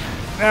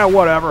 Eh,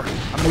 whatever.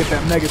 I'm gonna get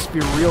that Mega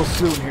Spear real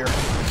soon here.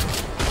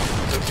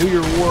 So do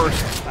your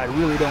worst. I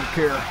really don't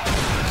care.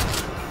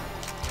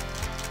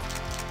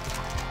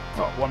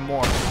 Oh, one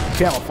more.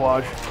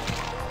 Camouflage.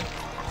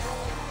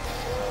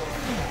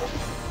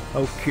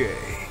 Okay.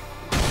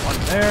 One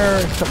there,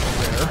 a couple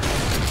there.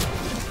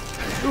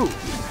 Ooh.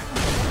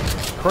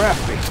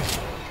 Crafty.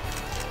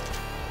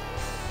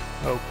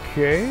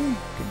 Okay.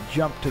 Can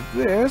jump to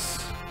this.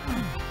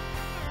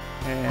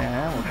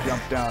 And we'll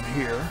jump down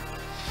here.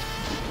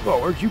 Whoa,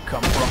 where'd you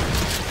come from?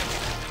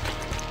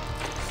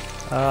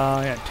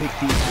 Yeah, take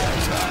these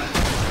guys out.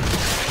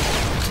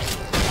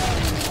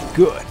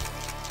 Good.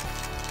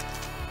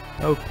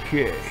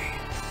 Okay.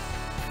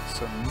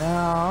 So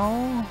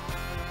now...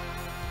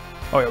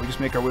 Oh yeah, we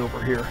just make our way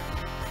over here.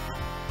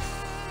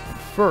 And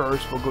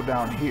first, we'll go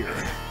down here.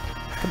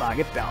 Come on,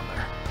 get down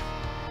there.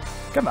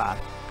 Come on,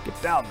 get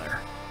down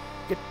there.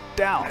 Get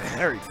down.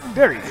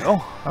 There you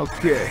go.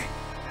 Okay.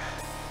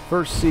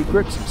 First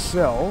secret, some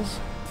cells.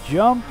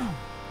 Jump.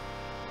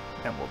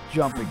 And we'll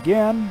jump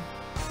again.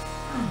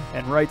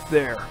 And right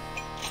there.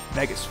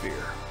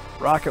 Megasphere.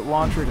 Rocket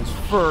launcher, his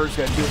furs.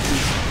 Gotta deal with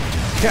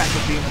these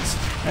cactus demons.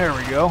 There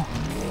we go.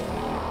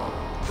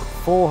 We're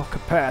full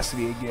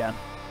capacity again.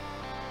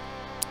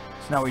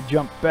 So now we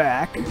jump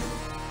back.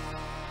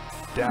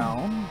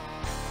 Down.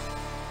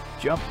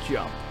 Jump,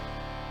 jump.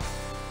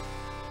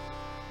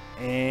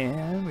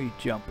 And we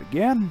jump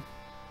again.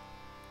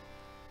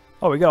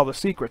 Oh, we got all the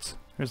secrets.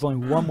 There's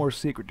only one more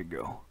secret to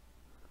go.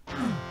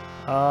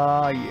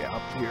 Yeah,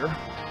 up here.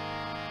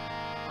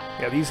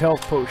 Yeah, these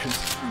health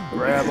potions.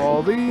 Grab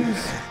all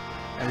these,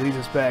 and leads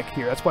us back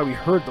here. That's why we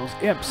heard those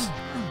imps.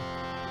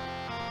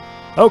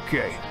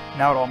 Okay,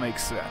 now it all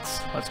makes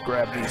sense. Let's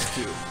grab these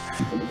two.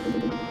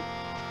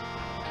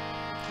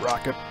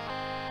 Rocket.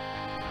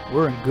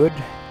 We're in good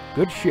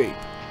shape.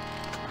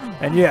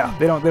 And yeah,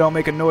 they don't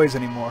make a noise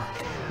anymore.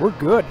 We're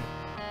good.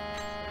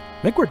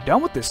 I think we're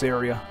done with this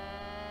area.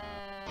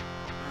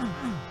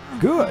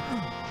 Good.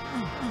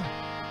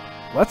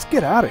 Let's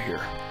get out of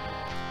here.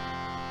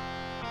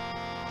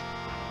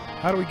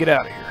 How do we get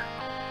out of here?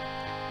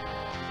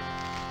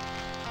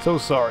 So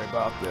sorry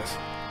about this.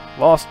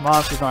 Lost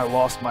monsters and I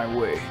lost my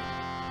way.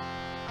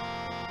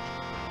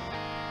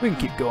 We can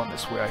keep going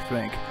this way, I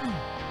think.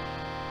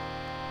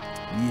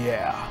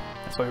 Yeah.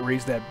 That's why we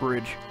raised that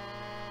bridge.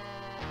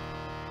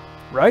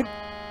 Right?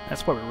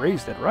 That's why we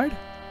raised it, right?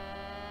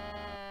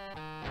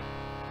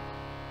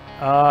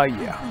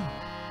 Yeah.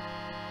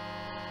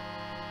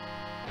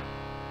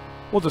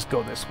 We'll just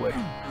go this way.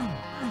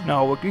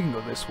 No, we can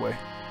go this way.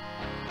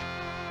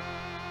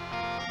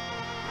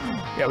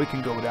 Yeah, we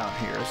can go down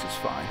here. This is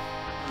fine.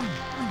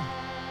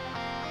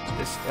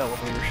 This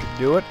elevator should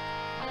do it.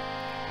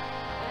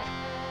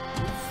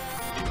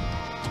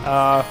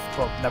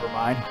 Well, never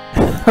mind.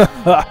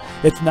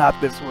 It's not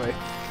this way.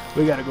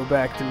 We gotta go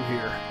back through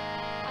here.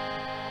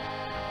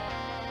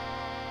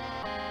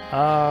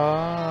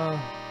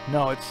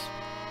 No, it's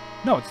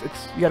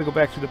you gotta go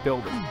back through the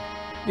building.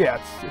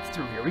 Yeah, it's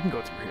through here. We can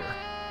go through here.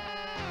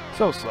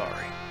 So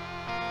sorry.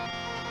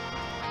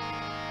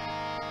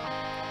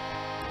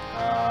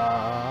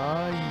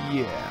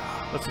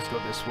 Yeah. Let's just go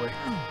this way.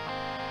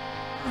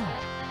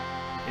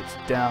 It's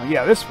down.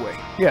 Yeah, this way.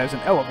 Yeah, there's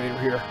an elevator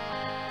here.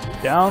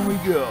 Down we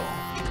go.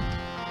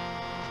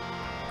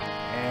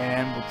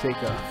 And we'll take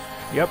a...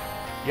 Yep,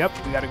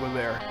 we gotta go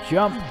there.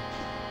 Jump.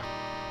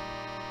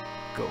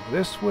 Go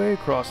this way,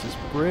 cross this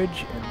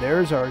bridge, and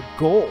there's our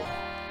goal.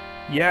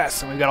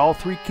 Yes, and we got all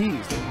three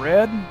keys. The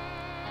red,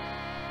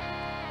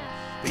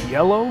 the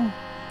yellow,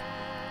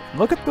 and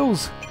look at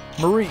those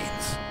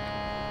Marines.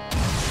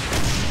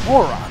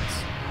 Morons.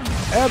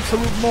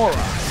 Absolute morons.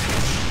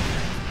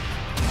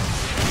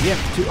 the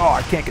imp too. Oh,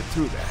 I can't get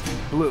through that.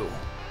 Blue.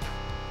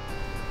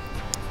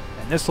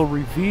 And this will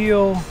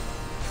reveal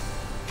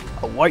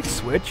a white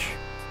switch,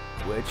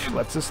 which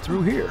lets us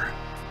through here.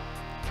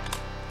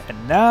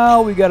 And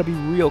now we got to be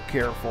real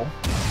careful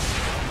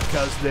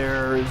because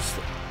there's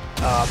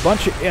a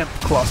bunch of imp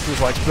clusters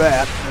like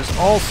that. There's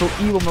also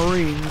evil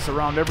marines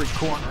around every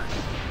corner.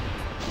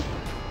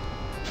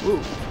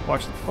 Ooh,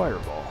 watch the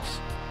fireballs.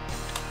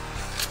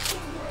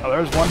 Oh,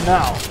 there's one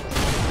now.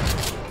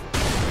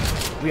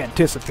 We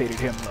anticipated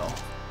him, though.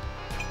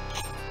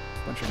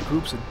 Bunch of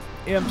groups of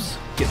imps.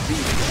 Get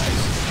these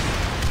guys.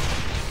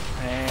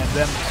 And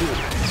them too.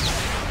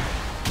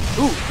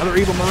 Ooh, another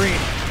evil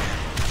marine.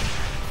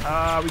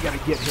 We gotta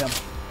get him.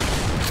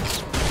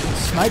 Can we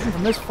snipe him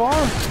from this far?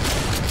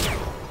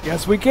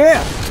 Yes, we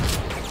can.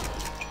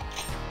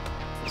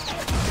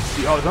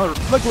 Oh, another.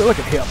 Look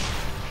at him.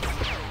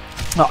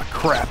 Oh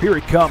crap! Here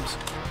he comes.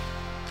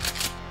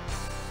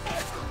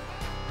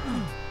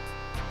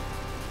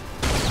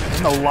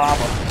 In the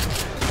lava.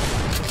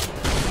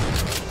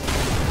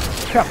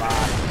 Come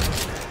on.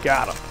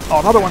 Got him. Oh,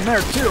 another one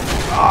there too.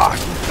 Ah,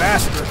 you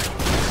bastard.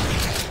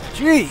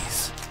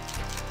 Jeez.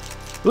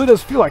 Really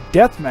does feel like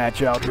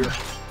deathmatch out here.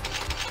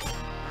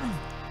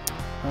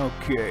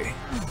 Okay.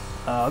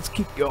 Let's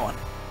keep going.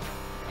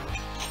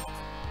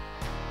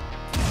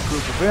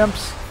 Group of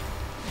imps.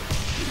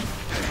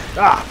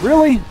 Ah,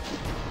 really?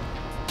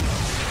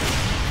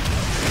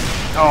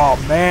 Oh,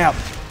 man.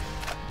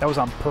 That was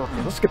on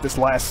purpose. Let's get this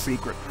last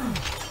secret.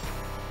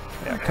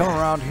 Yeah, come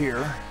around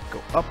here.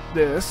 Go up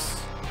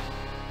this.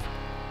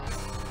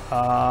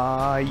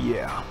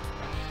 Yeah.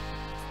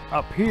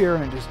 Up here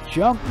and just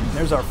jump. And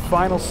there's our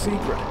final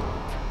secret.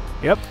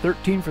 Yep,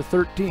 13 for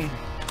 13.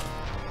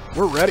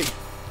 We're ready.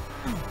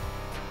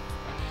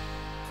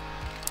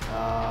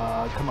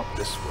 Come up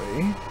this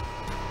way.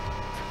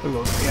 Look at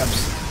those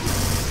imps.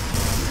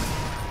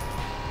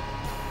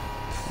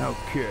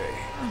 Okay.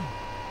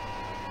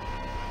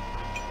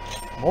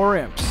 More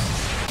imps.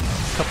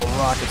 A couple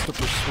rockets to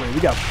persuade.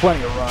 We got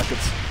plenty of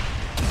rockets.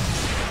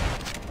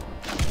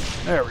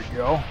 There we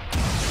go.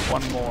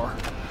 One more.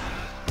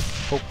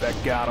 Hope that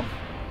got him.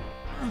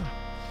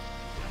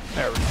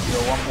 There we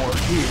go. One more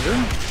here.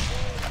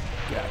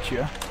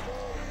 Gotcha.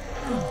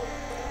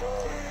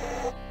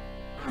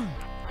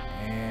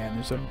 And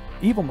there's an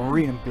evil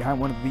marine behind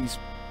one of these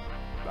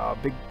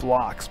big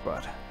blocks,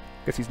 but I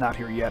guess he's not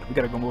here yet. We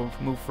gotta go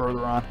move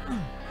further on.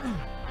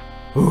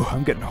 Ooh,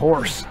 I'm getting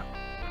hoarse.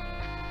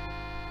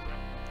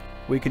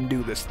 We can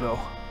do this, though.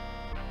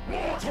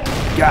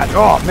 God,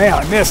 oh man,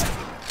 I missed.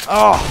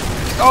 Oh,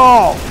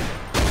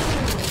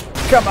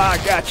 come on,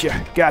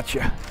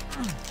 gotcha.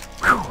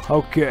 Whew,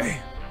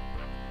 okay.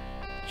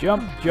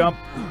 Jump.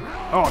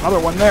 Oh, another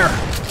one there.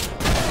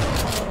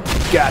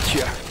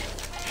 Gotcha.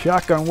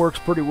 Shotgun works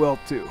pretty well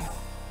too.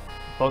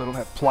 Oh, they don't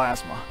have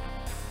plasma.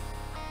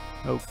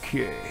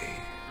 Okay.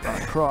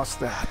 Across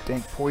that.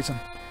 Dank poison.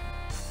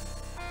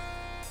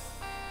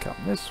 Come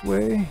this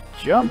way.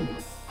 Jump.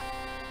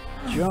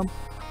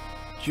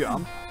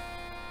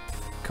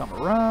 Come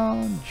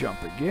around.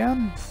 Jump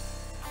again.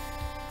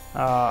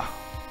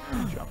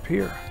 Jump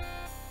here.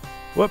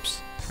 Whoops.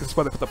 This is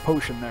why they put the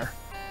potion there.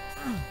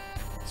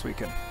 So we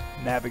can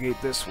navigate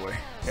this way.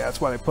 Yeah,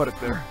 that's why they put it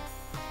there.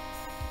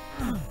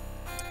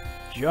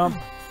 Jump.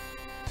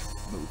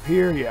 Move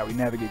here. Yeah, we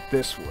navigate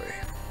this way.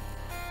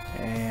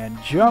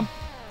 And jump.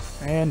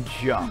 And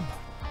jump.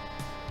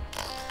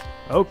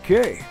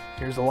 Okay.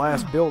 Here's the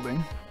last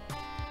building.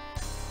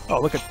 Oh,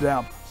 look at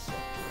them.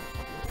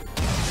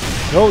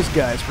 Those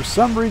guys, for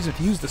some reason, if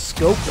you use the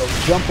scope, they'll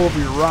jump over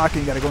your rock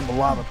and you gotta go in the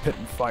lava pit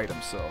and fight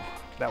them, so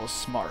that was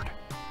smart.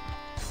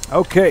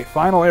 Okay,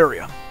 final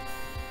area.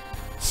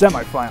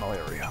 Semi-final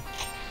area.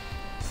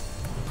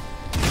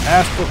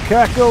 Astral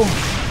Cackle,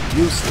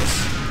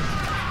 useless.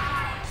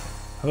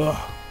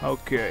 Ugh,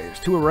 okay, there's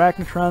 2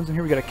 arachnotrons in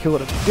here. We gotta kill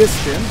at a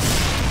distance.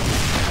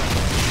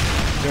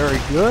 Very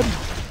good.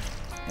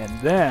 And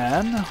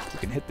then we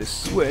can hit this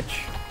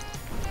switch,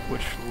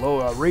 which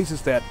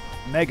raises that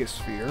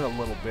megasphere a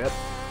little bit.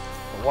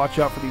 But watch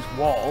out for these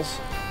walls.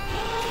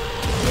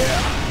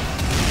 Yeah.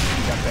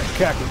 Got that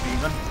Cackle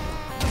demon.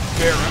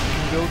 Baron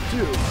can go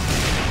too.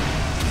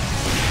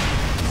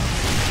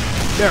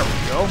 There we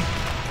go.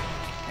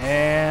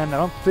 And I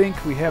don't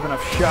think we have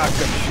enough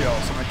shotgun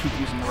shells. I'm going to keep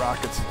using the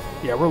rockets.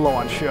 Yeah, we're low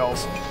on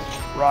shells.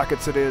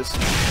 Rockets it is.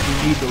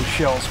 We need those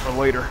shells for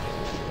later.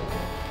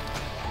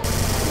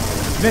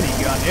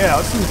 Minigun, yeah,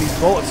 let's use these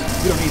bullets.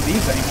 We don't need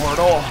these anymore at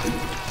all.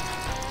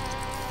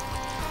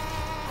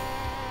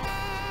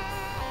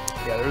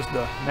 Yeah, there's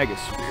the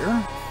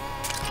megasphere.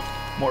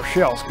 More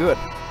shells, good.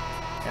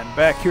 And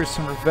back here's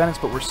some revenants,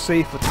 but we're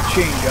safe with the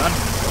chain gun.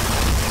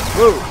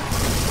 Whoa!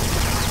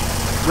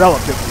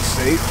 Relatively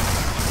safe.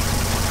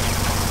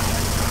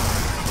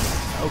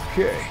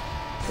 Okay.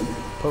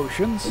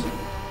 Potions.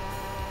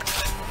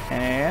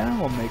 And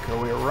we'll make our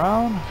way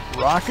around.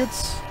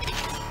 Rockets.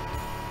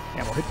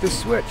 And we'll hit this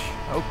switch.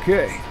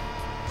 Okay.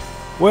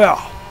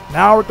 Well,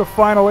 now we're at the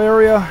final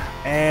area,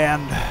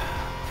 and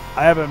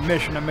I have a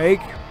mission to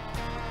make.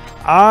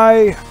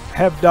 I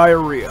have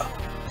diarrhea.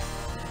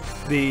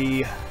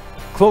 The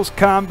close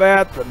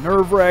combat, the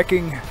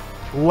nerve-wracking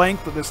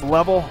length of this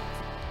level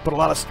put a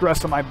lot of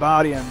stress on my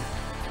body, and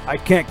I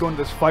can't go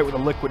into this fight with a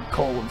liquid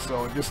colon,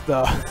 so just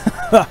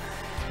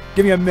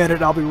give me a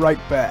minute, I'll be right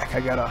back. I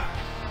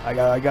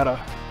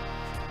gotta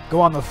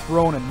go on the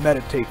throne and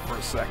meditate for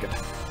a second.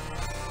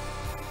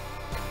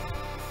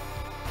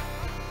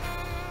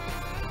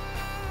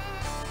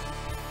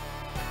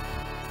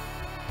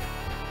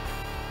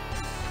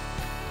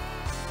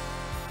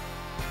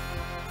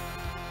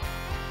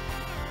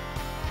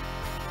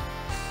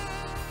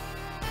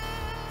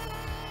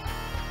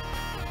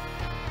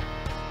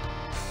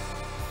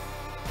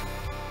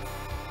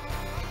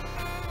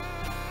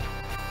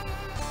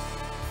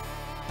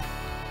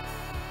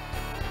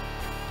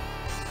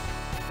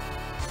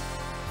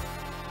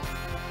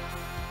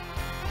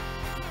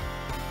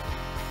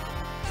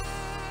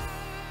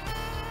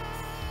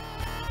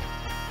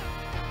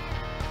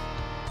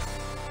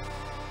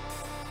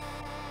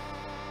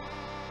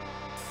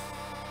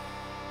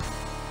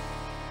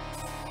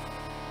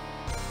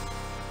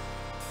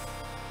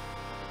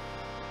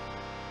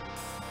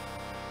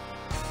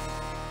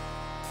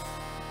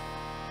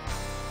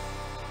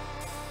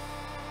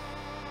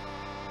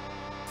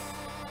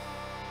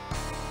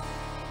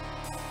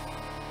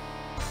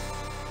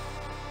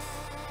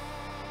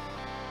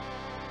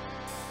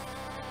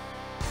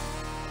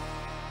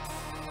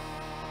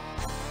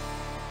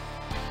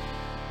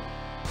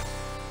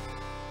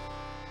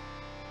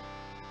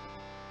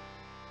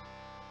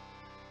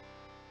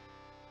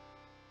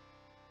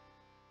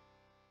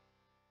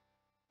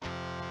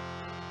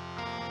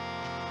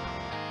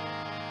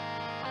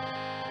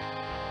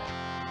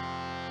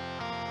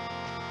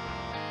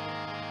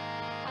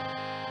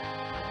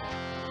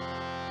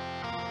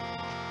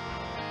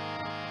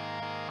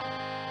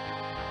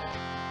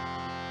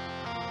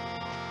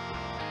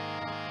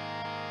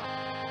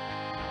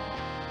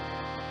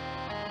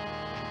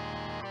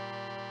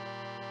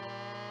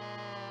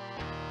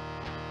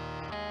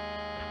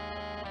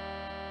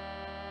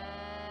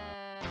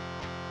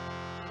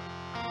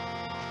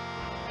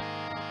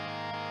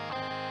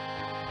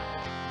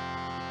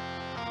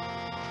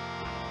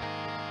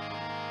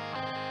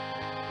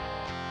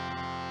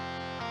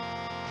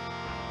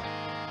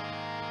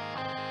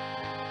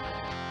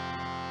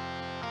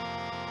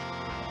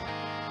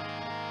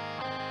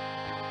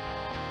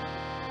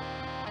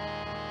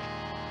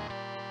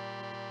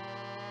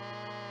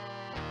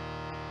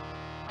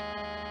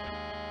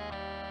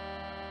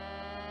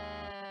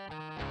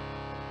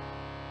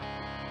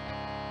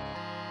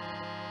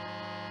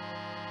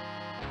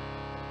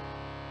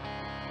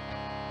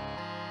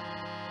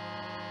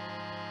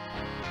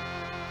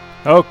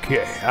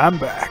 Okay, I'm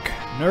back.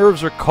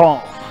 Nerves are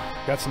calm.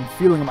 Got some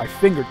feeling in my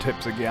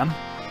fingertips again.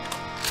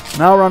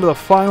 Now we're on to the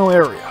final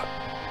area.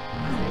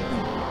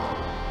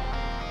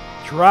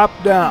 Drop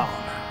down.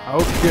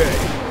 Okay.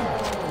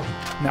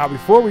 Now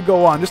before we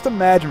go on, just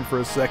imagine for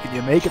a second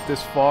you make it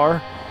this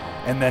far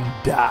and then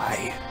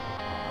die.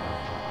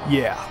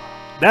 Yeah,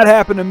 that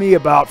happened to me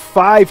about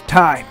 5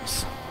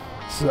 times.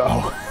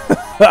 So,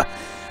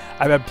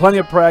 I've had plenty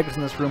of practice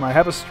in this room. I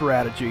have a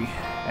strategy,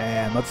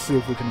 and let's see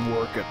if we can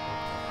work it.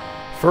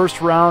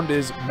 First round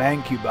is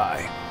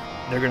Mancubi.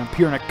 They're going to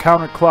appear in a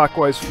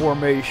counterclockwise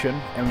formation,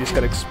 and we just got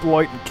to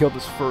exploit and kill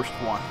this first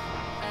one.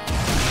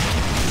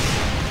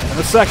 And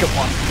the second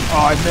one.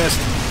 Oh, I missed.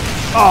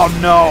 Oh,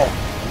 no.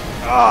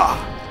 Ah.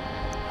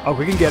 Oh,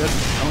 we can get it.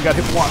 I only got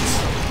hit once.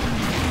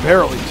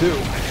 Barely, too.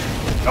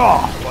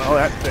 Oh, well,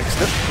 that fixed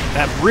it.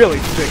 That really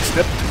fixed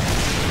it.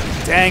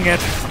 Dang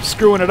it. I'm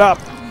screwing it up.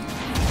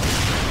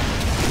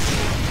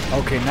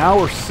 Okay, now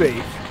we're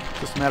safe.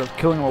 Just a matter of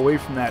killing them away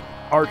from that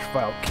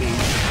Archvile cage.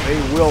 They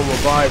will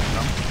revive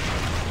them.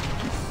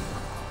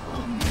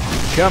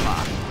 Come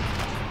on.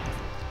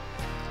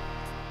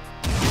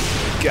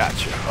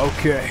 Gotcha.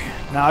 Okay.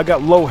 Now I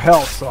got low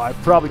health, so I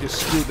probably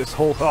just screwed this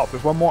whole health.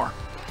 There's one more.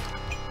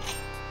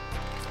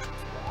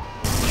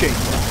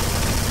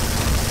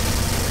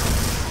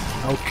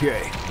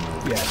 Okay.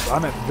 Yeah, so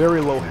I'm at very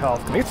low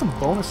health. Can I get some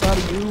bonus out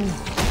of you?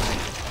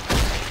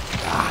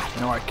 Ah,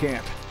 no, I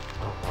can't.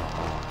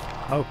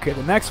 Okay,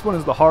 the next one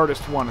is the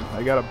hardest one.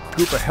 I got a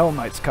group of Hell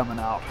Knights coming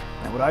out.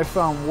 And what I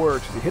found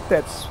works is you hit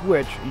that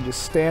switch and you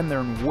just stand there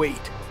and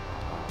wait.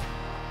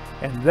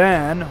 And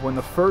then, when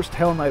the first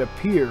Hell Knight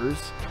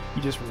appears,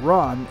 you just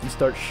run and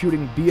start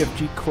shooting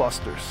BFG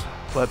clusters.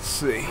 Let's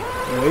see.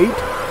 Wait.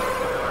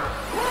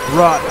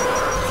 Run.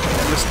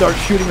 And just start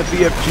shooting the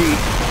BFG.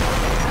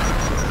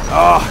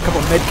 Oh, a couple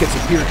of medkits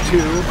appeared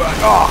too, but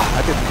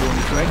that didn't do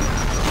anything.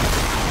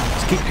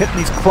 Just keep hitting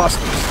these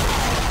clusters.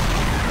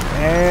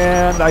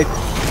 And I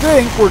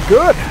think we're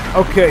good.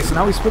 Okay, so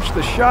now we switch to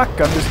the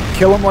shotgun. Just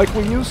kill them like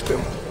we used to.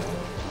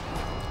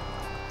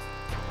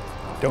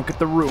 Don't get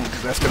the rune,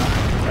 because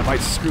that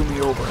might screw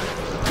me over.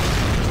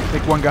 I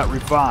think one got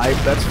revived.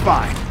 That's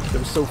fine.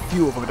 There's so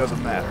few of them, it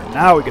doesn't matter.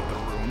 Now we get the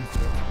rune.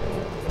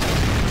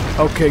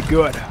 Okay,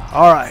 good.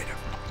 Alright.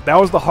 That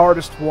was the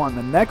hardest one.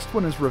 The next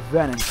one is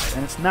Revenant,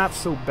 and it's not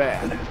so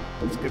bad.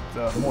 Let's get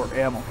more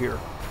ammo here.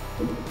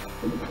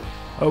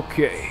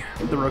 Okay,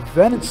 the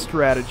Revenant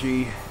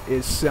strategy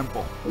is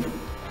simple.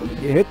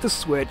 You hit the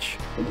switch,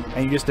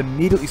 and you just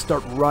immediately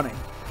start running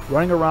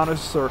around a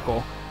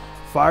circle,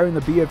 firing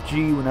the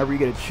BFG whenever you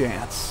get a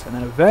chance, and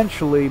then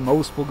eventually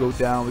most will go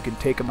down. We can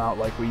take them out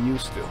like we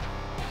used to.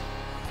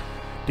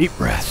 Deep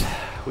breath.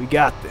 We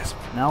got this.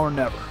 Now or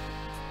never.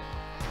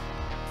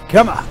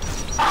 Come on.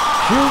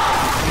 Shoot.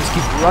 Just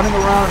keep running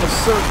around in a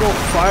circle,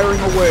 firing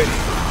away.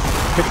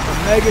 Pick up the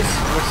Megas,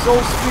 the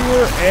Soul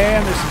Sphere,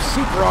 and there's some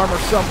super armor.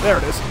 There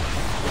it is.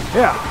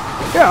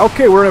 Yeah,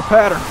 okay, we're in a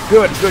pattern.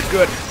 Good.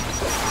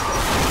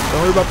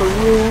 Don't worry about the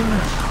rune.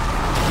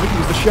 We can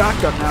use the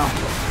shotgun now.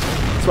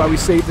 That's why we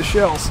saved the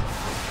shells.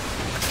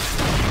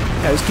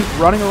 Yeah, just keep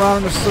running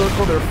around in a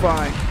circle, they're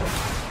fine.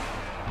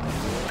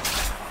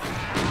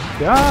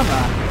 Come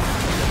on.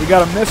 If we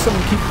gotta miss them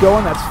and keep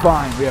going, that's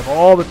fine. We have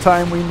all the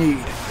time we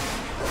need.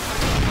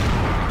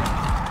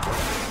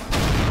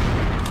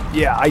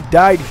 Yeah, I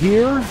died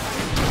here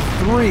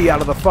 3 out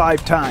of the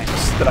 5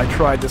 times that I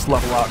tried this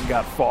level out and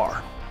got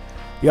far.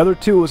 The other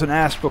 2 was an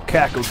Astral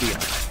Caco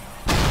Demon.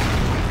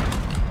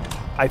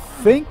 I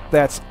think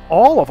that's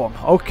all of them.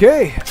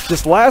 Okay,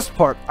 this last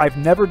part, I've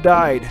never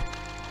died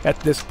at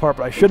this part,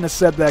 but I shouldn't have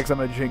said that because I'm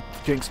going to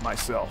jinx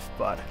myself.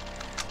 But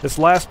this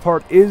last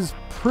part is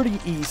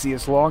pretty easy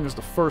as long as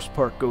the first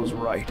part goes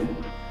right.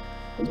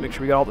 Let's make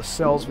sure we got all the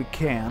cells we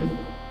can.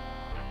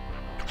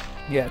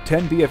 Yeah,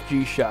 10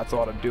 BFG shots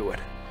ought to do it.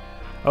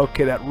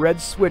 Okay, that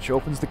red switch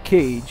opens the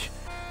cage.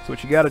 So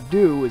what you got to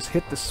do is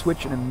hit the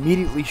switch and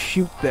immediately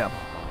shoot them.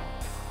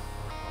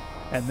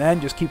 And then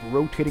just keep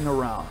rotating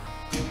around.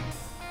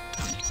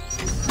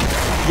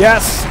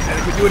 Yes! And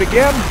if we do it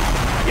again,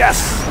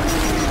 yes!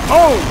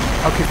 Oh!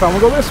 Okay, fine,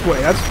 we'll go this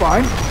way, that's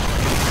fine.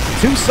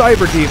 2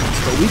 Cyber Demons,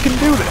 but we can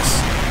do this.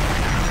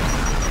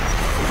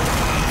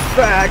 In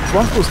fact,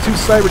 once those 2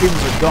 Cyber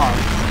Demons are gone,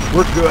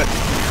 we're good.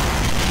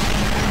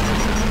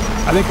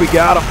 I think we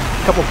got them.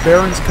 A couple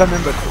Barons come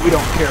in, but we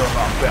don't care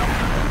about them.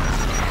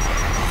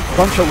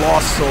 Bunch of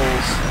Lost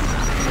Souls.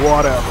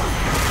 Whatever.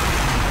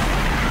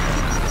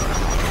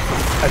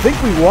 I think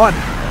we won.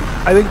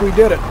 I think we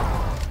did it.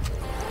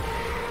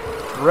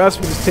 The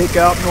rest we just take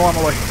out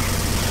normally.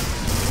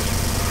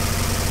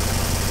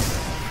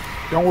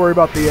 Don't worry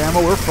about the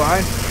ammo, we're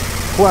fine.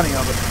 Plenty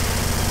of it.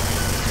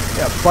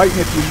 Yeah, fight me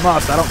if you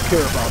must, I don't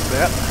care about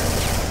that.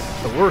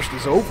 The worst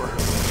is over.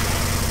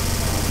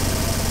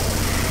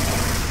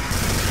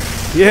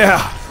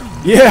 Yeah!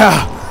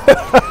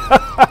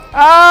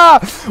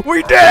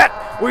 We did it!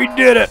 We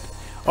did it!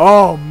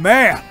 Oh,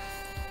 man!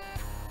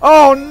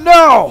 Oh,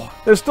 no!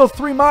 There's still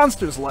 3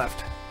 monsters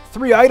left.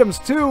 3 items,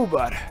 too,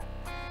 but...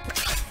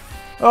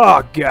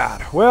 Oh,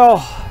 God.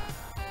 Well,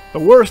 the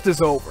worst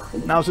is over.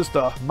 Now it's just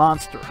a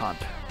monster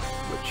hunt,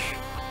 which...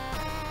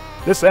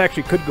 This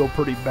actually could go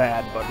pretty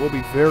bad, but we'll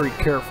be very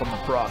careful in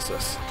the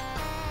process.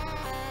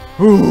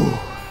 Whew.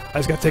 I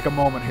just gotta take a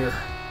moment here.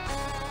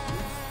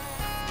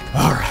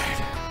 Alright.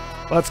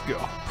 Let's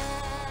go.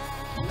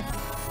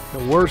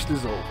 The worst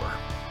is over.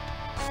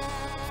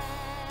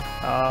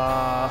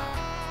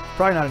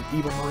 Probably not an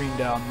evil marine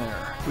down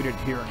there. We didn't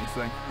hear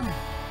anything.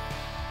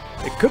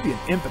 It could be an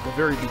imp at the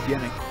very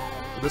beginning.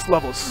 This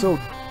level is so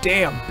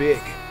damn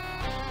big.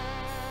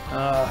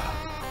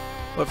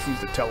 Let's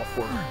use the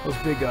teleporter. Those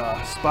big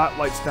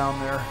spotlights down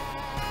there.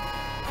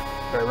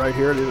 Right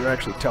here, these are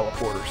actually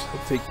teleporters.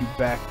 They'll take you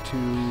back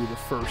to the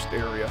first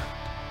area.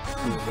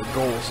 The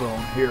goal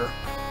zone here.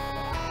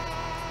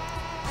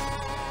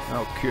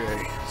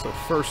 Okay, so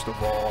first of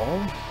all,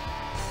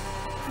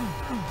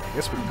 I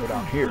guess we can go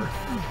down here.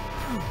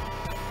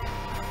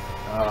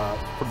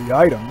 For the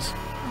items.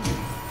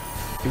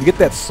 Did we get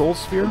that soul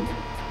sphere?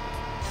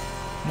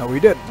 No, we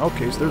didn't.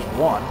 Okay, so there's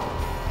one.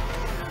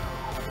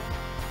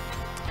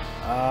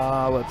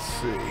 Let's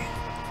see.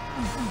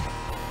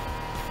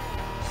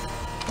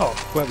 Oh,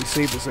 glad we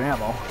saved this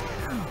ammo.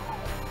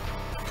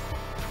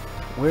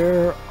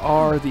 Where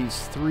are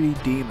these 3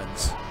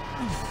 demons?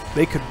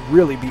 They could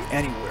really be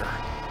anywhere.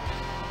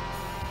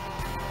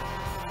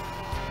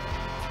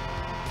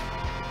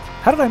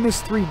 How did I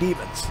miss 3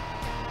 demons?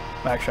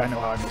 Actually, I know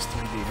how I missed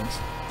 3 demons.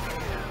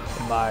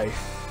 In my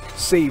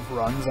save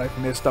runs, I've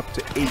missed up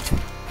to 8.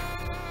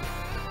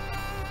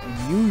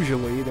 And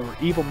usually, there were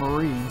evil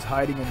marines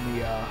hiding in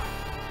the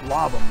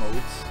lava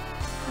moats.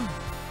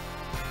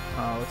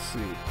 Let's see.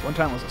 One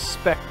time was a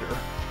specter.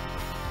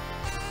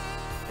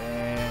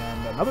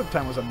 And another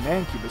time was a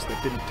mancubus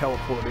that didn't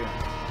teleport in.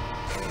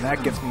 And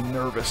that gets me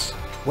nervous.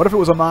 What if it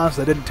was a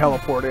monster that didn't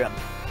teleport in?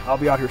 I'll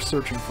be out here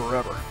searching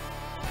forever.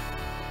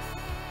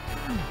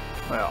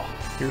 Well,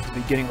 here's the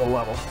beginning of the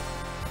level.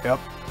 Yep,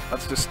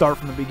 let's just start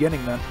from the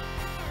beginning then.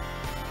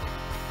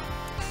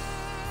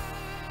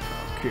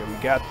 Okay, we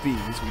got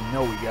these. We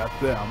know we got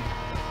them.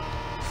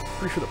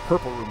 Pretty sure the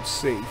purple room's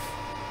safe.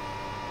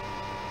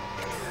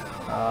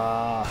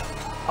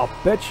 I'll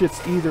bet you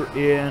it's either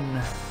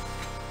in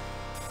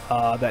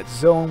that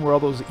zone where all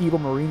those evil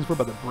marines were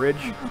by the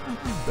bridge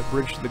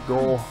to the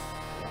goal,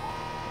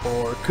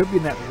 or it could be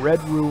in that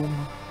red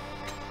room,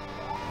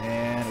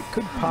 and it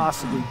could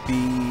possibly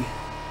be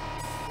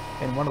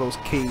in one of those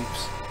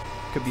caves.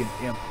 Could be an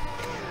imp.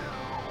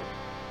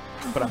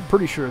 But I'm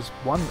pretty sure there's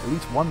at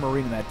least one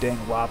marine in that dang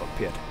lava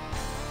pit.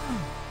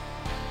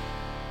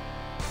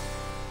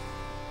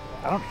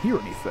 I don't hear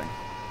anything.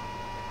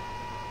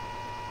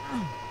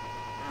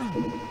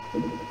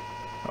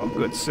 Oh,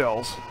 good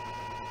cells.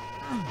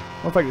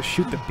 What if I could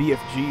shoot the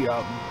BFG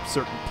out in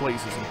certain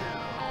places and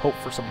hope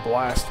for some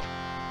blast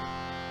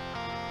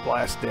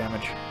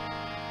damage?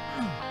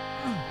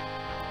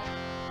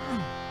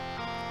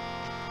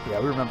 Yeah,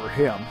 we remember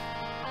him.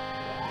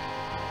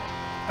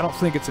 I don't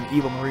think it's an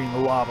evil marine in the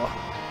lava.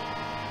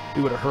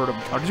 We would have heard him.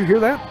 Oh, did you hear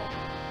that?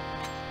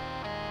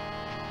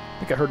 I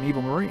think I heard an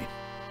evil marine.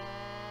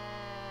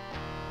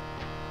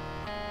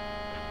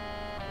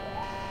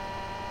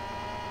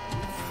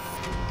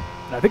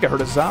 And I think I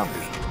heard a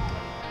zombie.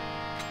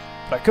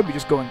 But I could be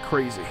just going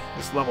crazy.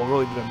 This level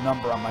really did a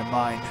number on my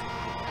mind.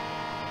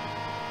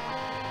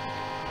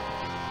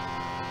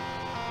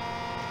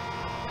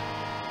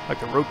 I like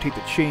to rotate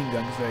the chain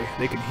gun because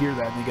they can hear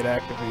that and they get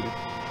activated.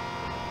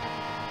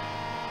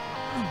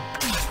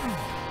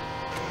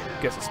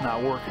 Guess it's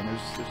not working.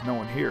 There's no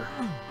one here.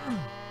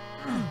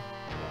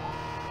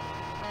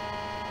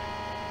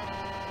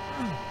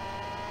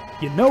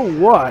 You know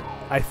what?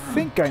 I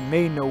think I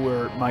may know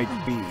where it might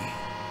be.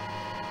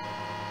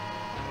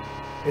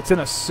 It's in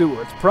a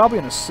sewer. It's probably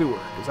in a sewer,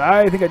 because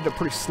I think I did a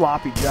pretty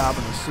sloppy job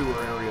in the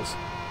sewer areas.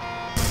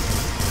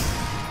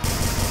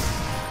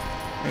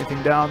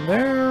 Anything down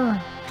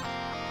there?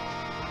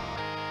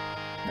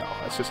 No,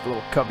 that's just a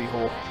little cubby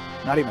hole.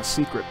 Not even a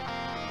secret.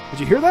 Did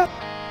you hear that?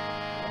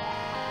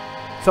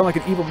 Sound like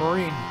an evil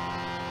marine.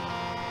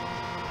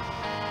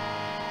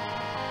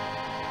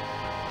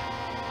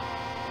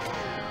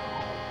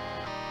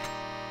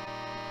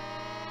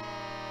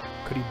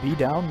 Could he be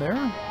down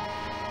there?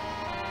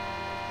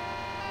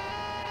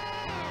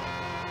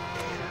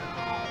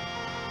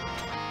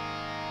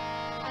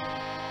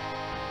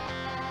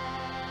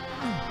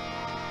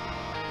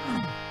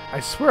 I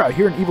swear I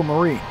hear an evil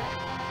marine.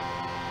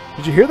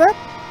 Did you hear that?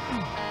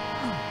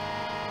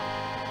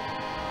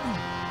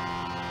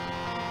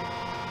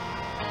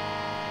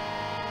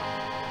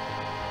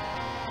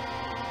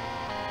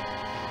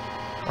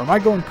 Or am I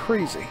going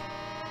crazy?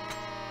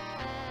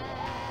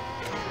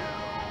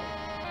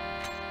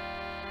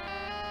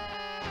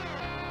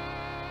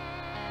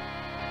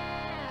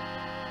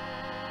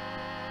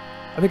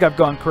 I think I've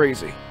gone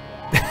crazy.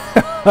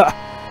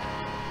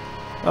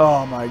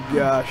 Oh my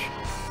gosh.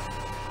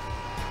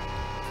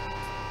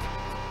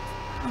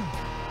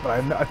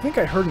 But I think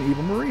I heard an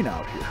evil marine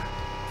out here.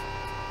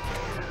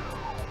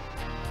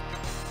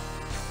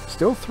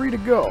 Still 3 to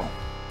go.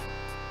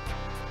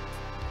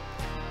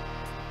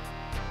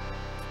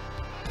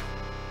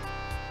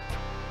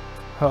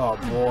 Oh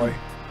boy.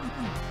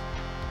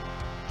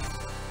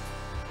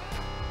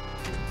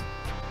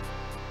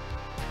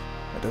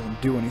 That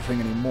doesn't do anything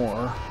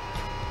anymore.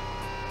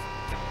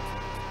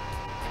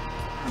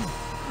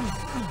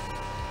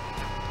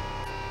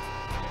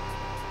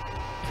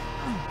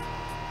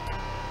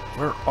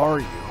 Where are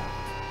you?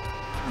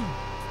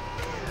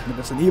 And if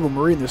it's an evil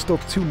marine, there's still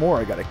 2 more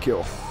I gotta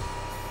kill.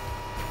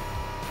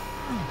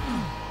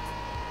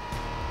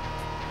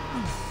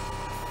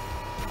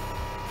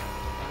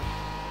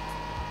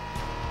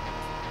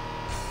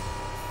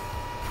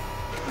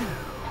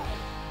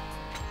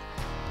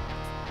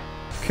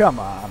 Come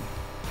on.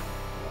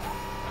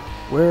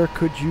 Where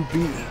could you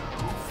be?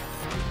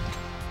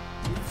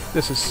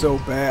 This is so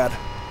bad.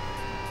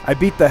 I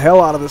beat the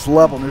hell out of this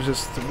level and there's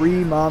just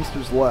 3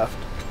 monsters left.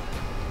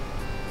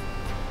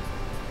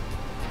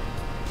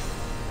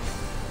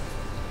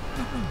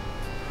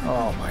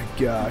 Oh my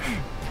gosh.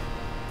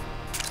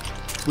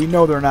 We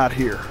know they're not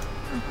here.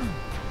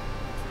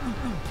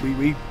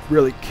 We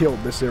really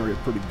killed this area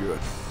pretty good.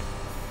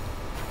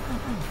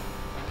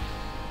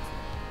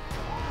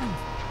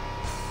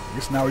 I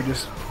guess now we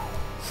just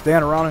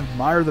stand around and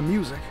admire the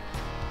music.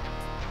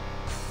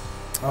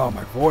 Oh,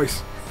 my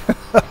voice.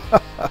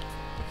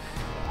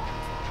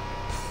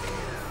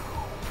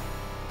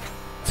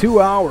 2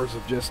 hours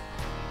of just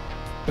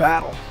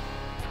battle.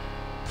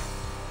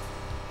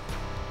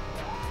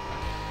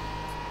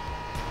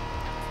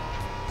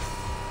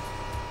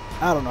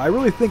 I don't know. I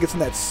really think it's in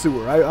that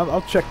sewer.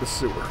 I'll check the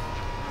sewer.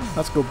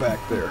 Let's go back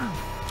there.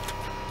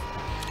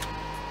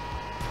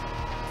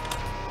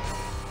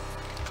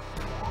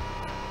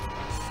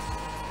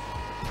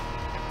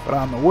 But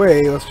on the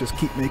way, let's just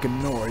keep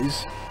making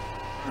noise.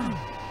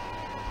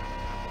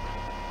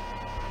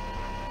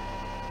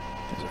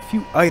 There's a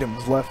few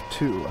items left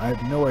too. I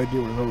have no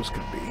idea where those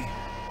could be.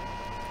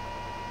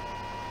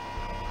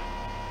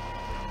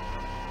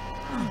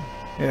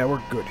 Yeah,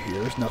 we're good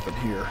here. There's nothing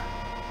here.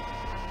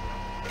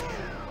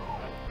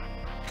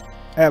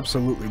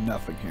 Absolutely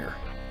nothing here.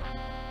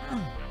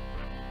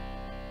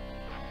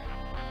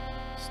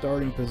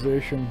 Starting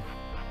position.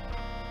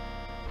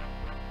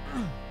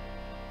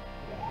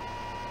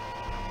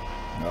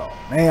 Oh,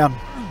 man.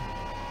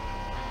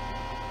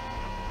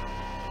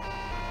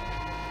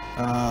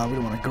 We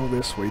don't want to go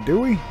this way,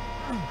 do we?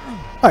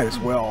 Might as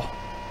well.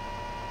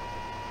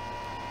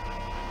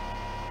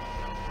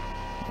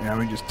 Yeah,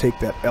 we just take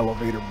that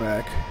elevator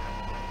back.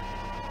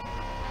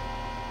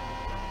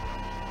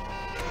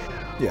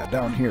 Yeah,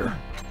 down here.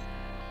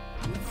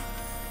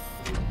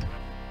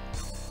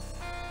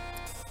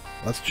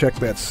 Let's check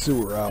that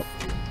sewer out.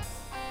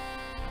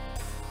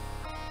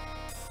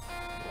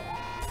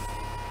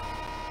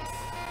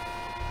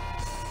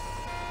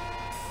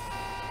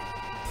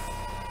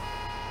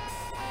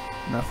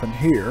 Nothing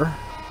here.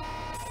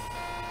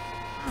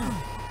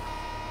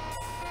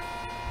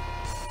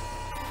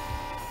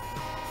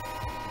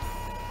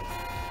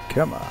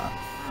 Come on.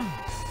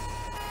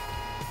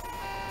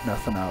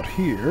 Nothing out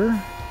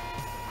here.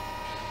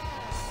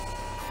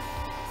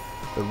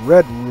 The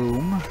red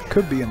room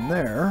could be in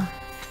there.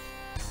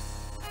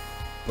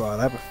 But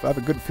I have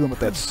a good feeling with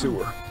that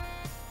sewer.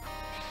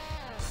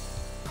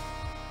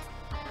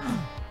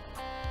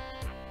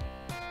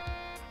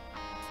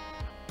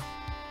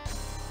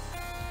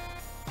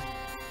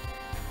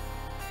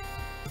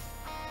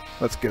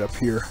 Let's get up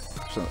here.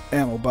 There's an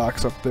ammo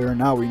box up there.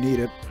 Now we need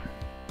it.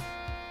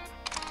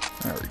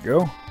 There we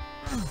go.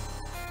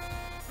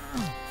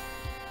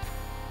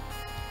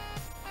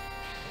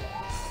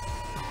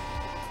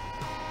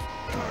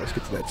 Alright, let's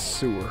get to that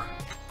sewer.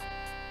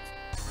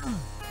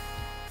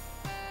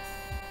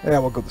 Yeah,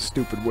 we'll go the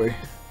stupid way.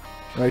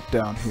 Right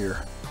down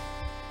here.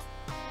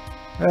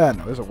 Ah,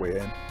 no, there's a way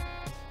in.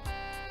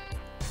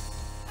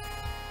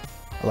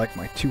 I like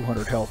my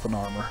 200 health and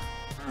armor.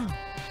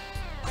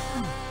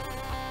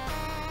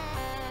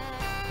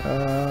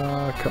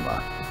 Come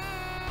on.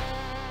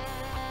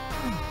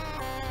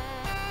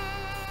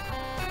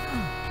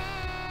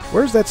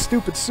 Where's that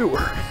stupid sewer?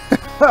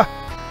 I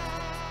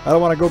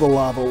don't want to go the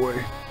lava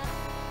way.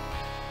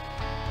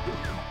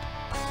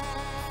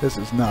 This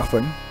is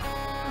nothing.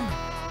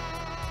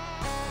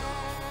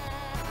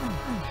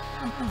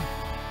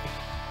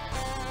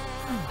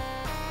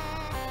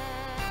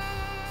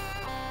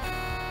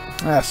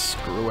 Ah,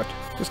 screw it.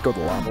 Just go the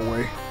lava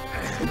way.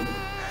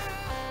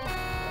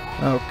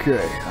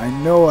 Okay, I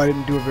know I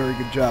didn't do a very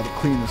good job of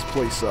cleaning this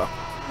place up.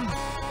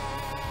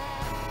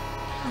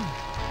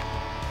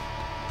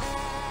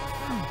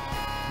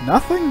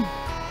 Nothing?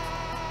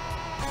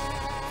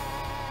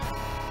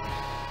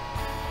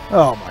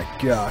 Oh my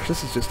gosh,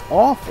 this is just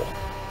awful.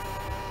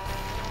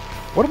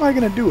 What am I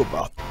gonna do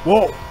about it?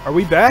 Whoa, are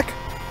we back?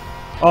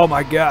 Oh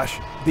my gosh,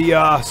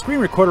 the screen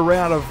recorder ran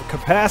out of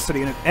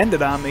capacity and it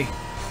ended on me.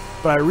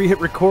 But I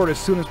re-hit record as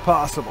soon as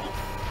possible.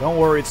 Don't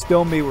worry, it's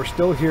still me. We're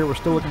still here. We're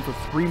still looking for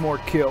 3 more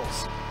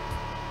kills.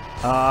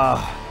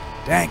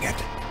 Dang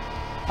it.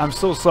 I'm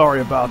so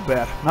sorry about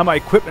that. Now my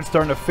equipment's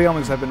starting to fail me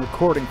because I've been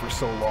recording for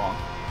so long.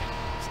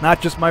 It's not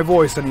just my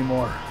voice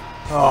anymore.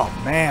 Oh,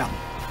 man.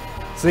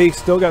 See,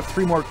 still got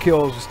 3 more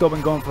kills. We've still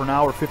been going for an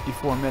hour,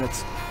 54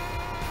 minutes.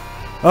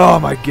 Oh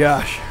my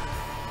gosh.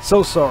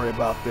 So sorry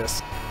about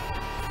this.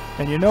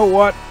 And you know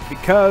what?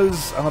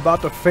 Because I'm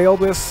about to fail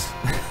this,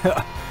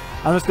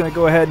 I'm just going to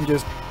go ahead and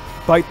just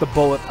bite the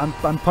bullet.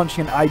 I'm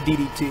punching an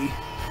IDDT.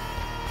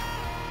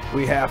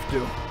 We have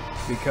to.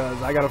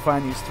 Because I got to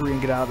find these 3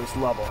 and get out of this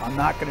level. I'm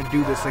not going to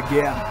do this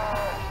again.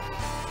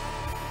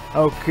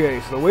 Okay,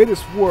 so the way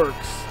this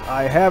works,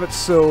 I have it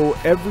so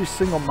every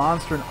single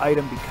monster and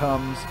item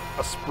becomes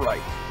a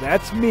sprite.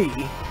 That's me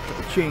with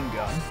a chain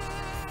gun.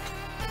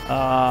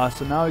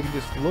 So now we can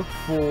just look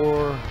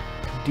for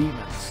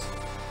demons.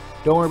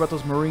 Don't worry about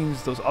those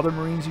marines, those other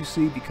marines you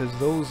see, because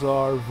those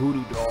are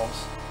voodoo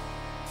dolls.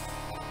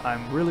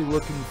 I'm really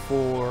looking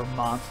for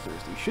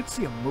monsters. You should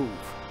see a move.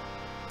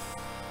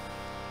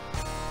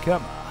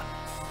 Come on.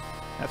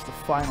 That's the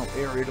final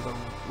area to the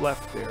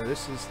left there.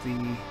 This is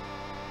the...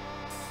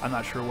 I'm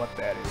not sure what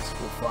that is.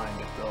 We'll find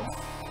it, though.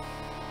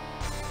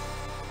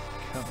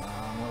 Come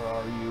on, where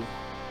are you?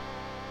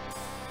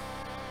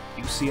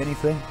 You see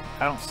anything?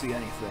 I don't see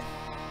anything.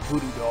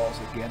 Voodoo dolls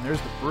again.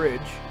 There's the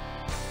bridge.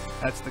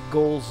 That's the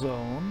goal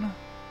zone.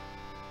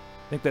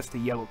 I think that's the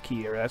yellow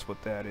key area. That's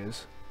what that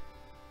is.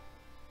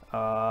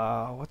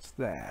 What's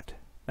that?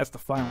 That's the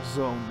final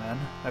zone, then.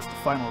 That's the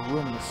final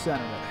room in the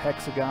center, that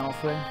hexagonal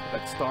thing,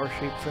 that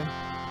star-shaped thing.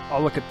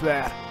 Oh, look at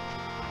that.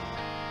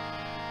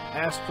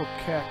 Astral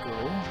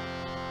Caco.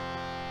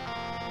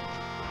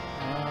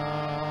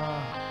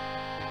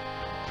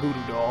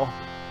 Voodoo doll.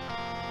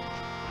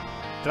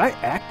 Did I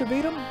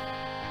activate him?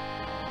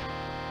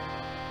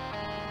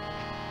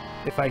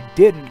 If I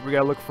didn't, we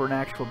gotta look for an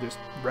actual, just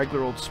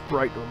regular old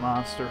sprite or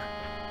monster.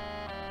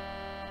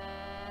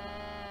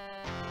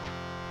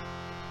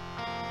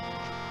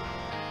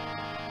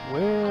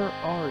 Where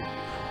are you?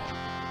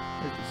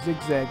 There's the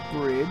zigzag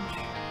bridge.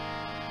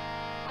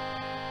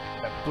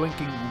 That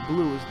blinking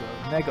blue is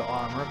the mega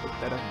armor, but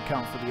that doesn't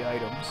count for the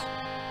items.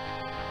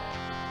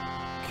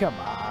 Come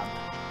on.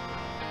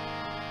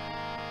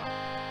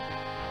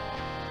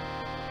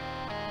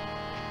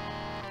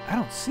 I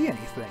don't see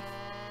anything.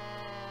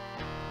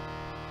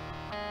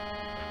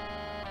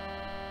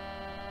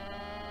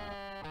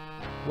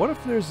 What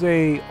if there's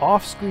a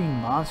off-screen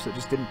monster that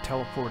just didn't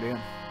teleport in?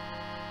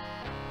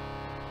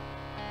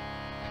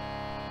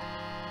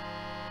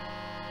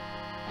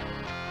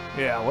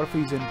 Yeah, what if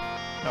he's in...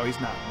 No, he's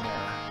not in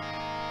there.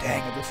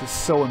 Dang it, this is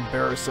so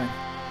embarrassing.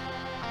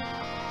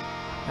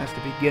 That's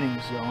the beginning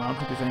zone. I don't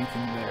think there's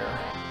anything there.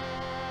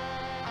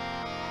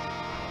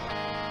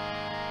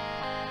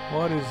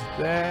 What is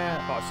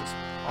that? Oh, it's just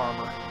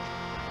armor.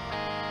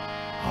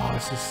 Oh,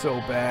 this is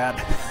so bad.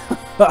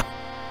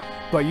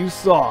 But you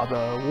saw,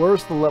 the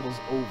worse the level's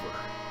over.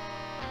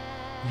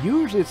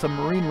 Usually it's a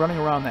Marine running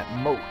around that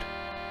moat,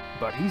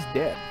 but he's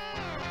dead.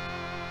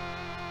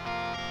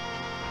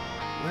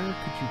 Where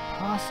could you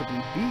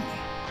possibly be?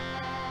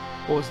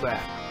 What was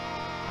that?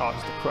 Oh,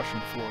 it's the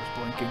crushing floors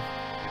blinking.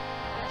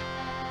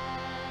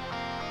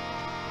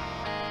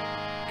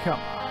 Come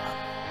on.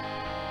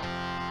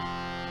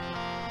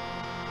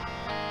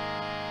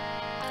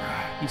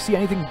 You see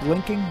anything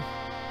blinking?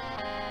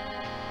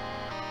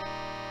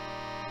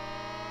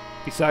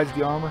 Besides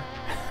the armor?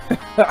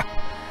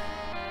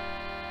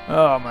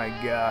 Oh my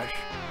gosh.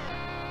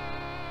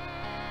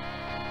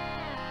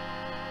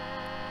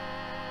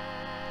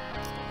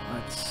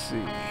 Let's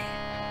see.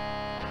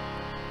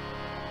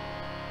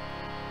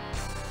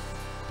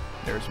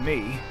 There's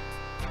me.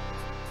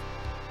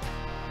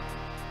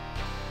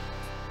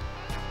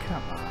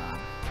 Come on.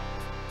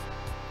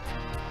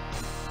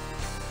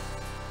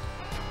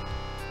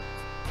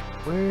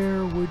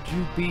 Where would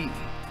you be?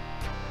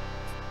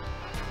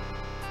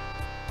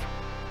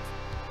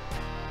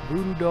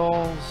 Voodoo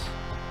dolls.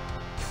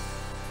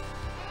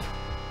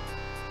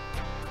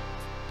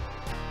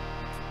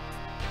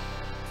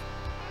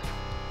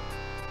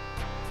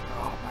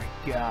 Oh my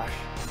gosh.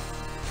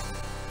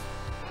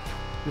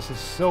 This is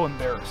so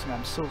embarrassing.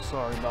 I'm so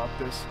sorry about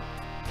this.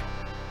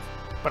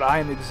 But I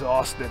am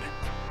exhausted.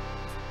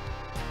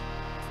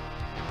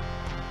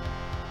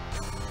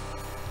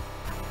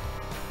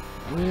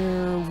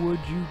 Where would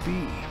you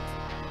be?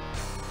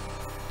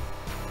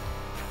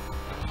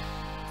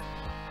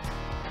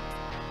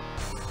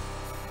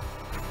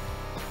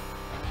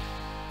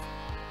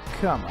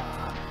 Come on.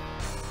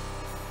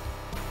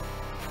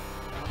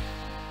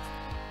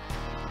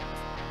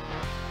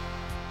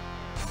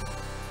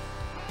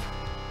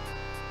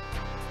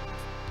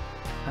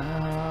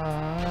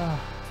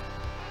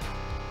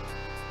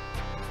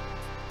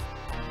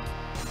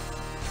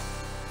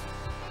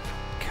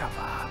 Come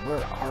on,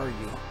 where are you?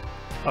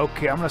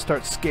 Okay, I'm gonna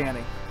start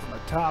scanning from the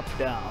top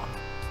down.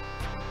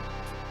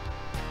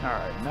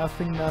 Alright,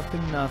 nothing,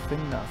 nothing,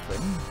 nothing,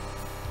 nothing.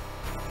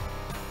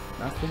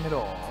 Nothing at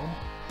all.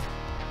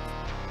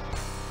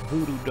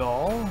 Voodoo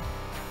doll.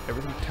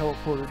 Everything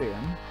teleported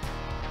in.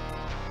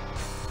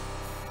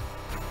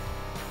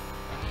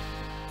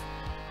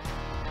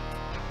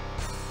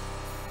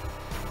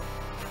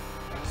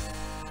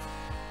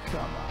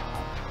 Come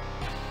on.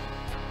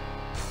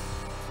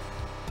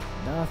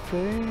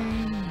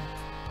 Nothing.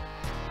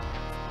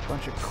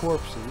 Bunch of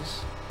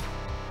corpses,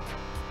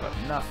 but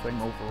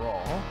nothing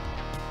overall.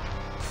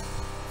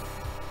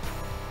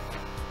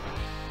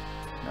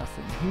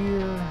 Nothing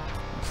here.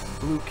 That's the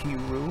blue key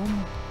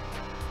room.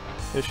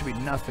 There should be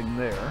nothing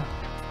there.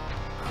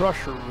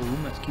 Crusher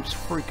room, that keeps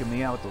freaking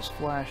me out with those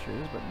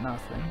flashes, but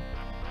nothing.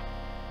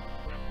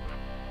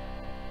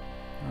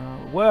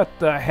 What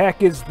the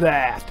heck is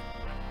that?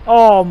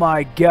 Oh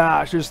my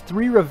gosh, there's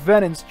 3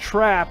 Revenants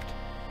trapped,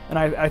 and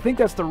I think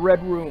that's the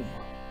red room.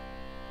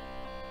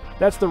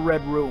 That's the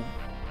red room.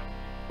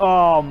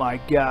 Oh my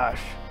gosh.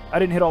 I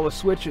didn't hit all the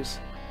switches.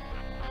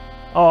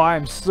 Oh,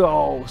 I'm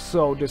so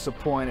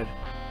disappointed.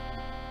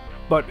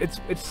 But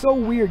it's so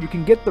weird. You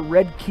can get the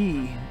red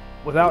key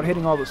without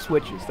hitting all the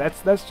switches.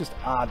 That's just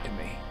odd to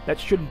me. That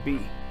shouldn't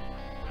be.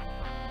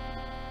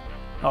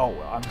 Oh,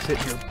 well, I'm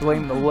sitting here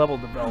blaming the level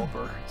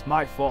developer. It's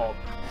my fault.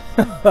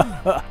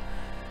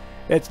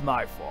 It's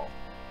my fault.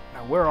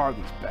 Now, where are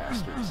these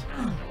bastards?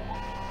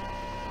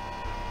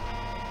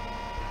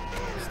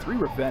 There's 3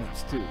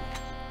 Revenants, too.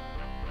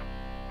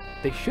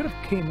 They should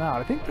have came out.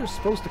 I think they're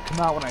supposed to come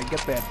out when I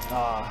get that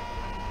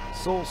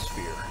Soul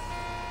Sphere.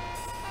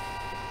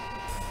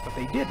 But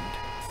they didn't.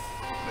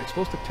 Are they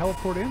supposed to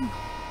teleport in?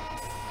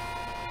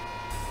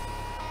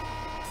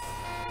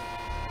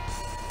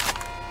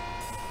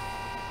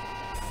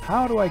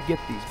 How do I get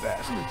these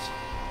bastards?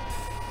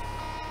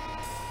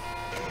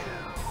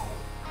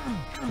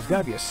 There's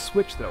gotta be a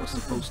switch that I was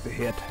supposed to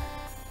hit.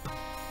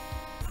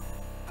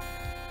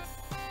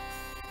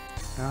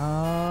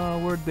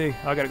 Where'd they...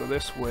 I gotta go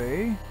this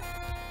way.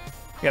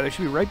 Yeah, they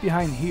should be right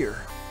behind here.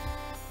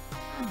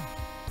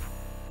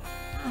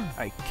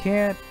 I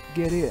can't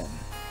get in.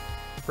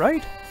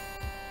 Right?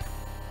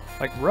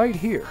 Like right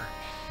here.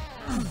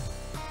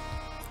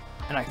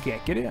 And I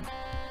can't get in.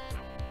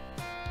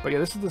 But yeah,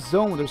 this is the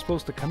zone where they're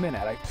supposed to come in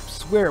at. I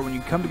swear, when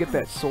you come to get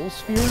that Soul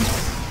Sphere,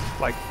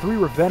 like 3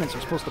 Revenants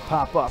are supposed to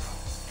pop up.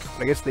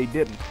 But I guess they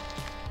didn't.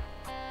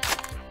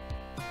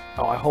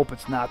 Oh, I hope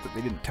it's not that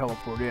they didn't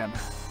teleport in.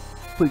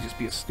 Please just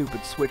be a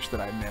stupid switch that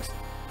I missed.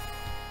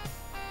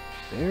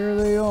 There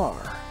they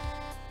are.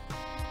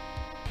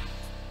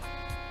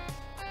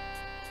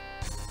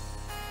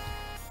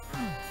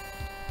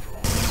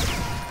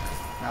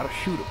 Not a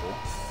shootable.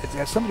 It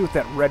has something to do with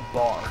that red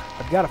bar.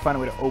 I've got to find a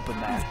way to open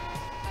that.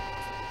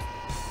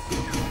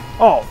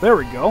 Oh, there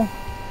we go.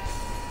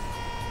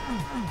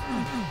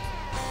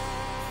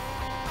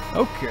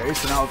 Okay,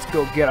 so now let's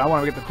go get it. I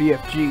want to get the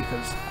BFG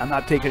because I'm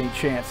not taking any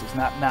chances.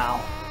 Not now.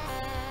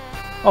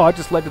 Oh, I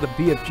just led to the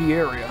BFG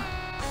area.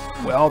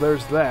 Well,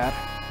 there's that.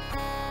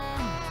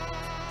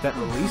 That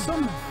release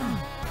him?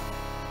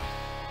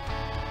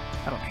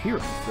 I don't hear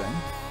anything.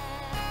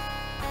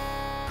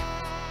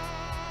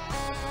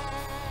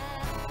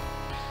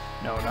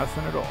 No,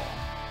 nothing at all.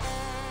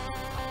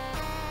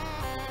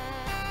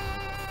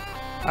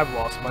 I've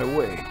lost my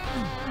way.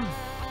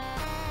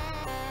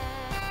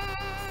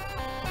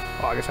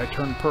 Oh, I guess I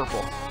turned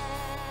purple.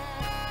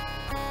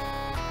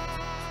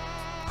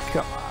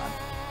 Come on.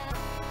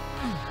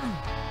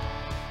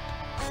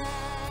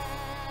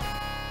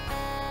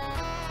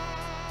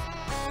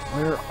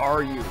 Where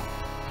are you?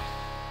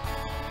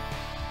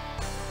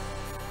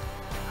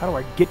 How do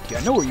I get to you?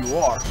 I know where you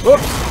are.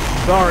 Oops!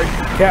 Sorry,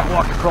 cat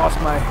walked across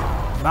my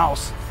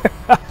mouse.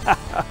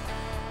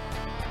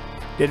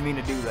 Didn't mean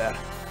to do that.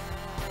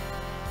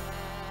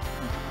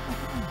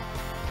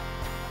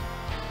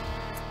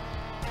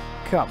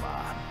 Come on.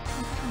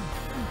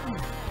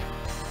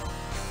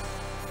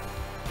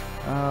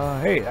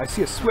 Hey, I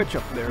see a switch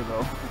up there,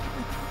 though.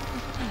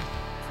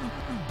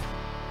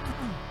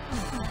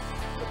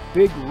 A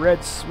big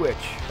red switch.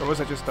 Or was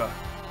that just a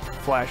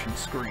flashing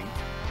screen?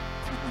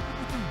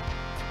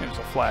 It was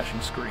a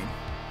flashing screen.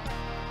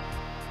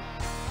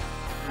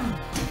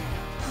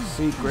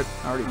 Secret.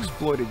 I already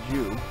exploited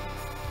you.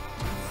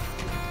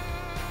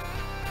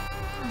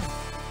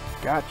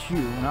 Got you.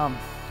 Now I'm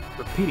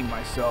repeating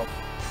myself.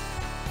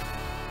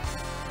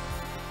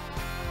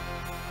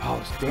 Oh,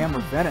 those damn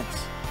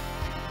revenants.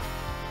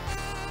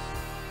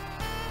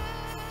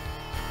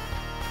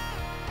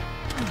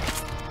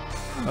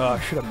 I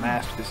should have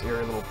mastered this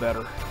area a little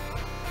better.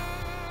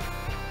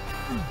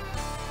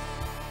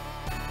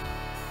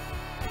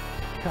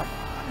 Come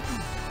on.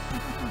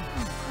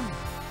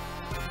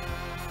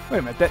 Wait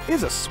a minute, that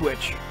is a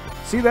switch.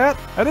 See that?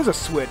 That is a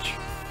switch.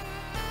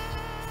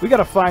 We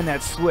gotta find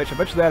that switch. I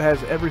bet you that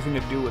has everything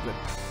to do with it.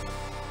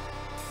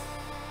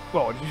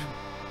 Whoa, did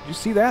you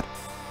see that?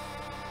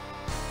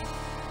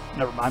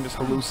 Never mind, I'm just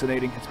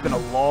hallucinating. It's been a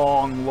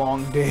long,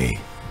 long day.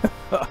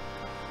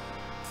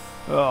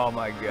 Oh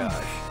my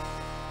gosh.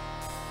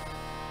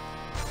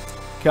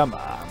 Come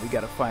on, we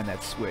gotta find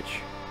that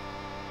switch.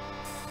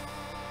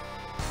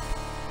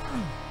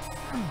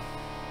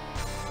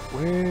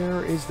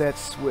 Where is that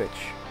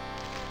switch?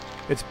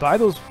 It's by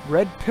those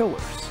red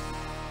pillars.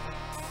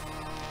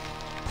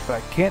 But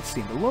I can't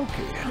seem to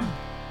locate it.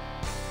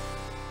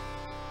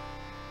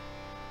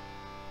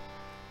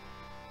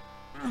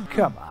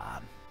 Come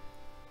on.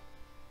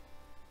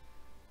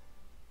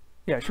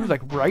 Yeah, she was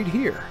like right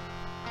here.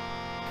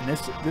 In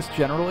this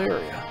general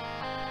area.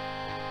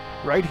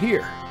 Right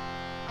here.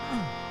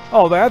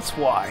 Oh, that's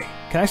why.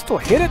 Can I still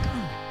hit it?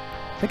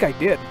 I think I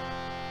did.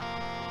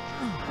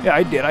 Yeah,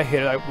 I did. I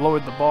hit it. I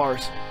lowered the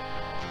bars.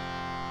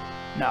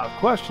 Now, the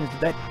question is,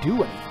 did that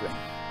do anything?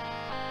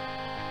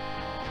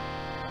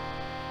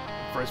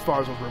 For as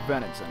far as those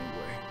revenants,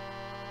 anyway.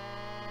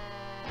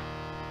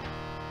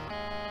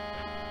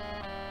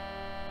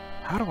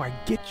 How do I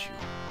get you?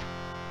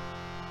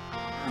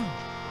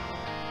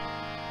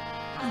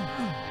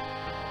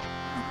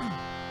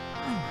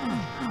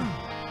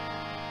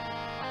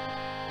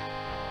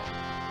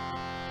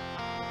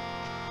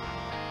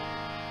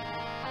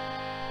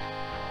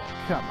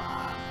 Come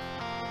on.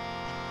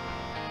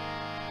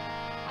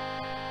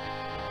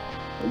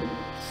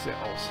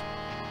 Cells.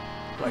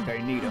 Like I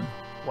need them.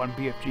 One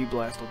BFG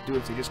blast will do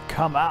it, so you just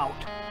come out.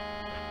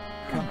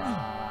 Come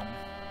on.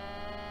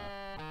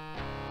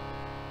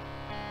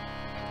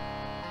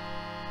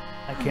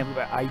 I can't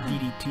believe I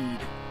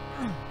DDT'd.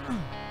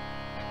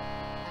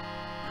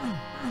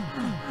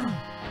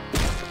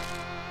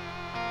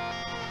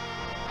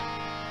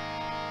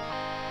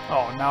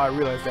 Oh, now I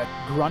realize that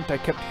grunt I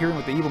kept hearing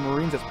with the evil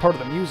Marines, that's part of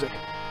the music.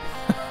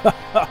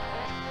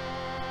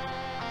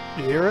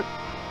 You hear it?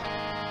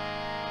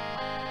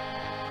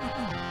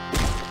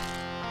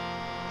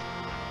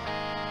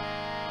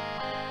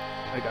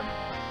 I think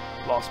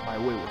I lost my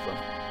way with them.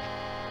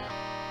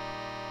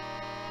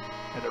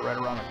 And they're right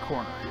around the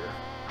corner here.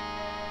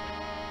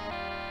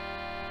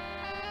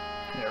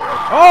 Yeah,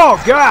 right.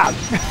 Oh, God!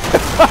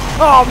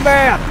 Oh,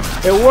 man!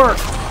 It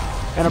worked!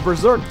 And a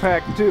Berserk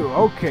pack, too.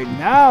 Okay,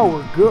 now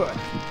we're good.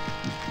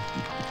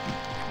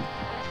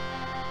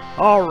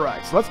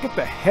 Alright, so let's get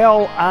the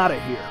hell out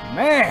of here.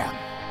 Man!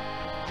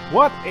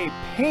 What a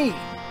pain!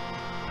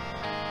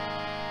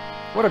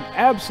 What an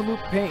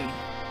absolute pain.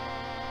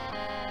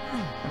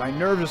 My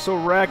nerves are so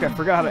racked, I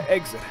forgot how to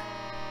exit.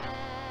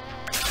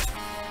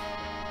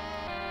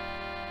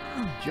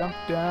 Jump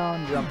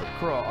down, jump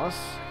across.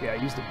 Yeah,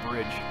 use the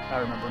bridge. I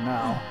remember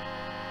now.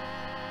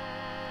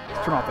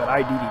 Let's turn off that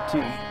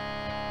IDDT.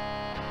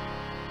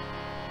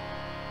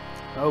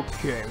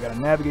 Okay, we gotta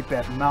navigate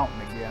that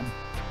mountain again.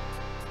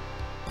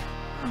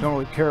 Don't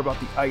really care about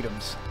the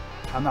items.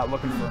 I'm not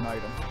looking for an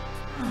item.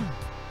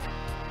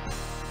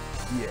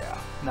 Yeah,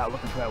 not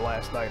looking for that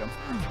last item.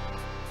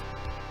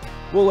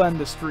 We'll end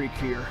the streak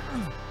here.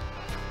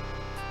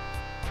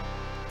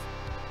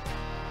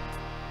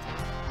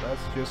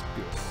 That's just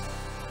good.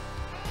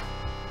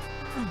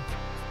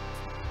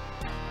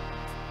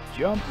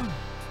 Jump.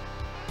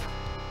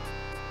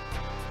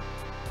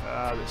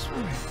 This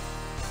way.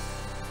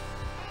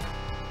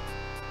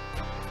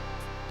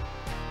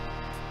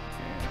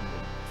 And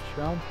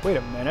jump. Wait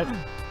a minute.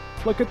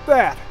 Look at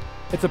that.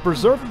 It's a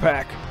Berserk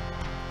pack.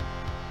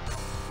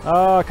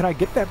 Can I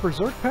get that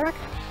Berserk pack?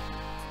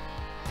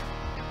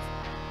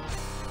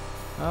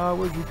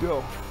 Where'd you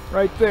go?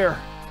 Right there.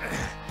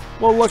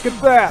 Well, look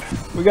at that.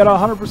 We got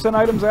 100%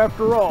 items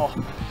after all.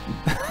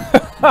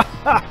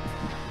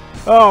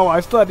 Oh, I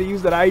still had to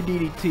use that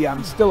IDDT.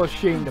 I'm still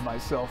ashamed of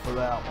myself for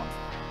that one.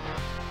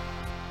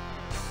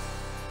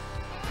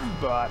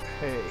 But,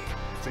 hey,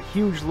 it's a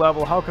huge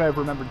level. How could I have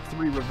remembered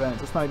 3 revenge?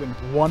 That's not even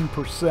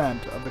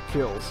 1% of the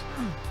kills.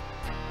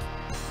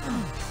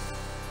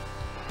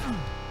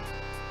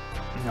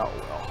 Oh,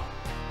 well.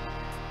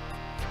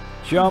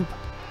 Jump.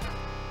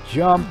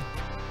 Jump.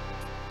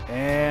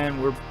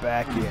 And we're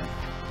back in.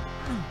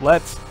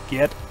 Let's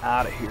get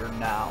out of here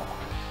now.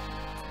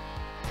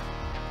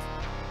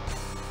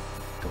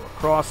 Go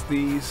across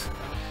these.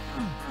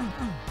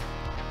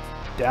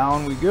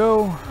 Down we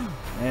go.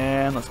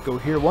 And let's go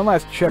here. One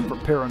last check for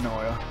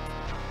paranoia.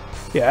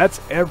 Yeah, that's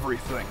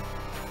everything.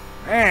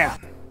 Man,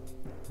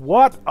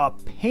 what a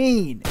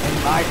pain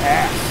in my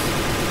ass.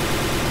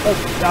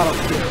 I don't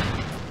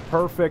care.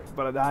 Perfect,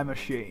 but I'm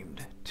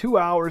ashamed. 2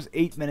 hours,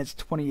 8 minutes,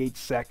 28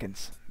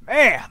 seconds.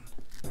 Man!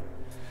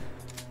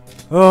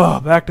 Oh,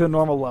 back to the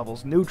normal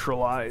levels.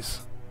 Neutralize.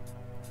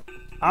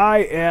 I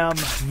am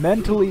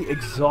mentally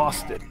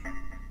exhausted.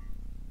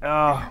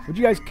 Would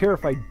you guys care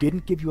if I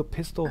didn't give you a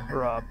pistol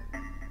or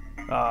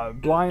a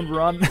blind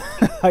run?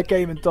 I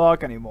can't even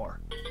talk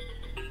anymore.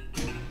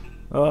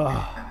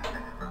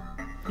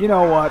 You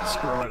know what?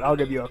 Screw it. I'll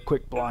give you a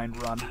quick blind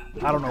run.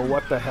 I don't know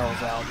what the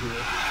hell's out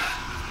here.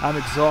 I'm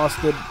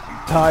exhausted.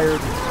 I'm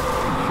tired.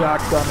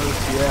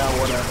 Shotgunners.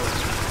 Yeah, whatever.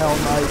 Hell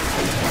Knight.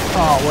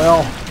 Oh,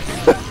 well.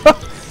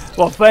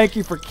 Well, thank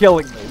you for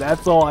killing me.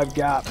 That's all I've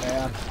got,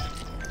 man.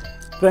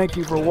 Thank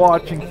you for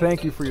watching.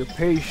 Thank you for your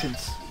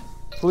patience.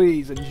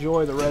 Please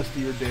enjoy the rest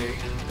of your day.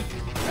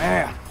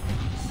 Man.